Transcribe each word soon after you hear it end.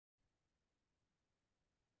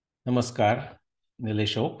नमस्कार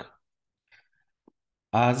निलेशोक.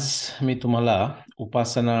 आज मी तुम्हाला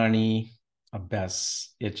उपासना आणि अभ्यास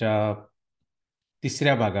याच्या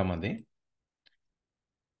तिसऱ्या भागामध्ये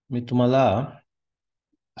मी तुम्हाला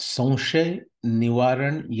संशय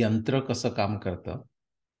निवारण यंत्र कसं काम करतं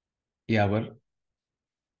यावर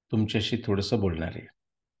तुमच्याशी थोडंसं बोलणार आहे.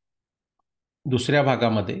 दुसऱ्या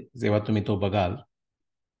भागामध्ये जेव्हा तुम्ही तो बघाल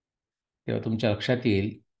तेव्हा तुमच्या लक्षात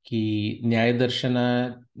येईल की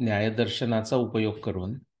न्यायदर्शनाचा उपयोग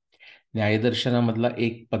करून न्यायदर्शनामधला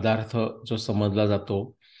एक पदार्थ जो समजला जातो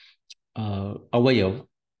अ, अवयव.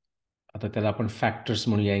 आता त्याला आपण फॅक्टर्स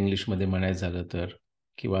म्हणूया इंग्लिशमध्ये म्हणायचं झालं तर,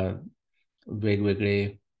 किंवा वेगवेगळे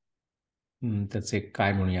त्याचे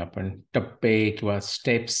काय म्हणूया आपण टप्पे किंवा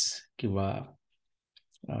स्टेप्स किंवा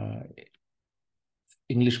अ,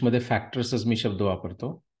 इंग्लिशमध्ये फॅक्टर्सच मी शब्द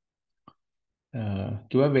वापरतो.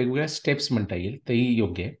 किंवा वेगवेगळ्या स्टेप्स म्हणता येईल तेही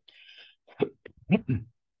योग्य आहे.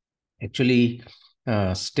 ॲक्च्युली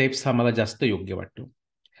स्टेप्स हा मला जास्त योग्य वाटतो.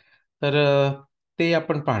 तर ते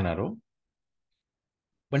आपण पाहणार आहोत.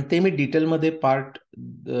 पण ते मी डिटेलमध्ये पार्ट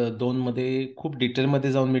 2 मध्ये खूप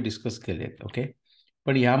डिटेलमध्ये जाऊन मी डिस्कस केले आहेत. ओके.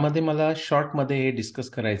 पण ह्यामध्ये मला शॉर्टमध्ये हे डिस्कस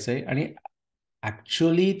करायचं आहे आणि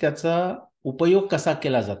ॲक्च्युअली त्याचा उपयोग कसा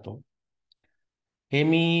केला जातो हे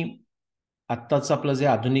मी आत्ताच आपलं जे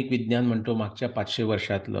आधुनिक विज्ञान म्हणतो मागच्या 500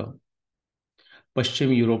 वर्षातलं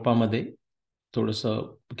पश्चिम युरोपामध्ये थोडंसं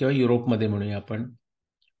किंवा युरोपमध्ये म्हणूया आपण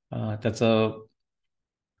त्याचं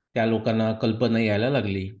त्या लोकांना कल्पना यायला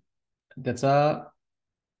लागली. त्याचा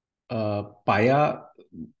पाया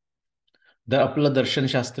आपलं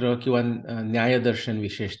दर्शनशास्त्र किंवा न्यायदर्शन,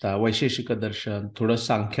 विशेषतः वैशेषिक दर्शन, थोडं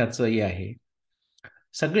सांख्याचंही आहे.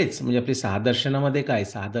 सगळेच म्हणजे आपली सहा दर्शनामध्ये काय,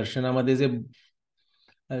 सहा दर्शनामध्ये जे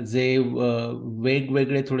जे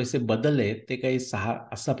वेगवेगळे थोडेसे बदल आहेत ते काही सहा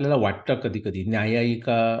असं आपल्याला वाटतं कधी कधी.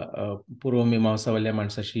 न्यायिका पूर्वमीमांसावाल्या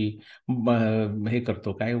माणसाशी हे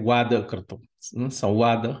करतो, काय वाद करतो,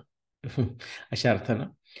 संवाद अशा अर्थानं.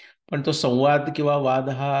 पण तो संवाद किंवा वाद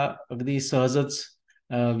हा अगदी सहजच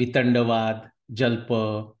वितंडवाद, जल्प,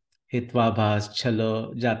 हेत्वाभास, छल,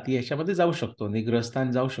 जाती याच्यामध्ये जाऊ शकतो,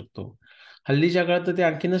 निग्रहस्थान जाऊ शकतो. हल्लीच्या काळात तर ते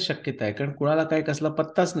आणखीनच शक्यता आहे, कारण कुणाला काय कसला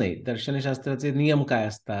पत्ताच नाही. दर्शनशास्त्राचे नियम काय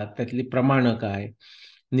असतात, त्यातली प्रमाणं काय,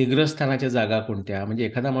 निग्रहस्थानाच्या जागा कोणत्या. म्हणजे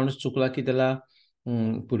एखादा माणूस चुकला की त्याला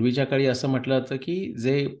पूर्वीच्या काळी असं म्हटलं होतं की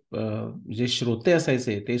जे श्रोते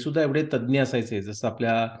असायचे ते सुद्धा एवढे तज्ज्ञ असायचे, जसं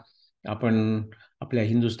आपण आपल्या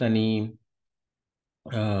हिंदुस्थानी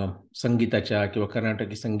संगीताच्या किंवा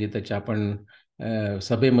कर्नाटकी संगीताच्या आपण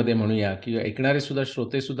सभेमध्ये म्हणूया, की ऐकणारे सुद्धा,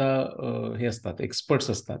 श्रोते सुद्धा हे असतात, एक्सपर्ट्स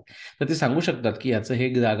असतात. तर ते सांगू शकतात की ह्याचं हे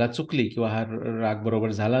जागा चुकली किंवा हा राग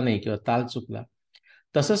बरोबर झाला नाही किंवा ताल चुकला.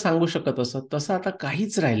 तसं सांगू शकत असत. तसं आता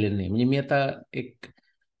काहीच राहिलेलं नाही. म्हणजे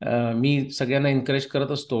मी सगळ्यांना एन्करेज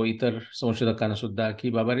करत असतो, इतर संशोधकांना सुद्धा, की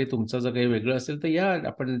बाबा रे, तुमचं जर काही वेगळं असेल तर या,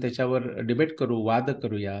 आपण त्याच्यावर डिबेट करू, वाद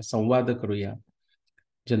करूया, संवाद करूया.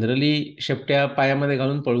 जनरली शेपट्या पायामध्ये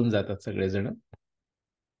घालून पळून जातात सगळेजण.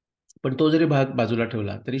 पण तो जरी भाग बाजूला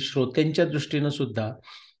ठेवला तरी श्रोत्यांच्या दृष्टीनं सुद्धा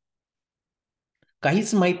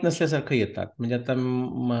काहीच माहीत नसल्यासारखं येतात. म्हणजे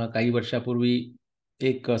आता काही वर्षापूर्वी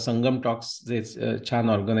एक संगम टॉक्स जे छान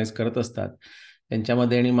ऑर्गनाईज करत असतात,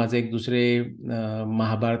 त्यांच्यामध्ये आणि माझे एक दुसरे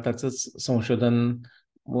महाभारताचंच संशोधन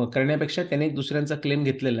करण्यापेक्षा त्याने एक दुसऱ्यांचा क्लेम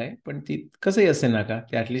घेतलेला आहे. पण ती कसंही असे ना का,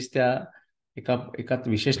 ते ॲटलिस्ट त्या एका एका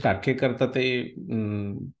विशेष तारखेकरता ते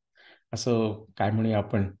असं काय म्हणूया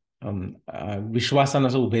आपण, विश्वासानं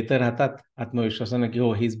असं उभे तर राहतात, आत्मविश्वासानं, की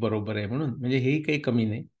हो हेच बरोबर आहे म्हणून. म्हणजे हेही काही कमी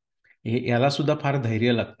नाही. याला सुद्धा फार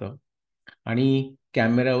धैर्य लागतं. आणि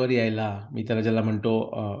कॅमेऱ्यावर यायला, मी त्याला ज्याला म्हणतो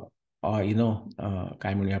यु नो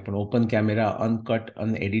काय म्हणूया आपण, ओपन कॅमेरा, अनकट,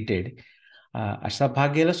 अनएडिटेड, असा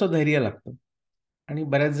भाग घ्यायला सुद्धा धैर्य लागतं. आणि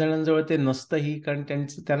बऱ्याच जणांजवळ ते नसतंही, कारण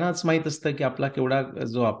त्यांनाच माहीत असतं की आपला केवढा,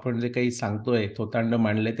 जो आपण जे काही सांगतोय, थोतांड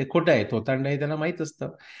मांडलंय ते खोटं आहे, थोतांड हे त्यांना माहीत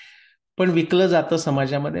असतं. पण विकलं जातं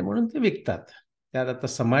समाजामध्ये म्हणून ते विकतात. त्यात आता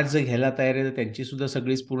समाज जर घ्यायला तयार आहे तर त्यांची सुद्धा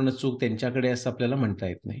सगळीच पूर्ण चूक त्यांच्याकडे असं आपल्याला म्हणता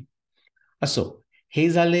येत नाही. असो, हे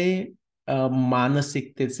झाले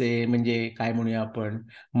मानसिकतेचे, म्हणजे काय म्हणूया आपण,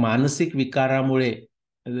 मानसिक विकारामुळे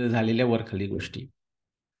झालेल्या वरखाली गोष्टी.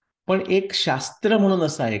 पण एक शास्त्र म्हणून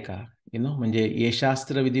असं आहे का, म्हणजे ये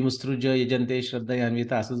शास्त्र विधिमुत्सृज्य यजन्ते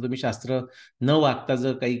श्रद्धयान्विता, असं जर तुम्ही शास्त्र न वागता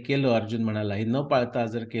जर काही केलं, अर्जुन म्हणाला, हे न पाळता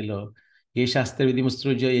जर केलं, ये शास्त्र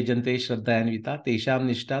विधिमुत्सृज्य यजन्ते श्रद्धयान्विता तेषां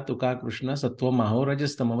निष्ठा तुका कृष्ण सत्व माहो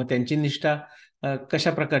रजस्तम. मग त्यांची निष्ठा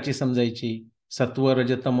कशा प्रकारची समजायची? सत्व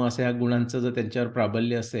रजतम अशा ह्या गुणांचं जर त्यांच्यावर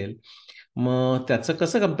प्राबल्य असेल, मग त्याचं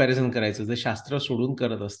कसं कंपॅरिझन करायचं जर शास्त्र सोडून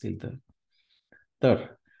करत असतील तर. तर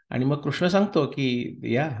आणि मग कृष्ण सांगतो की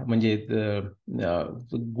या म्हणजे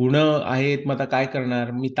गुण आहेत, मग आता काय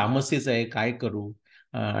करणार, मी तामसीच आहे, काय करू.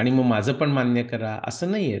 आणि मग माझं पण मान्य करा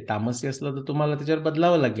असं नाहीये. तामसी असलं तर तुम्हाला त्याच्यावर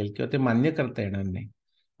बदलावं लागेल किंवा ते मान्य करता येणार नाही.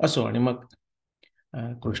 असो, आणि मग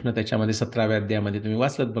कृष्ण त्याच्यामध्ये 17व्या अध्यायामध्ये तुम्ही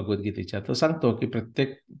वाचलत भगवद्गीतेच्या, तो सांगतो की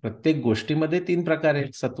प्रत्येक प्रत्येक गोष्टीमध्ये 3 प्रकार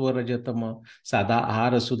आहेत: सत्व, रज, तम. साधा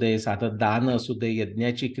आहार असू दे, साधं दान असू दे,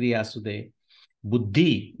 यज्ञाची क्रिया असू दे,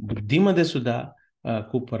 बुद्धीमध्ये सुद्धा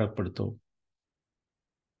खूप फरक पडतो.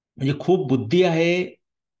 म्हणजे खूप बुद्धी आहे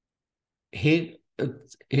हे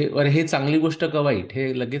हे चांगली गोष्ट का वाईट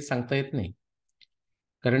हे लगेच सांगता येत नाही.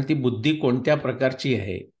 कारण ती बुद्धी कोणत्या प्रकारची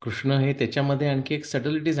आहे, कृष्ण हे त्याच्यामध्ये आणखी एक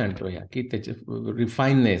सटलिटीज आणतो या, की त्याचे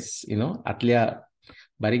रिफाईननेस, आतल्या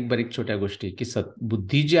बारीक बारीक छोट्या गोष्टी, की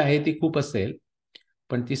बुद्धी जी आहे ती खूप असेल,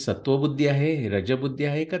 पण ती सत्वबुद्धी आहे, रजबुद्धी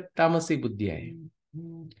आहे का तामसी बुद्धी आहे.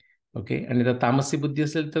 ओके. आणि जर तामसी बुद्धी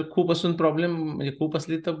असेल तर खूप असून प्रॉब्लेम, म्हणजे खूप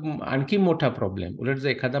असली तर आणखी मोठा प्रॉब्लेम. उलट जर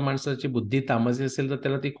एखाद्या माणसाची बुद्धी तामसी असेल तर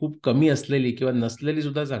त्याला ती खूप कमी असलेली किंवा नसलेली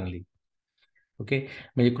सुद्धा चांगली. ओके.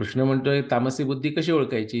 म्हणजे कृष्ण म्हणतोय तामसी बुद्धी कशी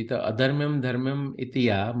ओळखायची, तर अधर्म्यम धर्म्यम इति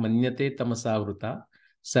या मन्यते तमसावृता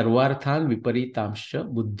सर्वार्थान विपरीतांश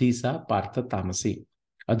बुद्धीसा पार्थ तामसी.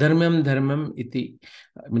 अधर्म्यम धर्म्यम इति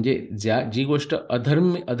म्हणजे जी गोष्ट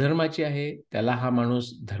अधर्माची आहे त्याला हा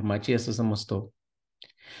माणूस धर्माची असं समजतो.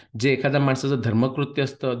 जे एखाद्या माणसाचं धर्मकृत्य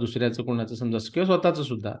असतं दुसऱ्याचं, कोणाचं समजा किंवा स्वतःचं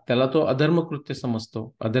सुद्धा, त्याला तो अधर्मकृत्य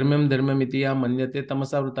समजतो. अधर्म्यम धर्ममिती या मन्यते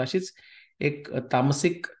तमसावृत, अशीच एक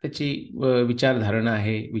तामसिक त्याची विचारधारणा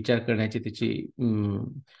आहे, विचार करण्याची त्याची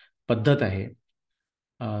पद्धत आहे.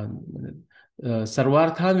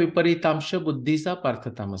 सर्वार्थान विपरीतांश बुद्धीचा पार्थ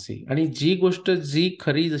तामसी. आणि जी गोष्ट जी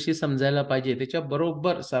खरी जशी समजायला पाहिजे त्याच्या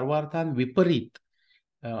बरोबर सर्वार्थान विपरीत,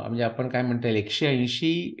 म्हणजे आपण काय म्हणता येईल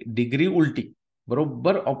 180 डिग्री उलटी,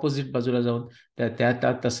 बरोबर ऑपोजिट बाजूला जाऊन त्या त्या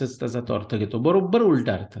त्या तसंच त्याचा तो अर्थ घेतो, बरोबर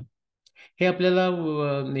उलटा अर्थ. हे आपल्याला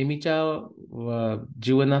नेहमीच्या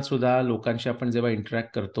जीवनात सुद्धा लोकांशी आपण जेव्हा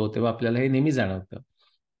इंटरॅक्ट करतो तेव्हा आपल्याला हे नेहमी जाणवतं.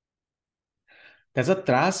 त्याचा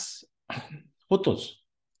त्रास होतोच.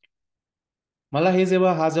 मला हे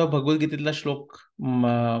जेव्हा भगवद्गीतेतला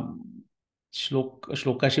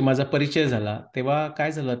श्लोकाशी माझा परिचय झाला तेव्हा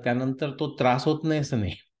काय झालं, त्यानंतर तो त्रास होत नाही असं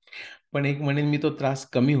नाही, पण एक म्हणेन मी तो त्रास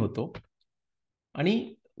कमी होतो.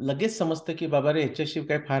 आणि लगेच समजतं की बाबा रे, याच्याशी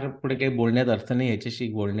काय फार पुढे काही बोलण्यात अर्थ नाही, याच्याशी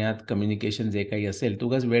बोलण्यात कम्युनिकेशन जे काही असेल तू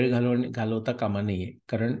उगाच वेळ घालवता कामा नाहीये,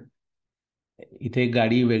 कारण इथे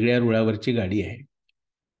गाडी वेगळ्या रुळावरची गाडी आहे.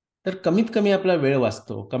 तर कमीत कमी आपला वेळ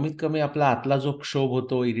वाचतो, कमीत कमी आपला आतला जो क्षोभ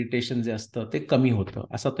होतो, इरिटेशन जे असतं ते कमी होतं,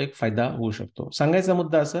 असा तो एक फायदा होऊ शकतो. सांगायचा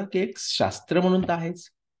मुद्दा असा की एक शास्त्र म्हणून तर आहेच,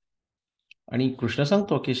 आणि कृष्ण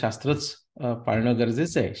सांगतो की शास्त्रच पाळणं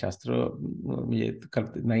गरजेचं आहे. शास्त्र म्हणजे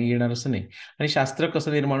नाही येणार असं नाही. आणि शास्त्र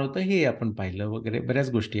कसं निर्माण होतं हे आपण पाहिलं वगैरे, बऱ्याच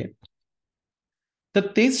गोष्टी आहेत. तर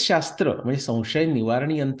तेच शास्त्र म्हणजे संशय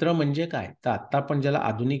निवारण यंत्र म्हणजे काय, तर आता आपण ज्याला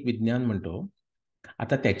आधुनिक विज्ञान म्हणतो,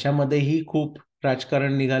 आता त्याच्यामध्येही खूप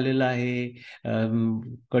राजकारण निघालेलं आहे.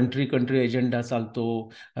 कंट्री कंट्री एजेंडा चालतो.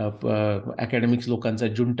 अकॅडमिक्स लोकांचा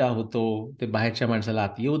जुंटा होतो. ते बाहेरच्या माणसाला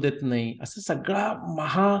आत येऊ देत नाही. असं सगळा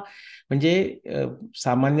म्हणजे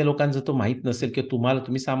सामान्य लोकांचं तो माहीत नसेल, किंवा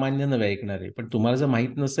तुम्ही सामान्य नव्हे ऐकणारे, पण तुम्हाला जर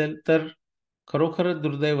माहीत नसेल तर खरोखर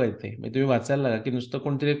दुर्दैव आहे ते. म्हणजे तुम्ही वाचायला लागा की नुसतं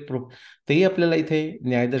कोणतरी तेही आपल्याला इथे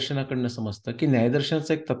न्यायदर्शनाकडनं समजतं, की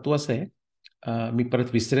न्यायदर्शनाचं एक तत्व असं आहे, मी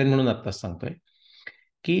परत विसरेन म्हणून आत्ताच सांगतोय,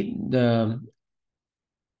 की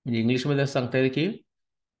म्हणजे इंग्लिशमध्ये असं सांगता येईल की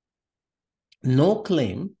नो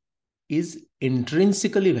क्लेम इज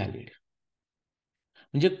इंट्रिन्सिकली व्हॅलिड.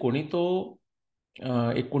 म्हणजे कोणी तो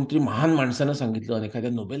एक कोणतरी महान माणसानं सांगितलं, आणि एखाद्या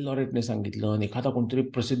नोबेल लॉरेटने सांगितलं, आणि एखादा कोणतरी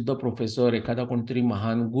प्रसिद्ध प्रोफेसर, एखादा कोणतरी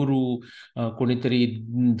महान गुरु, कोणीतरी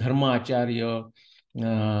धर्म आचार्य,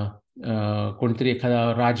 कोणतरी एखादा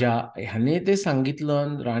राजा, ह्याने ते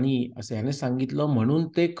सांगितलं, राणी असं ह्याने सांगितलं म्हणून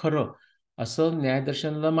ते खरं, असं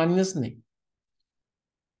न्यायदर्शनाला मान्यच नाही.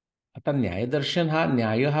 आता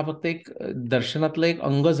न्याय हा फक्त एक दर्शनातलं एक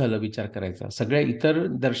अंग झालं विचार करायचा. सगळ्या इतर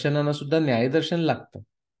दर्शनांना सुद्धा न्यायदर्शन लागतं.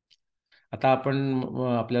 आता आपण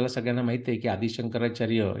आपल्याला सगळ्यांना माहिती आहे की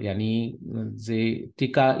आदिशंकराचार्य यांनी जे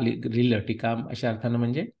लिहिलं, टीका अशा अर्थानं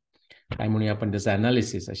म्हणजे काय म्हणूया आपण त्याचं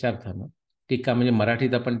अनालिसिस अशा अर्थानं, टीका म्हणजे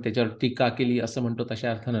मराठीत आपण त्याच्यावर टीका केली असं म्हणतो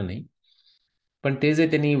तशा अर्थानं नाही, पण ते जे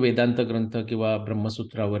त्यांनी वेदांत ग्रंथ किंवा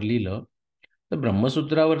ब्रह्मसूत्रावर लिहिलं, तर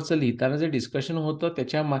ब्रह्मसूत्रावरचं लिहिताना जे डिस्कशन होतं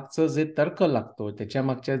त्याच्या मागचं जे तर्क लागतो, त्याच्या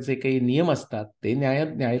मागच्या जे काही नियम असतात ते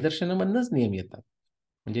न्यायदर्शनामधनंच नियम येतात.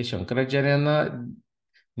 म्हणजे शंकराचार्यांना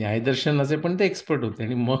न्यायदर्शनाचे पण ते एक्सपर्ट होते,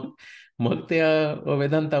 आणि मग मग ते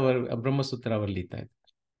वेदांतावर ब्रह्मसूत्रावर लिहित आहेत.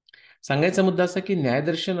 सांगायचा मुद्दा असा की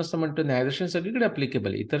न्यायदर्शन असं म्हणतो, न्यायदर्शन सगळीकडे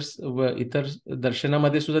अप्लिकेबल आहे. इतर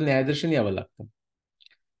दर्शनामध्ये सुद्धा न्यायदर्शन यावं लागतं,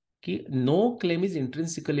 की नो क्लेम इज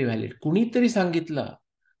इंट्रिन्सिकली व्हॅलिड. कुणीतरी सांगितलं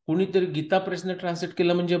कुणीतरी गीता प्रश्न ट्रान्सलेट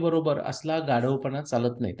केलं म्हणजे बरोबर, असला गाढवपणा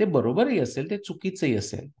चालत नाही. ते बरोबरही असेल, ते चुकीचंही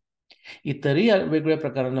असेल. इतरही वेगवेगळ्या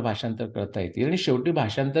प्रकारानं भाषांतर करता येतील आणि शेवटी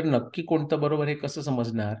भाषांतर नक्की कोणतं बरोबर हे कसं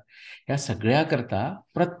समजणार? या सगळ्याकरता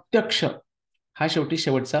प्रत्यक्ष हा शेवटी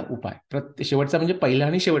शेवटचा उपाय. शेवटचा म्हणजे पहिला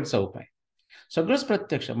आणि शेवटचा उपाय. सगळंच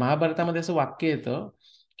प्रत्यक्ष. महाभारतामध्ये असं वाक्य येतं,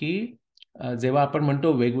 की जेव्हा आपण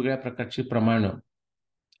म्हणतो वेगवेगळ्या प्रकारची प्रमाणं,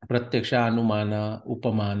 प्रत्यक्ष, अनुमान,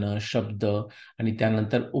 उपमान, शब्द आणि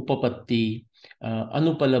त्यानंतर उपपत्ती,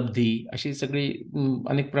 अनुपलब्धी अशी सगळी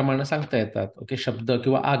अनेक प्रमाणं सांगता येतात. ओके, शब्द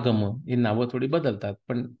किंवा आगम ही नावं थोडी बदलतात,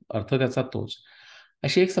 पण अर्थ त्याचा तोच.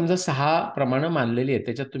 अशी एक समजा 6 प्रमाणं मानलेली आहेत.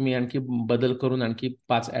 त्याच्यात तुम्ही आणखी बदल करून आणखी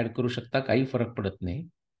 5 ॲड करू शकता, काही फरक पडत नाही.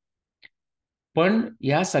 पण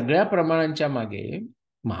या सगळ्या प्रमाणांच्या मागे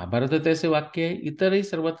महाभारतात असे वाक्य आहे, इतरही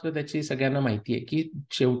सर्वत्र त्याची सगळ्यांना माहिती आहे, की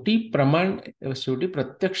शेवटी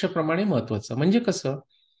प्रत्यक्ष प्रमाणे महत्वाचं. म्हणजे कसं?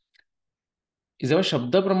 जेव्हा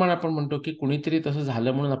शब्द प्रमाण आपण म्हणतो, की कुणीतरी तसं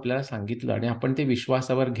झालं म्हणून आपल्याला सांगितलं आणि आपण ते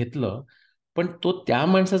विश्वासावर घेतलं, पण तो त्या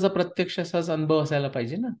माणसाचा प्रत्यक्ष असाच अनुभव असायला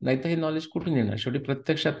पाहिजे ना, नाहीतर हे नॉलेज कुठून येणार? शेवटी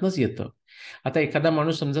प्रत्यक्षातनंच येतं. आता एखादा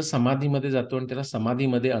माणूस समजा समाधीमध्ये जातो आणि त्याला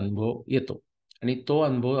समाधीमध्ये अनुभव येतो आणि तो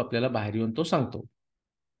अनुभव आपल्याला बाहेर येऊन तो सांगतो.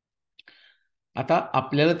 आता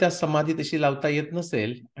आपल्याला त्या समाधी तशी लावता येत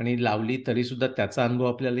नसेल आणि लावली तरी सुद्धा त्याचा अनुभव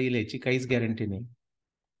आपल्याला येईल याची काहीच गॅरंटी नाही.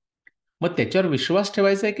 मग त्याच्यावर विश्वास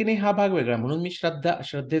ठेवायचा आहे की नाही हा भाग वेगळा. म्हणून मी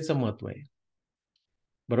श्रद्धेचं महत्व आहे.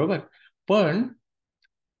 बरोबर? पण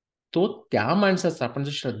तो त्या माणसाचा आपण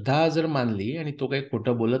जर श्रद्धा जर मानली आणि तो काही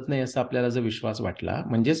खोटं बोलत नाही असा आपल्याला जर विश्वास वाटला,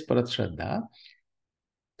 म्हणजेच परत श्रद्धा,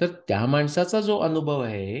 तर त्या माणसाचा जो अनुभव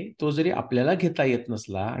आहे, तो जरी आपल्याला घेता येत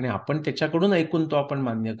नसला आणि आपण त्याच्याकडून ऐकून तो आपण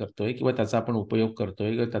मान्य करतोय किंवा त्याचा आपण उपयोग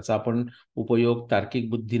करतोय किंवा त्याचा आपण उपयोग तार्किक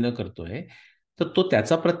बुद्धीनं करतोय, तर तो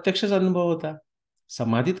त्याचा प्रत्यक्षच अनुभव होता.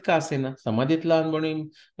 समाधीत का असेना? समाधीतला अनुभव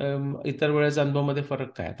आणि इतर वेळेच्या अनुभवामध्ये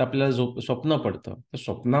फरक काय? आता आपल्याला स्वप्न पडतं. तर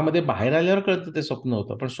स्वप्नामध्ये बाहेर आल्यावर कळतं ते स्वप्न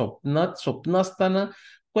होतं. पण स्वप्न असताना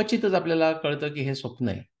क्वचितच आपल्याला कळतं की हे स्वप्न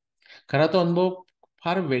आहे. खरा तो अनुभव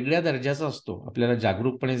फार वेगळ्या दर्जाचा असतो. आपल्याला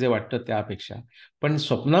जागरूकपणे जे वाटतं त्यापेक्षा. पण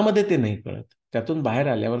स्वप्नामध्ये ते नाही कळत. त्यातून बाहेर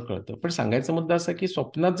आल्यावर कळतं. पण सांगायचा मुद्दा असा की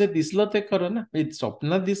स्वप्नात जे दिसलं ते खरं ना. म्हणजे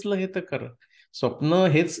स्वप्नात दिसलं हे तर खरं. स्वप्न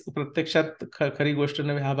हेच प्रत्यक्षात खरी गोष्ट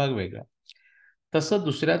नव्हे हा भाग वेगळा. तसं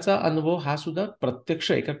दुसऱ्याचा अनुभव हा सुद्धा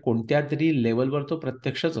प्रत्यक्ष एका कोणत्या तरी लेवलवर तो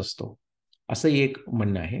प्रत्यक्षच असतो. असं एक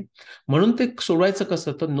म्हणणं आहे. म्हणून ते सोडवायचं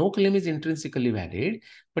कसं? तर नो क्लेम इज इंट्रिन्सिकली व्हॅलिड.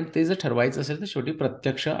 पण ते जर ठरवायचं असेल तर शेवटी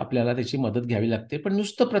प्रत्यक्ष आपल्याला त्याची मदत घ्यावी लागते. पण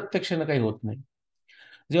नुसतं प्रत्यक्षानं काही होत नाही.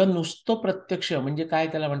 जेव्हा नुसतं प्रत्यक्ष म्हणजे काय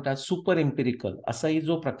त्याला म्हणतात सुपर एम्पिरिकल असाही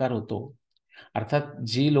जो प्रकार होतो. अर्थात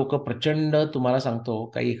जी लोक प्रचंड तुम्हाला सांगतो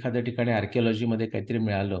काही एखाद्या ठिकाणी आर्किओलॉजीमध्ये काहीतरी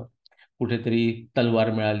मिळालं, कुठेतरी तलवार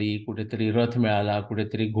मिळाली, कुठेतरी रथ मिळाला,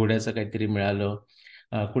 कुठेतरी घोड्याचं काहीतरी मिळालं,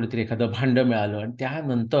 कुठेतरी एखादं भांडं मिळालं आणि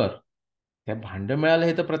त्यानंतर त्या भांडं मिळालं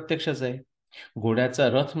हे तर प्रत्यक्षच आहे. घोड्याचा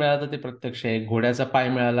रथ मिळाला तर ते प्रत्यक्ष आहे. घोड्याचा पाय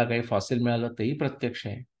मिळाला, काही फॉसिल मिळालं तेही प्रत्यक्ष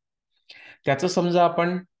आहे. त्याचं समजा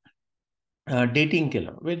आपण डेटिंग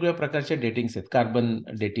केलं. वेगवेगळ्या प्रकारचे डेटिंग्स आहेत. कार्बन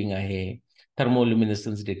डेटिंग आहे,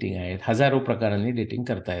 थर्मोल्युमिनेसन्स डेटिंग आहेत. हजारो प्रकारांनी डेटिंग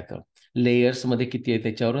करता येतं. लेयर्समध्ये किती आहे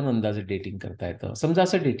त्याच्यावरून अंदाजे डेटिंग करता येतं. समजा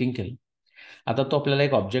असं डेटिंग केलं. आता तो आपल्याला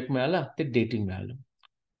एक ऑब्जेक्ट मिळाला, ते डेटिंग मिळालं.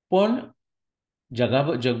 पण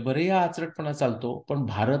जगभरही हा आचरटपणा चालतो. पण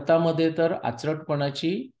भारतामध्ये तर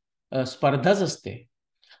आचरटपणाची स्पर्धाच असते.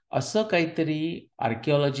 असं काहीतरी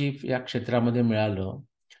आर्किओलॉजी या क्षेत्रामध्ये मिळालं.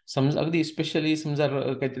 समजा अगदी स्पेशली समजा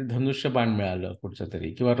काहीतरी धनुष्यबाण मिळालं कुठचं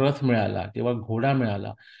तरी किंवा रथ मिळाला किंवा घोडा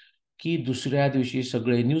मिळाला, की दुसऱ्या दिवशी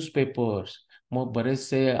सगळे न्यूजपेपर्स, मग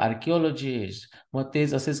बरेचसे आर्किओलॉजिस्ट, मग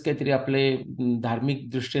तेच असेच काहीतरी आपले धार्मिक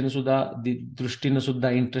दृष्टीनं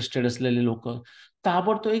सुद्धा इंटरेस्टेड असलेले लोक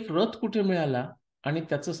ताबडतोब एक रथ कुठे मिळाला आणि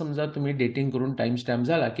त्याचं समजा तुम्ही डेटिंग करून टाइम स्टॅम्प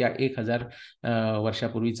झाला की 1000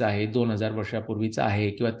 वर्षापूर्वीचा आहे, 2000 वर्षापूर्वीचा आहे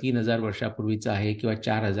किंवा 3000 वर्षापूर्वीचा आहे किंवा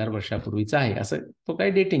 4000 वर्षापूर्वीचा आहे, असं तो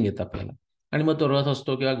काही डेटिंग येतं आपल्याला. आणि मग तो रथ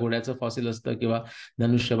असतो किंवा घोड्याचं फॉसिल असतं किंवा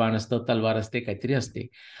धनुष्यबाण असतं, तलवार असते, काहीतरी असते.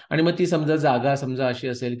 आणि मग ती समजा जागा समजा अशी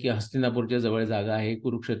असेल की हस्तिनापूरच्या जवळ जागा आहे,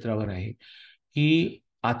 कुरुक्षेत्रावर आहे, की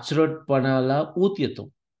आचरटपणाला ऊत येतो.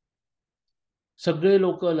 सगळे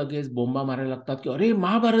लोक लगेच बोंबा मारायला लागतात की अरे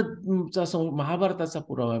महाभारताचा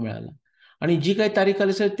पुरावा मिळाला आणि जी काही तारीख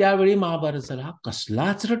आली असेल त्यावेळी महाभारत झाला. हा कसला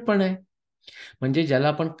आचरटपणा आहे? म्हणजे ज्याला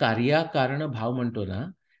आपण कार्याकारण भाव म्हणतो ना,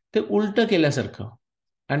 ते उलट केल्यासारखं.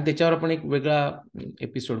 आणि त्याच्यावर आपण एक वेगळा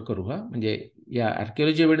एपिसोड करू हा. म्हणजे या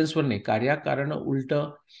आर्किओलॉजी एव्हिडन्सवर नाही, कार्याकारण उलट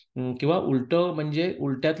किंवा उलट म्हणजे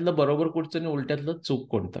उलट्यातलं बरोबर कुठचं आणि उलट्यातलं चूक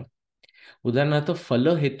कोणतं. उदाहरणार्थ फल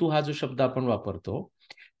हेतू हा जो शब्द आपण वापरतो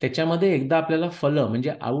त्याच्यामध्ये एकदा आपल्याला फल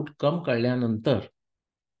म्हणजे आउटकम कळल्यानंतर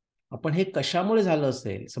आपण हे कशामुळे झालं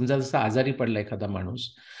असेल, समजा जसं आजारी पडला एखादा माणूस,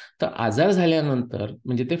 तर आजार झाल्यानंतर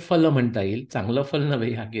म्हणजे ते फल म्हणता येईल, चांगलं फल नव्हे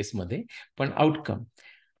ह्या केसमध्ये, पण आउटकम.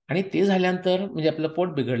 आणि ते झाल्यानंतर म्हणजे आपलं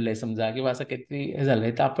पोट बिघडलंय समजा, किंवा असं काहीतरी हे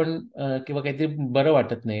झालंय, तर आपण किंवा काहीतरी बरं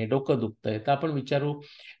वाटत नाही, डोकं दुखतंय, तर आपण विचारू,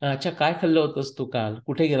 अच्छा काय खाल्लं होतंस तू काल,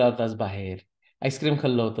 कुठे गेला होतास बाहेर, आईस्क्रीम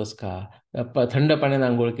खाल्लं होतंस का, थंड पाण्याने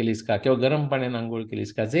आंघोळ केलीस का, किंवा गरम पाण्याने आंघोळ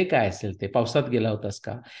केलीस का, जे काय असेल ते, पावसात गेला होतास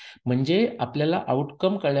का. म्हणजे आपल्याला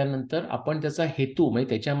आउटकम कळल्यानंतर आपण त्याचा हेतू म्हणजे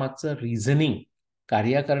त्याच्या मागचं रिझनिंग,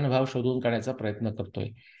 कार्यकारण भाव शोधून काढायचा प्रयत्न करतोय.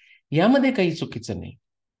 यामध्ये काही चुकीचं नाही.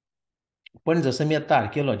 पण जसं मी आता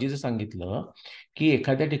आर्किओलॉजीचं सांगितलं, की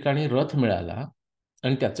एखाद्या ठिकाणी रथ मिळाला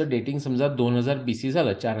आणि त्याचं डेटिंग समजा 2000 BC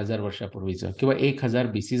झालं, 4000 वर्षापूर्वीचं, किंवा 1000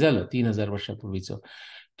 BC झालं, 3000 वर्षापूर्वीचं,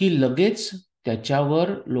 की लगेच त्याच्यावर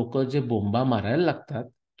लोक जे बोंबा मारायला लागतात.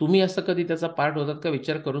 तुम्ही असं कधी त्याचा पार्ट होतात का,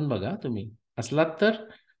 विचार करून बघा. तुम्ही असलात तर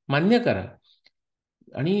मान्य करा.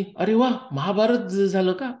 आणि अरे वा, महाभारत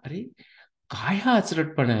झालं का, अरे काय हा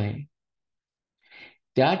आचरटपणा आहे.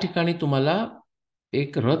 त्या ठिकाणी तुम्हाला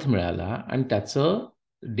एक रथ मिळाला आणि त्याचं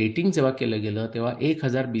डेटिंग जेव्हा केलं गेलं तेव्हा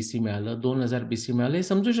 1000 BC मिळालं, 2000 BC मिळालं, हे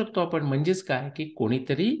समजू शकतो आपण. म्हणजेच काय, की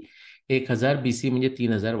कोणीतरी 1000 BC म्हणजे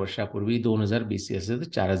 3000 वर्षापूर्वी, 2000 BC असेल तर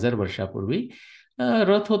 4000 वर्षापूर्वी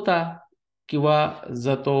रथ होता. किंवा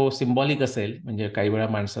जर तो सिम्बॉलिक असेल, म्हणजे काही वेळा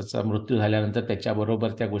माणसाचा मृत्यू झाल्यानंतर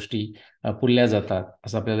त्याच्याबरोबर त्या गोष्टी पुरल्या जातात,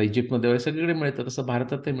 असं आपल्याला इजिप्तमध्ये वगैरे सगळीकडे मिळतं, तसं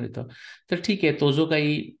भारतातही मिळतं. तर ठीक आहे, तो जो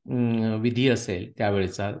काही विधी असेल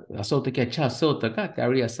त्यावेळेचा, असं होतं की अच्छा असं होतं का,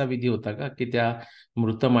 त्यावेळी असा विधी होता का, की त्या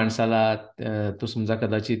मृत माणसाला तो समजा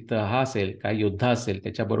कदाचित हा असेल, काय योद्धा असेल,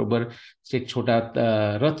 त्याच्याबरोबर एक छोटा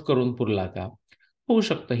रथ करून पुरला का. होऊ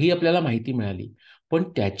शकतं, ही आपल्याला माहिती मिळाली. पण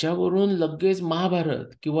त्याच्यावरून लगेच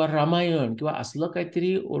महाभारत किंवा रामायण किंवा असलं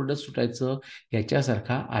काहीतरी ओरडत सुटायचं,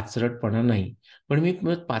 ह्याच्यासारखा आचरटपणा नाही. पण मी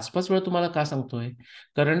 5-5 वेळा तुम्हाला का सांगतोय,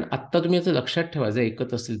 कारण आत्ता तुम्ही याचं लक्षात ठेवा, जे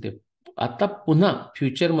ऐकत असतील ते, आता पुन्हा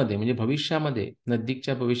फ्युचरमध्ये म्हणजे भविष्यामध्ये,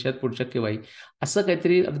 नजीकच्या भविष्यात, पुढच्या केव्हाही असं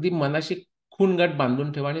काहीतरी अगदी मनाशी खूणगाठ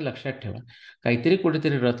बांधून ठेवा आणि लक्षात ठेवा. काहीतरी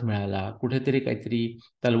कुठेतरी रथ मिळाला, कुठेतरी काहीतरी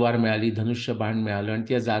तलवार मिळाली, धनुष्य बाण मिळालं, आणि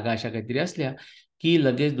त्या जागा अशा काहीतरी असल्या, की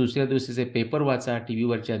लगेच दुसऱ्या दिवशीचे पेपर वाचा,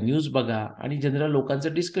 टीव्हीवरच्या न्यूज बघा आणि जनरल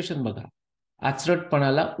लोकांचं डिस्कशन बघा.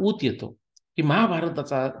 आचरटपणाला ऊत येतो, की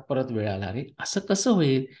महाभारताचा परत वेळ आला. रे असं कसं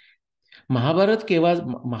होईल. महाभारत केव्हा,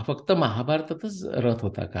 फक्त महाभारतातच रथ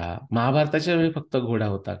होता का, महाभारताच्या वेळी फक्त घोडा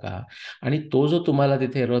होता का, आणि तो जो तुम्हाला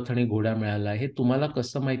तिथे रथ आणि घोडा मिळाला, हे तुम्हाला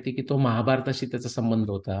कसं माहिती की तो महाभारताशी त्याचा संबंध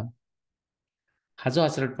होता. हा जो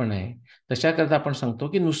आचरटपणा आहे, तशाकरता आपण सांगतो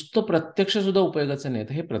की नुसतं प्रत्यक्ष सुद्धा उपयोगाचं नाही.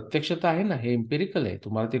 तर हे प्रत्यक्ष तर आहे ना, हे एम्पिरिकल आहे.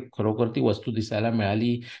 तुम्हाला ते खरोखर ती वस्तू दिसायला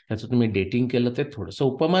मिळाली, त्याचं तुम्ही डेटिंग केलं, ते थोडंसं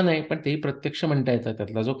उपमान आहे, पण तेही प्रत्यक्ष म्हणता येतं.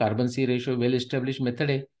 त्यातला जो कार्बन सी रेशो वेल एस्टॅब्लिश मेथड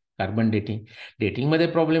आहे, कार्बन डेटिंग. डेटिंगमध्ये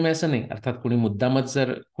प्रॉब्लेम आहे असं नाही, अर्थात कोणी मुद्दामच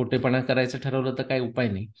जर खोटेपणा करायचं ठरवलं तर काही उपाय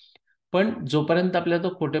नाही. पण जोपर्यंत आपल्याला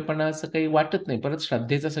तो खोटेपणाचं काही वाटत नाही, परत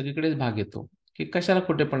श्रद्धेचा सगळीकडेच भाग येतो, की कशाला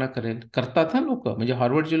खोटेपणा करेल. करतात हा लोक, म्हणजे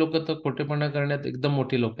हॉर्वर्डची लोक तर खोटेपणा करण्यात एकदम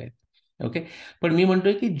मोठी लोक आहेत. ओके. पण मी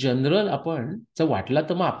म्हणतोय की जनरल आपण जर वाटला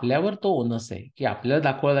तर मग आपल्यावर तो ओनस आहे, की आपल्याला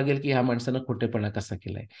दाखवावं लागेल की ह्या माणसानं खोटेपणा कसा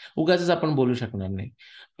केलाय. उगाचच आपण बोलू शकणार नाही.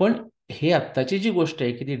 पण हे आत्ताची जी गोष्ट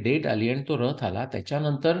आहे की ती डेट आली आणि तो रथ आला,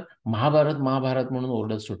 त्याच्यानंतर महाभारत महाभारत म्हणून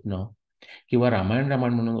ओरडत सुटणं, किंवा रामायण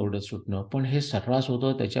रामायण म्हणून ओरडत सुटणं, पण हे सर्रास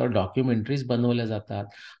होतं. त्याच्यावर डॉक्युमेंटरीज बनवल्या जातात.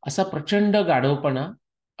 असा प्रचंड गाढवपणा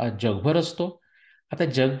जगभर असतो. आता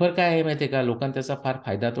जगभर काय आहे माहिती आहे का, लोकांना त्याचा फार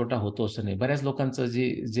फायदा तोटा होतो असं नाही. बऱ्याच लोकांचं जे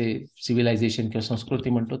जे सिव्हिलायझेशन किंवा संस्कृती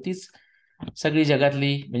म्हणतो, तीच सगळी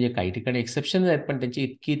जगातली, म्हणजे काही ठिकाणी एक्सेप्शन आहेत, पण त्यांची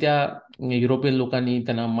इतकी त्या युरोपियन लोकांनी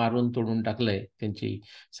त्यांना मारून तोडून टाकलंय, त्यांची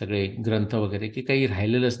सगळे ग्रंथ वगैरे, की काही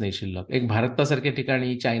राहिलेलंच नाही शिल्लक. एक भारतासारख्या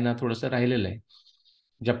ठिकाणी चायना थोडंसं राहिलेलं आहे,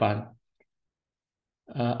 जपान,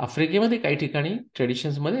 आफ्रिकेमध्ये काही ठिकाणी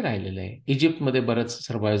ट्रेडिशन्समध्ये राहिलेलं आहे. इजिप्तमध्ये बरंच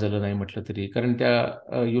सर्वाइव्ह झालं नाही म्हटलं तरी, कारण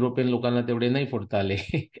त्या युरोपियन लोकांना तेवढे नाही फोडता आले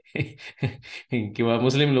किंवा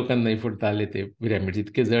मुस्लिम लोकांना नाही फोडता आले ते पिरॅमिड,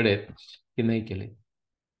 इतके जड आहेत की नाही केले.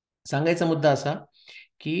 सांगायचा मुद्दा असा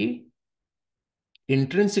की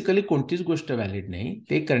इंट्रिन्सिकली कोणतीच गोष्ट व्हॅलिड नाही.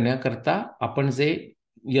 ते करण्याकरता आपण जे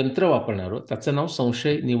यंत्र वापरणार आहोत त्याचं नाव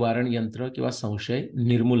संशय निवारण यंत्र किंवा संशय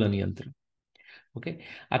निर्मूलन यंत्र. ओके.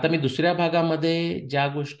 आता मी दुसऱ्या भागामध्ये ज्या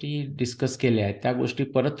गोष्टी डिस्कस केल्या आहेत त्या गोष्टी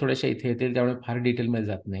परत थोड्याशा इथे येतील, त्यामुळे फार डिटेलमध्ये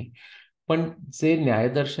जात नाही. पण जे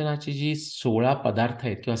न्यायदर्शनाची जी 16 पदार्थ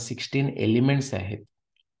आहेत किंवा 16 एलिमेंट्स आहेत,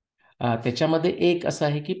 त्याच्यामध्ये एक असं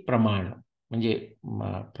आहे की प्रमाण, म्हणजे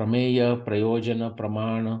प्रमेय, प्रयोजन,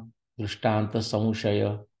 प्रमाण, दृष्टांत, संशय,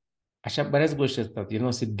 अशा बऱ्याच गोष्टी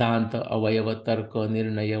असतात. सिद्धांत, अवयव, तर्क,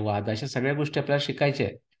 निर्णय, वाद, अशा सगळ्या गोष्टी आपल्याला शिकायच्या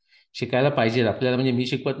आहेत. शिकायला पाहिजेत आपल्याला. म्हणजे मी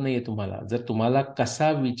शिकवत नाहीये तुम्हाला. जर तुम्हाला कसा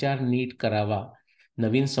विचार नीट करावा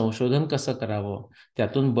नवीन संशोधन कसं करावं,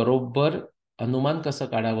 त्यातून बरोबर अनुमान कसं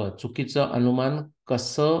काढावं, चुकीचं अनुमान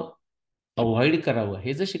कसं अवॉइड करावं,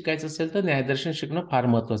 हे जर शिकायचं असेल तर न्यायदर्शन शिकणं फार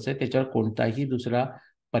महत्त्वाचं आहे. त्याच्यावर कोणताही दुसरा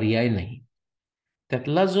पर्याय नाही.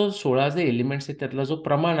 त्यातला जो 16 जे एलिमेंट्स आहेत त्यातला जो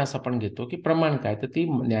प्रमाण असं आपण घेतो, की प्रमाण काय, तर ती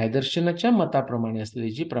न्यायदर्शनाच्या मताप्रमाणे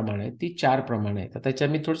असलेली जी प्रमाण आहेत ती 4 प्रमाण आहेत. आता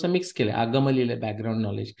त्याच्यात मी थोडंसं मिक्स केलं, आगम लिहिलंय, बॅकग्राऊंड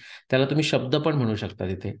नॉलेज, त्याला तुम्ही शब्द पण म्हणू शकता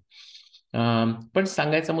तिथे. पण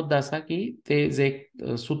सांगायचा मुद्दा असा की ते जे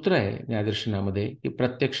एक सूत्र आहे न्यायदर्शनामध्ये, की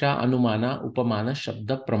प्रत्यक्ष अनुमाना उपमान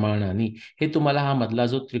शब्द प्रमाणानी, हे तुम्हाला हा मधला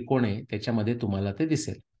जो त्रिकोण आहे त्याच्यामध्ये तुम्हाला ते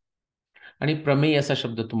दिसेल. आणि प्रमेय असा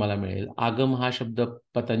शब्द तुम्हाला मिळेल. आगम हा शब्द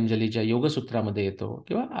पतंजलीच्या योगसूत्रामध्ये येतो,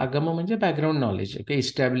 किंवा आगम म्हणजे बॅकग्राऊंड नॉलेज किंवा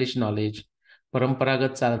इस्टॅब्लिश नॉलेज,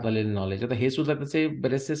 परंपरागत चालत आलेलं नॉलेज. आता हे सुद्धा त्याचे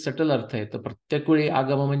बरेचसे सटल अर्थ आहेत. तर प्रत्येक वेळी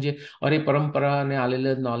आगम म्हणजे अरे परंपराने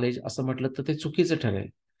आलेलं नॉलेज असं म्हटलं तर ते चुकीचं ठरेल.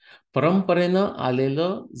 परंपरेनं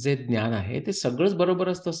आलेलं जे ज्ञान आहे ते सगळंच बरोबर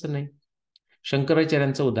असतं असं नाही.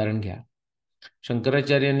 शंकराचार्यांचं उदाहरण घ्या.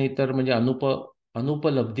 शंकराचार्यांनी तर म्हणजे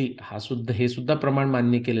अनुपलब्धी हा सुद्धा, हे सुद्धा प्रमाण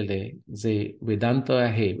मान्य केलेलं आहे. जे वेदांत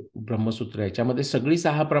आहे, ब्रह्मसूत्र, याच्यामध्ये सगळी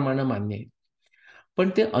 6 प्रमाणं मान्य आहेत. पण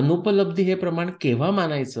ते अनुपलब्धी हे प्रमाण केव्हा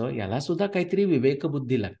मानायचं याला सुद्धा काहीतरी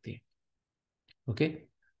विवेकबुद्धी लागते. ओके.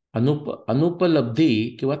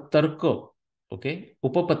 अनुपलब्धी किंवा तर्क, ओके,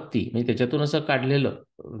 उपपत्ती म्हणजे त्याच्यातून असं काढलेलं,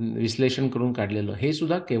 विश्लेषण करून काढलेलं, हे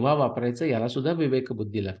सुद्धा केव्हा वापरायचं याला सुद्धा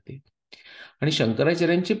विवेकबुद्धी लागते. आणि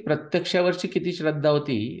शंकराचार्यांची प्रत्यक्षावरची किती श्रद्धा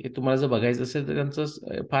होती हे तुम्हाला जर बघायचं असेल तर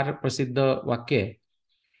त्यांचं फार प्रसिद्ध वाक्य आहे,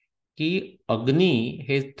 की अग्नी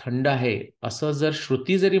हे थंड आहे असं जर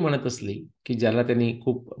श्रुती जरी म्हणत असली, की ज्याला त्यांनी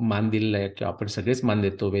खूप मान दिलेला आहे, किंवा आपण सगळेच मान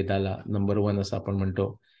देतो वेदाला, नंबर 1 असं आपण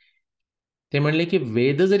म्हणतो. ते म्हणले की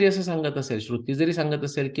वेद जरी असं सांगत असेल, श्रुती जरी सांगत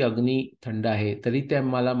असेल की अग्नी थंड आहे, तरी ते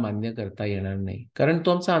आम्हाला मान्य करता येणार नाही, कारण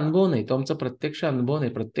तो आमचा अनुभव नाही, तो आमचा प्रत्यक्ष अनुभव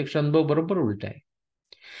नाही. प्रत्यक्ष अनुभव बरोबर उलट आहे.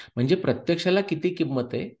 म्हणजे प्रत्यक्षाला किती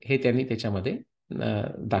किंमत आहे हे त्यांनी त्याच्यामध्ये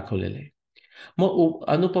दाखवलेलं आहे. मग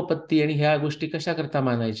अनुपपत्ती आणि ह्या गोष्टी कशा करता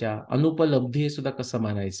मानायच्या, अनुपलब्धी हे सुद्धा कसं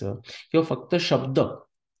मानायचं, किंवा फक्त शब्द.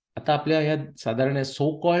 आता आपल्या ह्या साधारण सो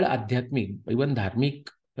कॉल्ड आध्यात्मिक, इव्हन धार्मिक,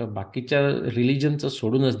 बाकीच्या रिलिजनचं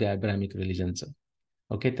सोडूनच द्या, अब्राह्मिक रिलिजनचं,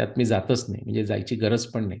 ओके, त्यात मी जातच नाही, म्हणजे जायची गरज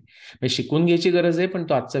पण नाही. म्हणजे शिकून घ्यायची गरज आहे, पण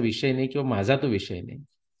तो आजचा विषय नाही किंवा माझा तो विषय नाही.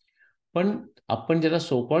 पण आपण ज्याला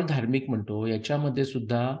सो कॉल्ड धार्मिक म्हणतो याच्यामध्ये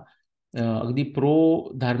सुद्धा अगदी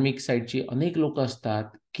प्रो धार्मिक साईडची अनेक लोक असतात,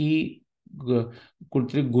 की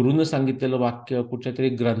कुठेतरी गुरुनं सांगितलेलं वाक्य, कुठच्या तरी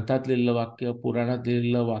ग्रंथात लिहिलेलं वाक्य, पुराणात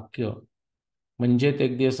लिहिलेलं वाक्य, म्हणजे ते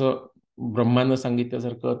अगदी असं ब्रह्मानं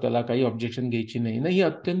सांगितल्यासारखं, त्याला काही ऑब्जेक्शन घ्यायची नाही. नाही, ही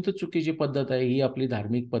अत्यंत चुकीची पद्धत आहे. ही आपली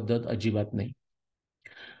धार्मिक पद्धत अजिबात नाही.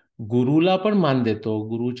 गुरुला पण मान देतो,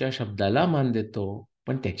 गुरुच्या शब्दाला मान देतो,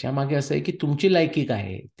 पण त्याच्या मागे असं आहे की तुमची लायकी काय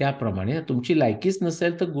आहे त्याप्रमाणे. तुमची लायकीच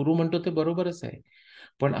नसेल तर गुरु म्हणतो ते बरोबरच आहे.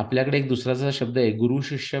 पण आपल्याकडे एक दुसराचा शब्द आहे, गुरु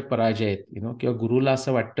शिष्य पराजयत, किंवा गुरुला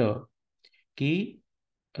असं वाटतं की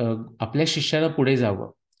अ, आपल्या शिष्यानं पुढे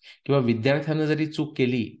जावं, किंवा विद्यार्थ्यानं जरी चूक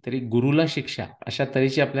केली तरी गुरुला शिक्षा, अशा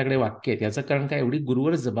तऱ्हेची आपल्याकडे वाक्य आहेत. याचं कारण काय, एवढी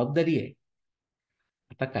गुरुवर जबाबदारी आहे.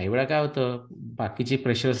 आता काही वेळा काय होतं, बाकीचे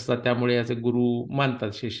प्रेशर असतात, त्यामुळे याचे गुरु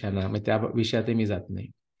मानतात शिष्यांना, मग त्या विषयात मी जात नाही.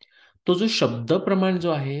 तो जो शब्द प्रमाण जो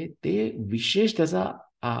आहे ते विशेष त्याचा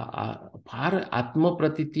फार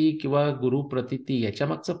आत्मप्रतीती किंवा गुरुप्रतीती याच्या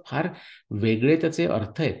मागचं फार वेगळे त्याचे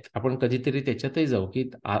अर्थ आहेत. आपण कधीतरी त्याच्यातही जाऊ, की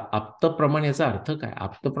आप्तप्रमाण याचा अर्थ काय.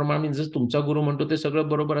 आप्तप्रमाण म्हणजे जर तुमचा गुरु म्हणतो ते सगळं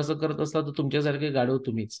बरोबर असं करत असला तर तुमच्यासारखे गाढव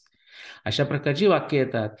तुम्हीच. अशा प्रकारची वाक्य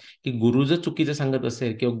येतात, की गुरु जर चुकीचं सांगत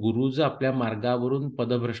असेल, किंवा गुरु जर आपल्या मार्गावरून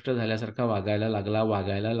पदभ्रष्ट झाल्यासारखा वागायला लागला,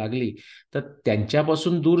 वागायला लागली, तर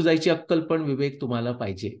त्यांच्यापासून दूर जायची अक्कल पण विवेक तुम्हाला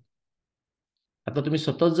पाहिजे. आता तुम्ही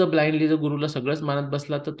सतत जर ब्लाइंडली जर गुरुला सगळंच मानत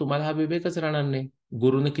बसला तर तुम्हाला हा विवेकच राहणार नाही.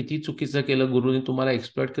 गुरुने किती चुकीचं केलं, गुरुने तुम्हाला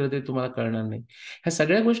एक्सप्लॉइट केलं, ते तुम्हाला कळणार नाही. ह्या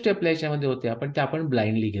सगळ्या गोष्टी आपल्या याच्यामध्ये होत्या, पण त्या आपण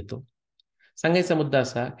ब्लाइंडली घेतो. सांगायचा मुद्दा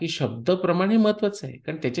असा, की शब्द प्रमाण हे महत्वाचं आहे,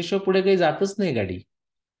 कारण त्याच्याशिवाय पुढे काही जातच नाही गाडी.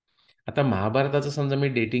 आता महाभारताचं समजा मी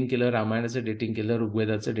डेटिंग केलं, रामायणाचं डेटिंग केलं,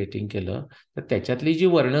 ऋग्वेदाचं डेटिंग केलं, तर त्याच्यातली जी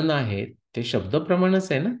वर्णनं आहेत ते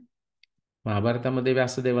शब्दप्रमाणच आहे ना. महाभारतामध्ये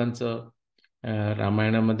व्यासदेवांचं,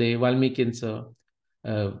 रामायणामध्ये वाल्मिकींचं,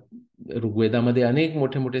 अ, ऋग्वेदामध्ये अनेक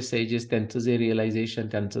मोठे मोठे सेजेस, त्यांचं जे रिअलायझेशन,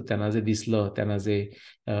 त्यांना जे दिसलं, त्यांना जे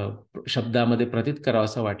अ, शब्दामध्ये प्रतीत करावं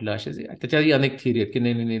असं वाटलं, असे जे त्याच्याही अनेक थिअरी आहेत, की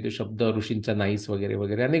नाही नाही नाही, तो शब्द ऋषींचा नाहीच वगैरे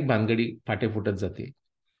वगैरे, अनेक भानगडी फाटे फुटत जातील.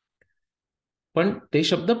 पण ते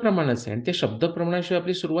शब्दप्रमाणच आहे, आणि त्या शब्दप्रमाणाशिवाय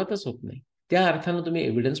आपली सुरुवातच होत नाही. त्या अर्थानं तुम्ही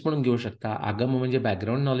एव्हिडन्स म्हणून घेऊ शकता, आगम म्हणजे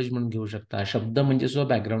बॅकग्राऊंड नॉलेज म्हणून घेऊ शकता, शब्द म्हणजे सुद्धा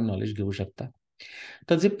बॅकग्राऊंड नॉलेज घेऊ शकता.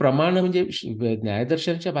 तर जे प्रमाण म्हणजे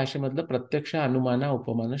न्यायदर्शनाच्या भाषेमधलं प्रत्यक्ष, अनुमाना,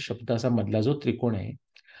 उपमाना, शब्द असा मधला जो त्रिकोण आहे,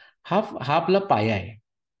 हा हा आपला पाया आहे.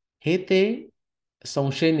 हे ते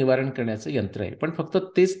संशय निवारण करण्याचं यंत्र आहे. पण फक्त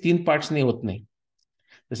तेच 3 पार्ट्सने होत नाही.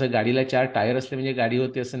 जसं गाडीला 4 टायर असले म्हणजे गाडी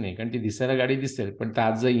होते असं नाही, कारण ती दिसायला गाडी दिसेल, पण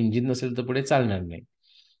आत जर इंजिन नसेल तर पुढे चालणार नाही.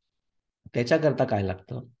 त्याच्याकरता काय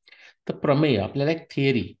लागतं? तर प्रमेय, आपल्याला एक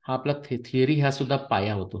थिअरी, हा आपला थिअरी हा सुद्धा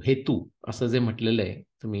पाया होतो. हेतू असं जे म्हटलेलं आहे,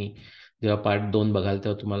 तुम्ही जेव्हा पार्ट 2 बघाल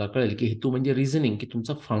तेव्हा तुम्हाला कळेल की हेतू म्हणजे रिझनिंग, की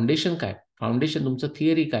तुमचं फाउंडेशन काय, फाउंडेशन तुमचं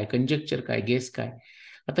थिअरी काय, कंजेक्चर काय, गेस काय.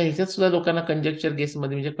 आता ह्याच्यात सुद्धा लोकांना कंजेक्चर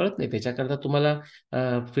गेसमध्ये म्हणजे कळत नाही. त्याच्याकरता तुम्हाला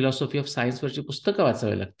फिलॉसॉफी ऑफ सायन्सवरची पुस्तकं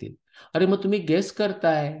वाचावी लागतील. अरे मग तुम्ही गेस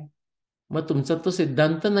करताय, मग तुमचा तो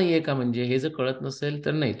सिद्धांत नाहीये का? म्हणजे हे जर कळत नसेल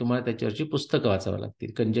तर नाही, तुम्हाला त्याच्यावरची पुस्तकं वाचावं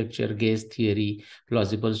लागतील. Conjecture, guess theory,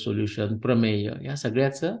 plausible solution, प्रमेय, या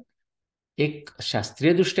सगळ्याचं एक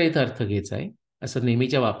शास्त्रीयदृष्ट्या इथं अर्थ घ्यायचा आहे. असं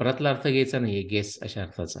नेहमीच्या वापरातला अर्थ घ्यायचा नाहीये गेस अशा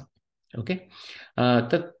अर्थाचा. ओके.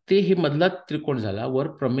 तर ते हे मधला त्रिकोण झाला. वर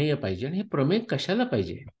प्रमेय पाहिजे. आणि हे प्रमेय कशाला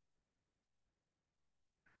पाहिजे?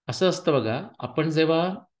 असं असतं बघा, आपण जेव्हा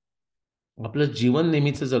आपलं जीवन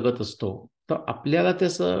नेहमीचं जगत असतो, तर आपल्याला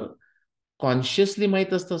त्याचं कॉन्शियसली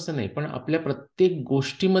माहीत असतं असं नाही, पण आपल्या प्रत्येक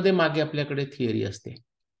गोष्टीमध्ये मागे आपल्याकडे थिअरी असते.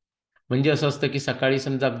 म्हणजे असं असतं की सकाळी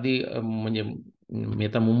समजा अगदी म्हणजे मी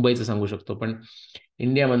आता मुंबईचं सांगू शकतो, पण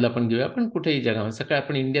इंडियामधलं आपण घेऊया, आपण कुठेही जगामध्ये सकाळी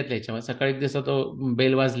आपण इंडियातल्या ह्याच्यामध्ये सकाळी दिवसा तो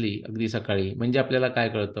बेल वाजली अगदी सकाळी, म्हणजे आपल्याला काय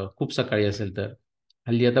कळतं, खूप सकाळी असेल तर.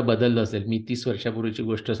 हल्ली आता बदललं असेल, मी 30 वर्षापूर्वीची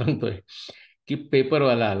गोष्ट सांगतोय, की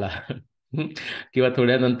पेपरवाला आला. किंवा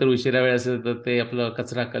थोड्या नंतर उशिरा वेळ असेल तर ते आपलं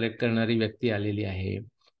कचरा कलेक्ट करणारी व्यक्ती आलेली आहे,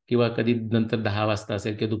 किंवा कधी नंतर 10 वाजता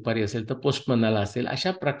असेल किंवा दुपारी असेल तर पोस्टमन आला असेल.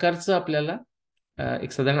 अशा प्रकारचं आपल्याला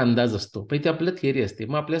एक साधारण अंदाज असतो. पण ते आपलं थिअरी असते.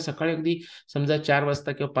 मग आपल्या सकाळी अगदी समजा 4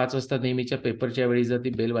 वाजता किंवा 5 वाजता नेहमीच्या पेपरच्या वेळी जर ती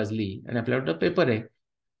बेल वाजली आणि आपल्याला वाटतं पेपर आहे,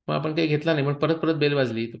 मग आपण काही घेतला नाही, पण परत परत बेल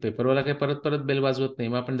वाजली, तर पेपरवाला काही परत परत बेल वाजवत नाही.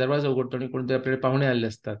 मग आपण दरवाजा उघडतो आणि कोणतरी आपल्याकडे पाहुणे आले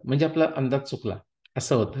असतात, म्हणजे आपला अंदाज चुकला,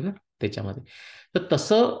 असं होतं ना त्याच्यामध्ये. तर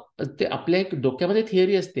तसं ते आपल्या एक डोक्यामध्ये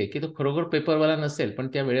थिअरी असते, की तो खरोखर पेपरवाला नसेल, पण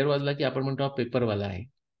त्या वेळेवर वाजला की आपण म्हणतो हा पेपरवाला आहे.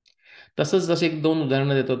 तसंच जसे 1-2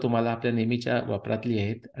 उदाहरणं देतो तुम्हाला, आपल्या नेहमीच्या वापरातली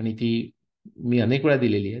आहेत आणि ती मी अनेक वेळा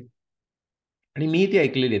दिलेली आहेत. आणि मी ती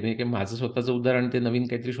ऐकलेली आहेत. म्हणजे काही माझं स्वतःचं उदाहरण ते नवीन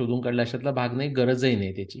काहीतरी शोधून काढलं अशातला भाग नाही, गरजही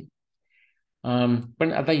नाही त्याची.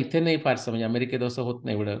 पण आता इथे नाही फारसं, म्हणजे अमेरिकेत असं होत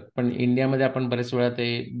नाही एवढं. पण इंडियामध्ये आपण बरेच वेळा ते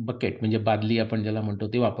बकेट म्हणजे बादली आपण ज्याला म्हणतो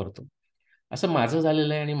ते वापरतो. असं माझं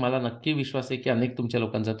झालेलं आहे आणि मला नक्की विश्वास आहे, की अनेक तुमच्या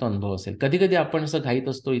लोकांचा तो अनुभव असेल. कधी-कधी आपण असं घाईत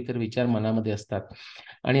असतो, इतर विचार मनामध्ये असतात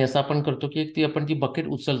आणि असं आपण करतो, की आपण ती बकेट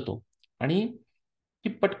उचलतो आणि ती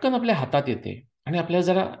पटकन आपल्या हातात येते आणि आपल्याला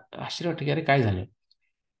जरा आश्चर्य वाटतं, की अरे काय झालं?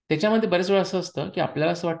 त्याच्यामध्ये बरेच वेळा असं असतं, की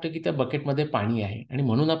आपल्याला असं वाटतं, की त्या बकेटमध्ये पाणी आहे आणि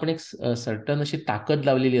म्हणून आपण एक सर्टन अशी ताकद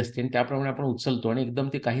लावलेली असते आणि त्याप्रमाणे आपण उचलतो आणि एकदम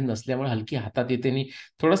ते काही नसल्यामुळे हलकी हातात येते आणि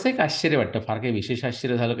थोडंसं एक आश्चर्य वाटतं. फार काही विशेष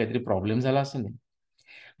आश्चर्य झालं, काहीतरी प्रॉब्लेम झाला असं नाही.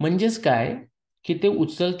 म्हणजेच काय, की ते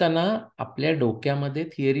उचलताना आपल्या डोक्यामध्ये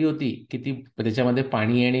थिअरी होती, की ती त्याच्यामध्ये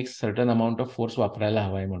पाणी आहे आणि एक सर्टन अमाउंट ऑफ फोर्स वापरायला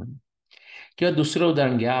हवा आहे म्हणून. किंवा दुसरं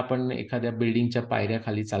उदाहरण घ्या, आपण एखाद्या बिल्डिंगच्या पायऱ्या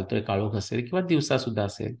खाली चालतोय, काळोख असेल किंवा दिवसा सुद्धा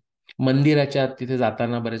असेल. मंदिराच्या तिथे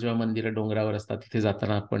जाताना बरेच वेळा मंदिरं डोंगरावर असतात. तिथे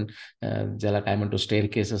जाताना आपण ज्याला काय म्हणतो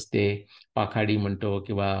स्टेअरकेस असते, पाखाडी म्हणतो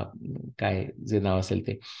किंवा काय जे नाव असेल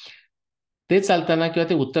ते. ते चालताना किंवा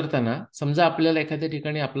ते उतरताना समजा आपल्याला एखाद्या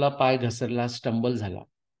ठिकाणी आपला पाय घसरला, स्टंबल झाला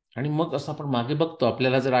आणि मग असं आपण मागे बघतो,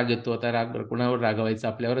 आपल्याला जर राग येतो, आता कुणावर रागवायचं,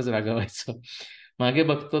 आपल्यावरच रागवायचं. मागे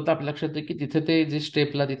बघतो तर आपल्या लक्षात येतं, की तिथे ते जे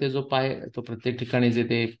स्टेपला तिथे जो पाय, तो प्रत्येक ठिकाणी जे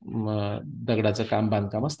ते दगडाचं काम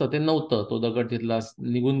बांधकाम असतं ते नव्हतं. तो दगड तिथला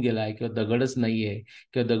निघून गेलाय किंवा दगडच नाहीये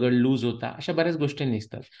किंवा दगड लूज होता. अशा बऱ्याच गोष्टी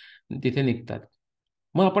तिथे निघतात.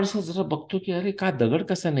 मग आपण असं जरा बघतो, की अरे का दगड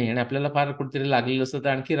कसा नाही, आणि आपल्याला फार कुठेतरी लागलेलं असतं तर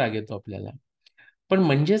आणखी राग येतो आपल्याला. पण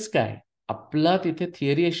म्हणजेच काय, आपला तिथे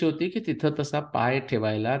थिअरी अशी होती, की तिथं तसा पाय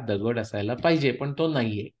ठेवायला दगड असायला पाहिजे, पण तो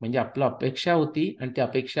नाहीये. म्हणजे आपलं अपेक्षा होती आणि ती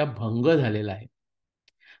अपेक्षा भंग झालेला आहे.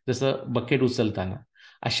 जसं बकेट उचलताना.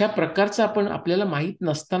 अशा प्रकारचं आपण आपल्याला माहीत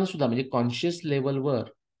नसताना सुद्धा, म्हणजे कॉन्शियस लेव्हलवर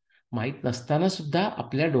माहीत नसताना सुद्धा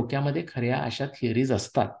आपल्या डोक्यामध्ये खऱ्या अशा थिअरीज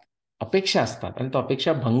असतात, अपेक्षा असतात आणि तो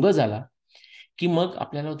अपेक्षा भंग झाला, की मग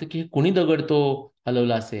आपल्याला होतं, की कुणी दगड तो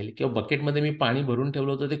हलवला असेल किंवा बकेटमध्ये मी पाणी भरून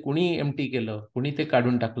ठेवलं होतं, ते कुणी एम्प्टी केलं, कुणी ते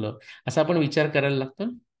काढून टाकलं, असा आपण विचार करायला लागतो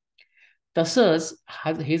ना. तसंच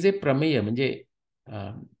हे जे प्रमेय म्हणजे अ,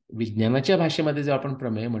 विज्ञानाच्या भाषेमध्ये जेव्हा आपण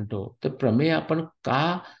प्रमेय म्हणतो, तर प्रमेय आपण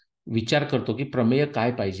का विचार करतो, की प्रमेय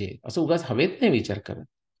काय पाहिजे? असं उगाच हवेत नाही विचार करत.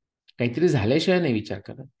 काहीतरी झाल्याशिवाय नाही विचार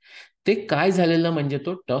करत. ते काय झालेलं म्हणजे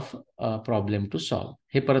तो टफ प्रॉब्लेम टू सॉल्व्ह.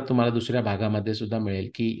 हे परत तुम्हाला दुसऱ्या भागामध्ये सुद्धा मिळेल,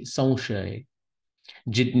 की संशय,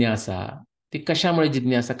 जिज्ञासा, ती कशामुळे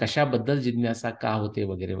जिज्ञासा, कशाबद्दल जिज्ञासा का होते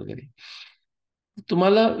वगैरे, वगैरे.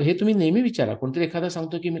 तुम्हाला हे तुम्ही नेहमी विचारा. कोणतरी एखादा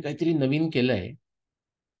सांगतो, की मी काहीतरी नवीन केलंय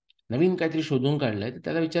नवीन काहीतरी शोधून काढलंय, तर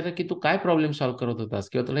त्याला विचारा की तू काय प्रॉब्लेम सॉल्व्ह करत होतास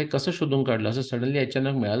किंवा तुला हे कसं शोधून काढलं, असं सडनली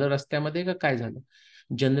अचानक मिळालं रस्त्यामध्ये का काय झालं?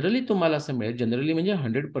 जनरली तुम्हाला असं मिळेल, जनरली म्हणजे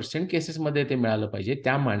 100% केसेसमध्ये ते मिळालं पाहिजे.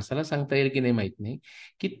 त्या माणसाला सांगता येईल की नाही माहित नाही,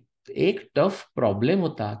 की एक टफ प्रॉब्लेम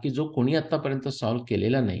होता की जो कोणी आतापर्यंत सॉल्व्ह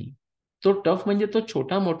केलेला नाही. तो टफ म्हणजे तो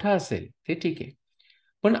छोटा मोठा असेल ते ठीक आहे,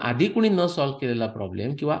 पण आधी कुणी न सॉल्व्ह केलेला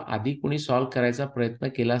प्रॉब्लेम किंवा आधी कुणी सॉल्व्ह करायचा प्रयत्न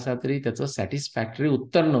केला असला तरी त्याचं सॅटिस्फॅक्टरी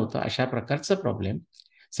उत्तर नव्हतं, अशा प्रकारचं प्रॉब्लेम.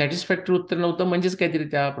 सॅटिस्फॅक्टरी उत्तर नव्हतं म्हणजेच काहीतरी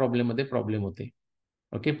त्या प्रॉब्लेममध्ये प्रॉब्लेम होते.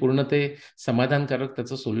 ओके, पूर्ण ते समाधानकारक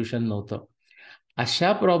त्याचं सोल्युशन नव्हतं.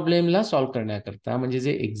 अशा प्रॉब्लेमला सॉल्व्ह करण्याकरता, म्हणजे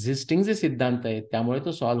जे एक्झिस्टिंग जे सिद्धांत आहेत त्यामुळे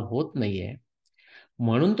तो सॉल्व्ह होत नाहीये,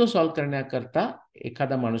 म्हणून तो सॉल्व्ह करण्याकरता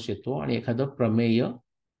एखादा माणूस येतो आणि एखादं प्रमेय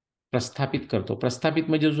प्रस्थापित करतो. प्रस्थापित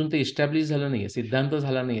म्हणजे अजून ते इस्टॅब्लिश झालं नाहीये, सिद्धांत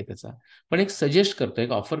झाला नाहीये त्याचा, पण एक सजेस्ट करतो,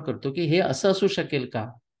 एक ऑफर करतो की हे असं असू शकेल का?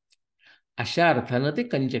 अशा अर्थानं ते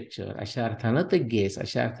कंजेक्चर, अशा अर्थानं ते गेस,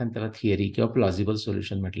 अशा अर्थानं त्याला थिअरी किंवा प्लॉजिबल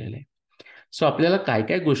सोल्युशन म्हटलेलं आहे. सो आपल्याला काय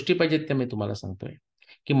काय गोष्टी पाहिजेत त्या मी तुम्हाला सांगतोय,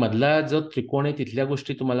 की मधला जो त्रिकोण आहे तिथल्या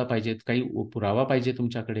गोष्टी तुम्हाला पाहिजेत, काही पुरावा पाहिजे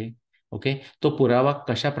तुमच्याकडे. ओके, तो पुरावा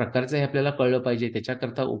कशा प्रकारचा आहे आपल्याला कळलं पाहिजे,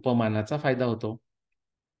 त्याच्याकरता उपमानाचा फायदा होतो.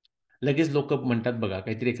 लगेच लोक म्हणतात बघा,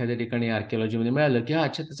 काहीतरी एखाद्या ठिकाणी आर्किओलॉजीमध्ये मिळालं की हा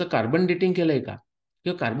अच्छा त्याचं कार्बन डेटिंग केलंय का,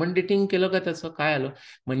 किंवा कार्बन डेटिंग केलं का, त्याचं काय आलं,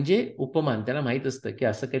 म्हणजे उपमान. त्याला माहित असतं की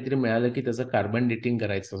असं काहीतरी मिळालं की त्याचं कार्बन डेटिंग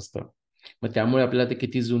करायचं असतं, मग त्यामुळे आपल्याला ते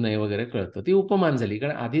किती जुनं आहे वगैरे कळतं. ती उपमान झाली,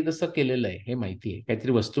 कारण आधी तसं केलेलं आहे हे माहिती आहे.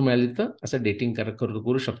 काहीतरी वस्तू मिळाली तर असं डेटिंग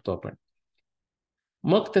करू शकतो आपण.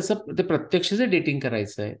 मग त्याचं ते प्रत्यक्ष जे डेटिंग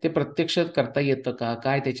करायचं आहे ते प्रत्यक्ष करता येतं का,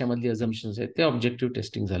 काय त्याच्यामधली अझम्पन्स आहेत, ते ऑब्जेक्टिव्ह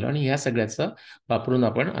टेस्टिंग झालं. आणि ह्या सगळ्याचं वापरून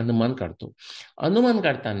आपण अनुमान काढतो. अनुमान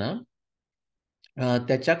काढताना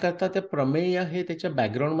त्याच्याकरता ते प्रमेय हे त्याच्या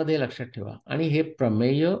बॅकग्राऊंडमध्ये लक्षात ठेवा. आणि हे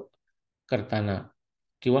प्रमेय करताना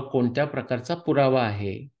किंवा कोणत्या प्रकारचा पुरावा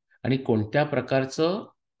आहे आणि कोणत्या प्रकारचं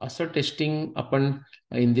असं टेस्टिंग आपण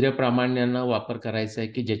इंद्रिय प्रामाण्यानं वापर करायचा आहे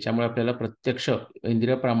की ज्याच्यामुळे आपल्याला प्रत्यक्ष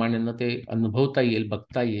इंद्रिय प्रामाण्यानं ते अनुभवता येईल,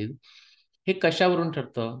 बघता येईल, हे कशावरून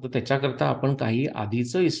ठरतं? तर त्याच्याकरता आपण काही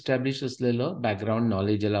आधीचं इस्टॅब्लिश असलेलं बॅकग्राऊंड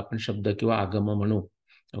नॉलेज, ज्याला आपण शब्द किंवा आगम म्हणू,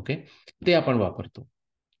 ओके, ते आपण वापरतो.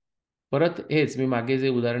 परत हेच मी मागे जे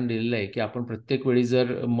उदाहरण दिलेलं आहे की आपण प्रत्येक वेळी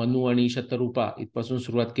जर मनू आणि शतरूपा इथपासून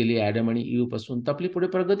सुरुवात केली, ॲडम आणि ईव्ह पासून, तर आपली पुढे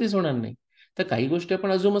प्रगतीच होणार नाही. तर काही गोष्टी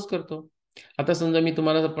आपण अजूमच करतो. आता समजा मी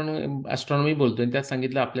तुम्हाला, आपण ॲस्ट्रॉनॉमी बोलतोय आणि त्यात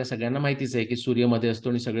सांगितलं आपल्या सगळ्यांना माहितीच आहे की सूर्यमध्ये असतो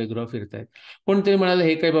आणि सगळे ग्रह फिरतायत. कोणतरी म्हणाले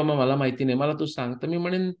हे काय बाबा मला माहिती नाही, मला तू सांग. तर मी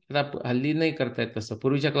म्हणेन हल्ली नाही करतायत तसं.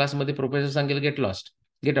 पूर्वीच्या क्लासमध्ये प्रोफेसर सांगेल गेट लॉस्ट,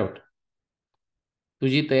 गेट आउट,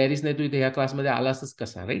 तुझी तयारीच नाही, तू इथे ह्या क्लासमध्ये आलासच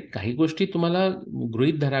कसा, राईट? काही गोष्टी तुम्हाला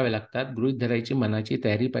गृहीत धराव्या लागतात. गृहीत धरायची मनाची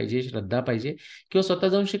तयारी पाहिजे, श्रद्धा पाहिजे, किंवा स्वतः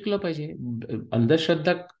जाऊन शिकलं पाहिजे.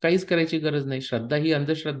 अंधश्रद्धा काहीच करायची गरज नाही. श्रद्धा ही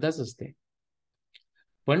अंधश्रद्धाच असते.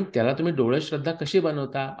 पण त्याला तुम्ही डोळे श्रद्धा कशी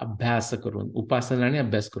बनवता? अभ्यास करून, उपासना आणि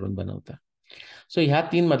अभ्यास करून बनवता. सो ह्या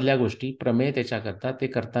तीन मधल्या गोष्टी, प्रमेय त्याच्याकरता, ते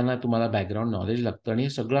करताना तुम्हाला बॅकग्राऊंड नॉलेज लागतं. आणि हे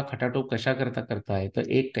सगळा खटाटोप कशा करता करताय, तर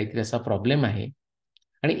एक काहीतरी असा प्रॉब्लेम आहे.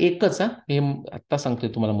 आणि एकच, हे आत्ता सांगतोय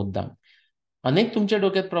तुम्हाला मुद्दाम, अनेक तुमच्या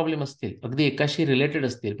डोक्यात प्रॉब्लेम असतील, अगदी एकाशी रिलेटेड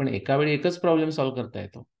असतील, पण एका वेळी एकच प्रॉब्लेम सॉल्व्ह करता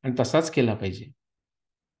येतो आणि तसाच केला पाहिजे,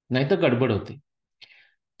 नाही तर गडबड होते.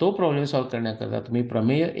 तो प्रॉब्लेम सॉल्व्ह करण्याकरता तुम्ही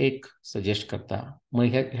प्रमेय एक सजेस्ट करता. मग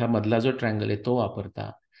ह्या मधला जो ट्रँगल आहे तो वापरता.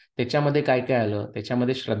 त्याच्यामध्ये काय काय आलं,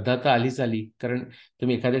 त्याच्यामध्ये श्रद्धा तर आलीच आली, कारण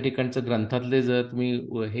तुम्ही एखाद्या ठिकाणचं ग्रंथातले जर तुम्ही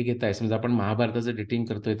हे घेताय, समजा आपण महाभारताचं डेटिंग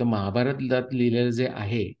करतोय, तर महाभारतात लिहिलेलं जे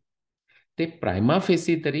आहे ते प्रायमा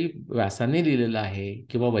फेसी तरी व्यासाने लिहिलेलं आहे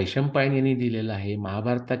किंवा वैशंपायनीने लिहिलेलं आहे,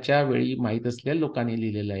 महाभारताच्या वेळी माहीत असलेल्या लोकांनी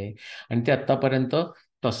लिहिलेलं आहे. आणि ते आत्तापर्यंत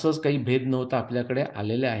तसंच काही भेद नव्हता आपल्याकडे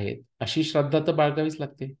आलेले आहेत, अशी श्रद्धा तर बाळगावीच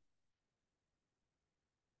लागते.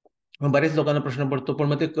 मग बरेच लोकांना प्रश्न पडतो, पण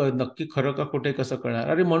मग ते नक्की खरं का खोटे कसं कळणार?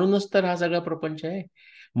 अरे म्हणूनच तर हा सगळा प्रपंच आहे.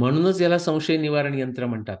 म्हणूनच याला संशय निवारण यंत्र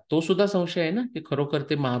म्हणतात. तो सुद्धा संशय आहे ना, की खरोखर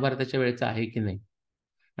ते महाभारताच्या वेळेचं आहे की नाही,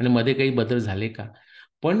 आणि मध्ये काही बदल झाले का.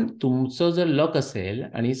 पण तुमचं जर लक असेल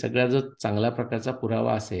आणि सगळा जर चांगल्या प्रकारचा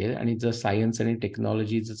पुरावा असेल आणि जर सायन्स आणि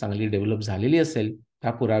टेक्नॉलॉजी जर चांगली डेव्हलप झालेली असेल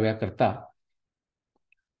त्या पुराव्याकरता,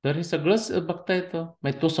 तर हे सगळंच बघता येतं.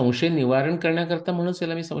 म्हणजे तो संशय निवारण करण्याकरता, म्हणूनच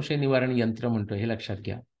याला मी संशय निवारण यंत्र म्हणतो, हे लक्षात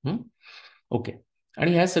घ्या. ओके.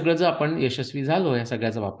 आणि ह्या सगळं जर आपण यशस्वी झालो या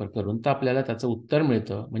सगळ्याचा वापर करून, तर आपल्याला त्याचं उत्तर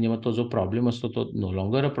मिळतं. म्हणजे मग तो जो प्रॉब्लेम असतो तो नो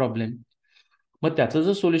लॉंगर अ प्रॉब्लेम. मग त्याचं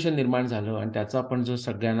जर सोल्युशन निर्माण झालं आणि त्याचं आपण जर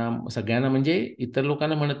सगळ्यांना सगळ्यांना म्हणजे इतर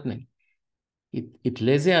लोकांना म्हणत नाही,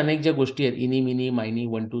 इथले जे अनेक ज्या गोष्टी आहेत, इनी मिनी मायनी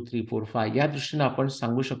 1 2 3 4 5, या दृष्टीने आपण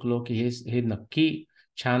सांगू शकलो की हे हे नक्की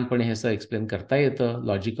छानपणे हे असं एक्सप्लेन करता येतं,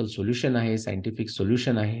 लॉजिकल सोल्युशन आहे, सायंटिफिक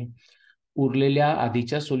सोल्युशन आहे, उरलेल्या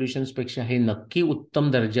आधीच्या सोल्युशन्सपेक्षा हे नक्की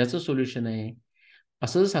उत्तम दर्जाचं सोल्युशन आहे,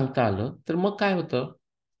 असं जर सांगता आलं, तर मग काय होतं,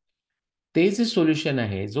 ते जे सोल्युशन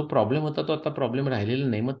आहे, जो प्रॉब्लेम होता तो आता प्रॉब्लेम राहिलेला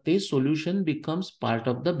नाही. मग ते solution becomes part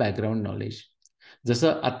of the background knowledge.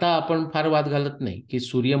 जसं आता आपण फार वाद घालत नाही की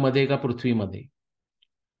सूर्यमध्ये का पृथ्वीमध्ये,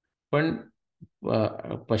 पण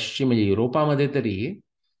पश्चिम म्हणजे युरोपामध्ये तरी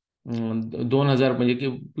 2000 म्हणजे की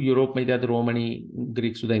युरोपमध्ये त्यात रोम आणि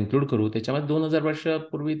ग्रीक सुद्धा इन्क्लूड करू, त्याच्यामध्ये 2000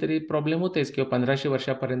 वर्षापूर्वी तरी प्रॉब्लेम होतेच, किंवा 1500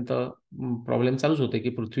 वर्षापर्यंत प्रॉब्लेम चालूच होते की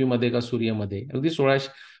पृथ्वीमध्ये का सूर्यमध्ये. अगदी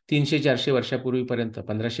 300-400 वर्षापूर्वीपर्यंत,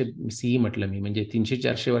 1500 CE म्हटलं मी, म्हणजे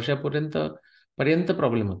 300-400 वर्षापर्यंत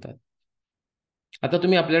प्रॉब्लेम होतात. आता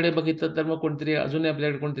तुम्ही आपल्याकडे बघितलं तर मग कोणतरी अजूनही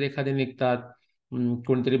आपल्याकडे कोणतरी एखादे निघतात,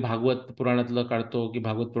 कोणतरी भागवत पुराणातलं काढतो की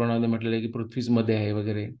भागवत पुराणामध्ये म्हटलेलं आहे की पृथ्वीच मध्ये आहे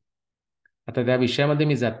वगैरे. आता त्या विषयामध्ये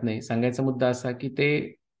मी जात नाही. सांगायचा मुद्दा असा की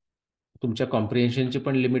ते तुमच्या कॉम्प्रिहेन्शनची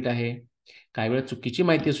पण लिमिट आहे. काही वेळा चुकीची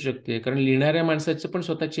माहिती असू शकते, कारण लिहिणाऱ्या माणसाचं पण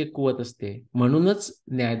स्वतःची एक कुवत असते. म्हणूनच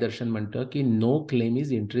न्यायदर्शन म्हणतं की नो क्लेम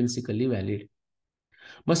इज इंट्रिन्सिकली व्हॅलिड.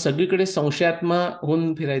 मग सगळीकडे संशयात्मा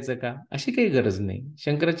होऊन फिरायचं का, अशी काही गरज नाही.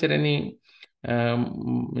 शंकराचार्यांनी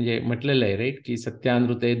म्हणजे म्हटलेलं आहे राईट, की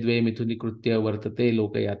सत्यानृते द्वे मिथुनी कृत्य वर्तते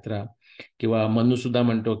लोकयात्रा, किंवा मनु सुद्धा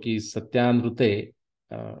म्हणतो की सत्यानृते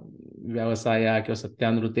व्यवसाया किंवा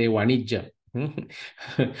सत्यानृते वाणिज्य. हं?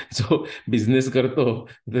 जो बिझनेस करतो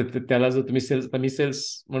त्याला जर तुम्ही मी सेल्स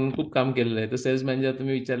म्हणून खूप काम केलेलं आहे, तर सेल्समॅन जर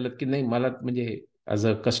तुम्ही विचारलं की नाही मला म्हणजे ॲज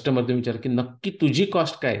अ कस्टमर तुम्ही विचार की नक्की तुझी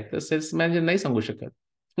कॉस्ट काय, तर सेल्स मॅनेजर नाही सांगू शकत.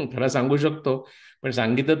 खरा सांगू शकतो, पण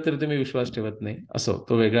सांगितलं तर तुम्ही विश्वास ठेवत नाही. असो,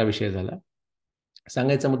 तो वेगळा विषय झाला.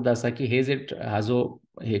 सांगायचा मुद्दा असा की हे जे हा जो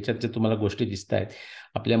ह्याच्यात जे तुम्हाला गोष्टी दिसत आहेत,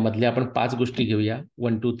 आपल्या मधल्या आपण 5 गोष्टी घेऊया.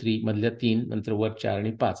 1 2 3 मधल्या 3, नंतर वर 4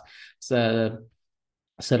 आणि 5.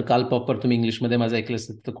 सर काल पॉपर तुम्ही इंग्लिशमध्ये माझं ऐकलं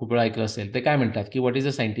असेल तर खूप वेळा ऐकलं असेल. ते काय म्हणतात की what is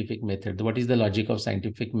a scientific method, what is the logic of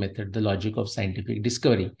scientific method, the logic of scientific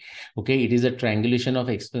discovery. Okay, it is a ट्रायंग्युलेशन of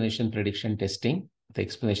explanation prediction testing. आता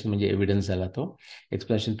एक्सप्लेनेशन म्हणजे एव्हिडन्स झाला तो.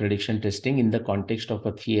 Explanation prediction testing in the context of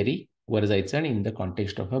a theory वर जायचं, आणि in the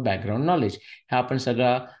context of a background knowledge. हा आपण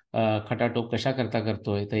सगळा खटाटोप कशा करता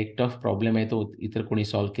करतोय, तर एक टफ प्रॉब्लेम आहे, तो इतर कोणी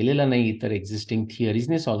सॉल्व्ह केलेला नाही, इतर एक्झिस्टिंग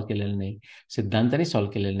थिअरीजने सॉल्व्ह केलेला नाही, सिद्धांताने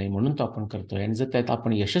सॉल्व्ह केलेलं नाही, म्हणून तो आपण करतोय. आणि जर त्यात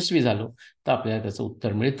आपण यशस्वी झालो तर आपल्याला त्याचं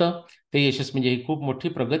उत्तर मिळतं. ते यशस्वी म्हणजे ही खूप मोठी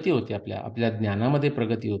प्रगती होते, आपल्या आपल्या ज्ञानामध्ये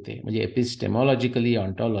प्रगती होते. म्हणजे एपिस्टेमॉलॉजिकली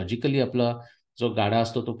ऑन्टॉलॉजिकली आपला जो गाडा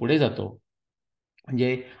असतो तो पुढे जातो.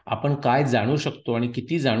 म्हणजे आपण काय जाणू शकतो आणि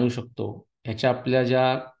किती जाणू शकतो ह्याच्या आपल्या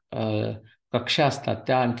ज्या कक्षा असतात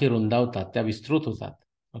त्या आणखी रुंदावतात, त्या विस्तृत होतात.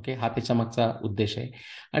 ओके, हा त्याच्या मागचा उद्देश आहे.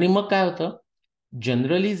 आणि मग काय होतं,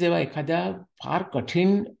 जनरली जेव्हा एखाद्या फार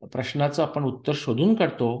कठीण प्रश्नाचं आपण उत्तर शोधून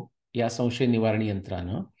काढतो या संशय निवारण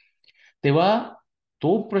यंत्रानं, तेव्हा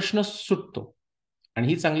तो प्रश्न सुटतो, आणि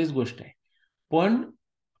ही चांगलीच गोष्ट आहे. पण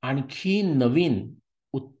आणखी नवीन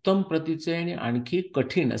उत्तम प्रतीचे आणि आणखी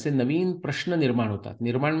कठीण असे नवीन प्रश्न निर्माण होतात.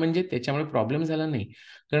 निर्माण म्हणजे त्याच्यामुळे प्रॉब्लेम झाला नाही,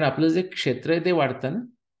 कारण आपलं जे क्षेत्र आहे ते वाढतं ना.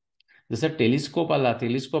 जसं टेलिस्कोप आला,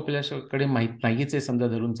 टेलिस्कोप आपल्याकडे माहीत नाहीच आहे समजा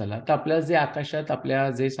धरून चला, तर आपल्या जे आकाशात आपल्या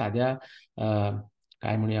जे साध्या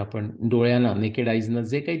काय म्हणूया आपण डोळ्यानं नेकेड आईजनं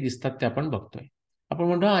जे काही दिसतात ते आपण बघतोय. आपण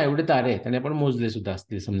म्हणतो हा एवढे तारे आहेत, आणि आपण मोजले सुद्धा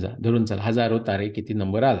असतील समजा धरून चला, हजारो तारे, किती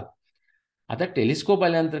नंबर आला. आता टेलिस्कोप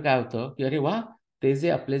आल्यानंतर काय होतं की अरे वा, ते जे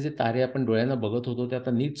आपले जे तारे आपण डोळ्यानं बघत होतो ते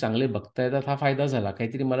आता नीट चांगले बघता येतात. हा फायदा झाला.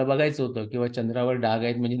 काहीतरी मला बघायचं होतं, किंवा चंद्रावर डाग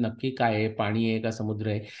आहेत म्हणजे नक्की काय आहे, पाणी आहे का समुद्र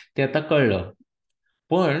आहे, ते आता कळलं.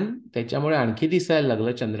 पण त्याच्यामुळे आणखी दिसायला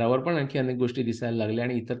लागलं, चंद्रावर पण आणखी अनेक गोष्टी दिसायला लागल्या,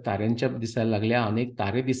 आणि इतर ताऱ्यांच्या दिसायला लागल्या, अनेक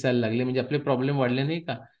तारे दिसायला लागले. म्हणजे आपले प्रॉब्लेम वाढले नाही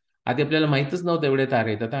का. आधी आपल्याला माहितच नव्हतं एवढे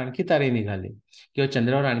तारे आहेत, आता आणखी तारे निघाले. किंवा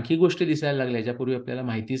चंद्रावर आणखी गोष्टी दिसायला लागल्या ज्यापूर्वी आपल्याला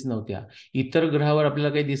माहितीच नव्हत्या. इतर ग्रहावर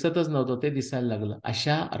आपल्याला काही दिसतच नव्हतं, ते दिसायला लागलं.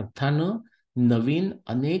 अशा अर्थानं नवीन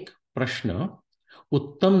अनेक प्रश्न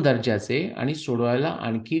उत्तम दर्जाचे आणि सोडवायला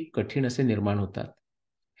आणखी कठीण असे निर्माण होतात.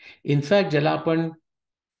 इनफॅक्ट ज्याला आपण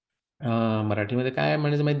मराठीमध्ये काय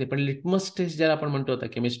म्हणायचं माहिती नाही, पण लिटमस टेस्ट ज्याला आपण म्हणतो आता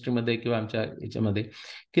केमिस्ट्रीमध्ये किंवा आमच्या याच्यामध्ये,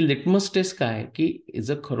 की लिटमस टेस्ट काय, की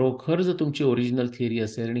जर खरोखर जर तुमची ओरिजिनल थिअरी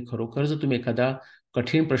असेल आणि खरोखर जर तुम्ही एखादा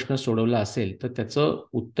कठीण प्रश्न सोडवला असेल तर त्याचं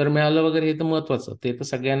उत्तर मिळालं वगैरे, हे तर महत्वाचं, ते तर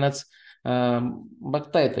सगळ्यांनाच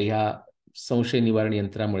बघता येतं ह्या संशय निवारण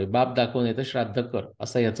यंत्रामुळे. बाप दाखवून येतं श्राद्ध कर,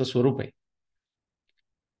 असं याचं स्वरूप आहे.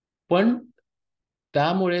 पण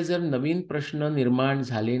त्यामुळे जर नवीन प्रश्न निर्माण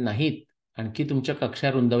झाले नाहीत, आणखी तुमच्या कक्षा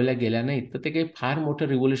रुंदावल्या गेल्या नाहीत, तर ते काही फार मोठं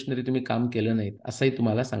रिव्होल्युशनरी तुम्ही काम केलं नाहीत असंही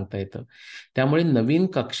तुम्हाला सांगता येतं. त्यामुळे नवीन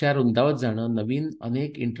कक्षा रुंदावत जाणं, नवीन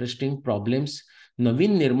अनेक इंटरेस्टिंग प्रॉब्लेम्स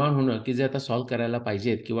नवीन निर्माण होणं, की जे आता सॉल्व्ह करायला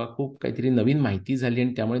पाहिजेत, किंवा खूप काहीतरी नवीन माहिती झाली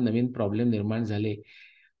आणि त्यामुळे नवीन प्रॉब्लेम निर्माण झाले,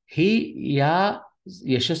 ही या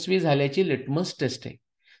यशस्वी झाल्याची लिटमस टेस्ट आहे.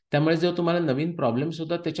 त्यामुळे जेव्हा तुम्हाला नवीन प्रॉब्लेम्स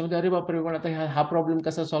होतात त्याच्यामध्ये अरे बापरे, पण आता हा प्रॉब्लेम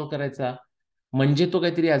कसा सॉल्व्ह करायचा, म्हणजे तो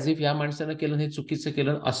काहीतरी ॲज इफ या माणसानं केलं हे चुकीचं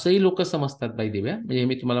केलं असंही लोक समजतात बाई दिव्या. म्हणजे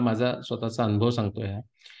मी तुम्हाला माझा स्वतःचा अनुभव सांगतोय हा,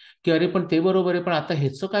 की अरे पण ते बरोबर आहे, पण आता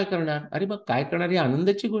ह्याचं काय करणार? अरे मग काय करणार, ही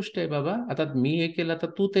आनंदाची गोष्ट आहे बाबा. आता मी हे केलं तर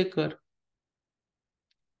तू ते कर.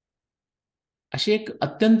 अशी एक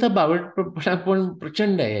अत्यंत बावळटपणा पण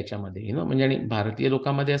प्रचंड आहे याच्यामध्ये, म्हणजे. आणि भारतीय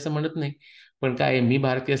लोकांमध्ये असं म्हणत नाही, पण काय आहे, मी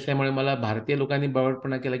भारतीय असल्यामुळे मला भारतीय लोकांनी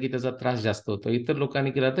बावळटपणा केला की त्याचा त्रास जास्त होतो, इतर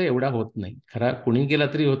लोकांनी केला तर एवढा होत नाही. खरा कुणी केला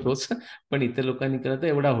तरी होतोच पण इतर लोकांनी केला तर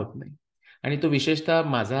एवढा होत नाही. आणि तो विशेषतः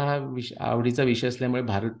माझा हा आवडीचा विषय असल्यामुळे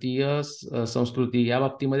भारतीय संस्कृती या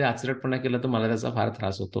बाबतीमध्ये आचरटपणा केला तर मला त्याचा फार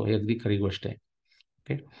त्रास होतो, ही अगदी खरी गोष्ट आहे.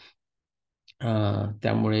 ओके.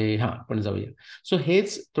 त्यामुळे हां, आपण जाऊया. सो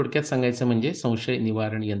हेच थोडक्यात सांगायचं म्हणजे संशय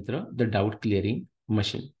निवारण यंत्र, द डाऊट क्लिअरिंग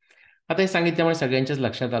मशीन. आता हे सांगितल्यामुळे सगळ्यांच्याच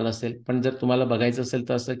लक्षात आलं असेल, पण जर तुम्हाला बघायचं असेल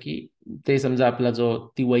तर असं की ते समजा आपला जो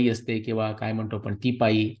तिवई असते किंवा काय म्हणतो आपण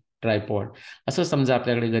टीपाई, ट्रायपॉड, असं समजा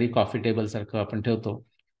आपल्याकडे घरी कॉफी टेबल सारखं आपण ठेवतो.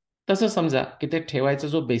 तसं समजा की ते ठेवायचा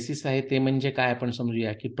जो बेसिस आहे ते म्हणजे काय, आपण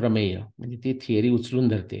समजूया की प्रमेय, म्हणजे ती थिअरी उचलून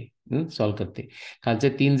धरते, सॉल्व्ह करते. खालचे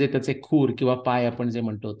 3 जे त्याचे खूर किंवा पाय आपण जे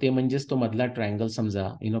म्हणतो ते म्हणजेच तो मधला ट्रायंगल समजा,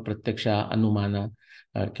 प्रत्यक्ष अनुमान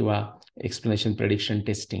किंवा एक्सप्लेनेशन, प्रेडिक्शन,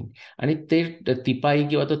 टेस्टिंग. आणि ते तिपाई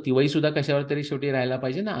किंवा तो तिवई सुद्धा कशावर तरी शेवटी राहायला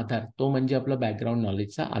पाहिजे ना, आधार. तो म्हणजे आपला बॅकग्राऊंड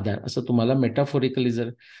नॉलेजचा आधार. असं तुम्हाला मेटाफोरिकली जर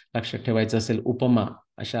लक्षात ठेवायचं असेल, उपमा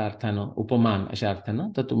अशा अर्थानं, उपमान अशा अर्थानं,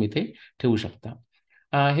 तर तुम्ही ते ठेवू शकता.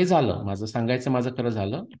 हे झालं माझं सांगायचं, माझं खरं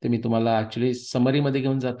झालं ते. मी तुम्हाला ऍक्च्युली समरीमध्ये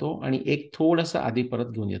घेऊन जातो आणि एक थोडंसं आधी परत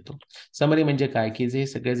घेऊन येतो. समरी म्हणजे काय, की जे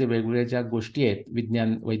सगळे जे वेगवेगळ्या ज्या गोष्टी आहेत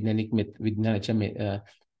वैज्ञानिक विज्ञानाच्या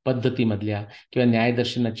पद्धतीमधल्या किंवा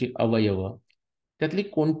न्यायदर्शनाची अवयव, त्यातली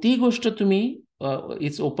कोणतीही गोष्ट तुम्ही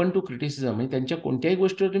इट्स ओपन टू क्रिटिसिझम. म्हणजे त्यांच्या कोणत्याही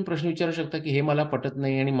गोष्टीवर तुम्ही प्रश्न विचारू शकता की हे मला पटत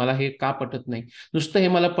नाही आणि मला हे का पटत नाही. नुसतं हे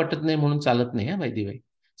मला पटत नाही म्हणून चालत नाही, हा बाय द वे.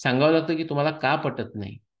 सांगावं लागतं की तुम्हाला का पटत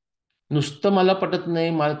नाही. नुसतं मला पटत नाही,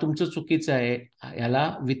 मला तुमचं चुकीचं आहे, ह्याला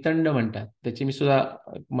वितंड म्हणतात. त्याची मी सुद्धा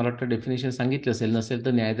मला वाटतं डेफिनेशन सांगितलं असेल, नसेल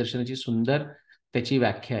तर न्यायदर्शनाची सुंदर त्याची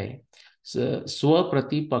व्याख्या आहे.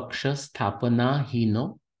 स्वप्रतिपक्ष स्थापना ही न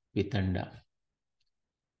वितंडा.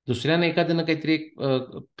 दुसऱ्याने एखाद्यानं काहीतरी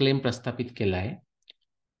क्लेम प्रस्थापित केला आहे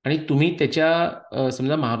आणि तुम्ही त्याच्या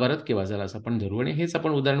समजा महाभारत केव्हा झाला असं आपण धरू आणि हेच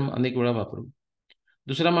आपण उदाहरण अनेक वेळा वापरू.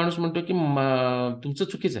 दुसरा माणूस म्हणतो की तुमचं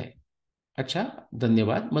चुकीचं आहे. अच्छा,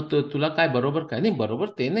 धन्यवाद. मग तुला काय बरोबर, काय नाही बरोबर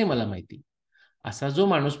ते नाही मला माहिती, असा जो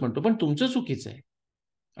माणूस म्हणतो, पण तुमचं चुकीचं आहे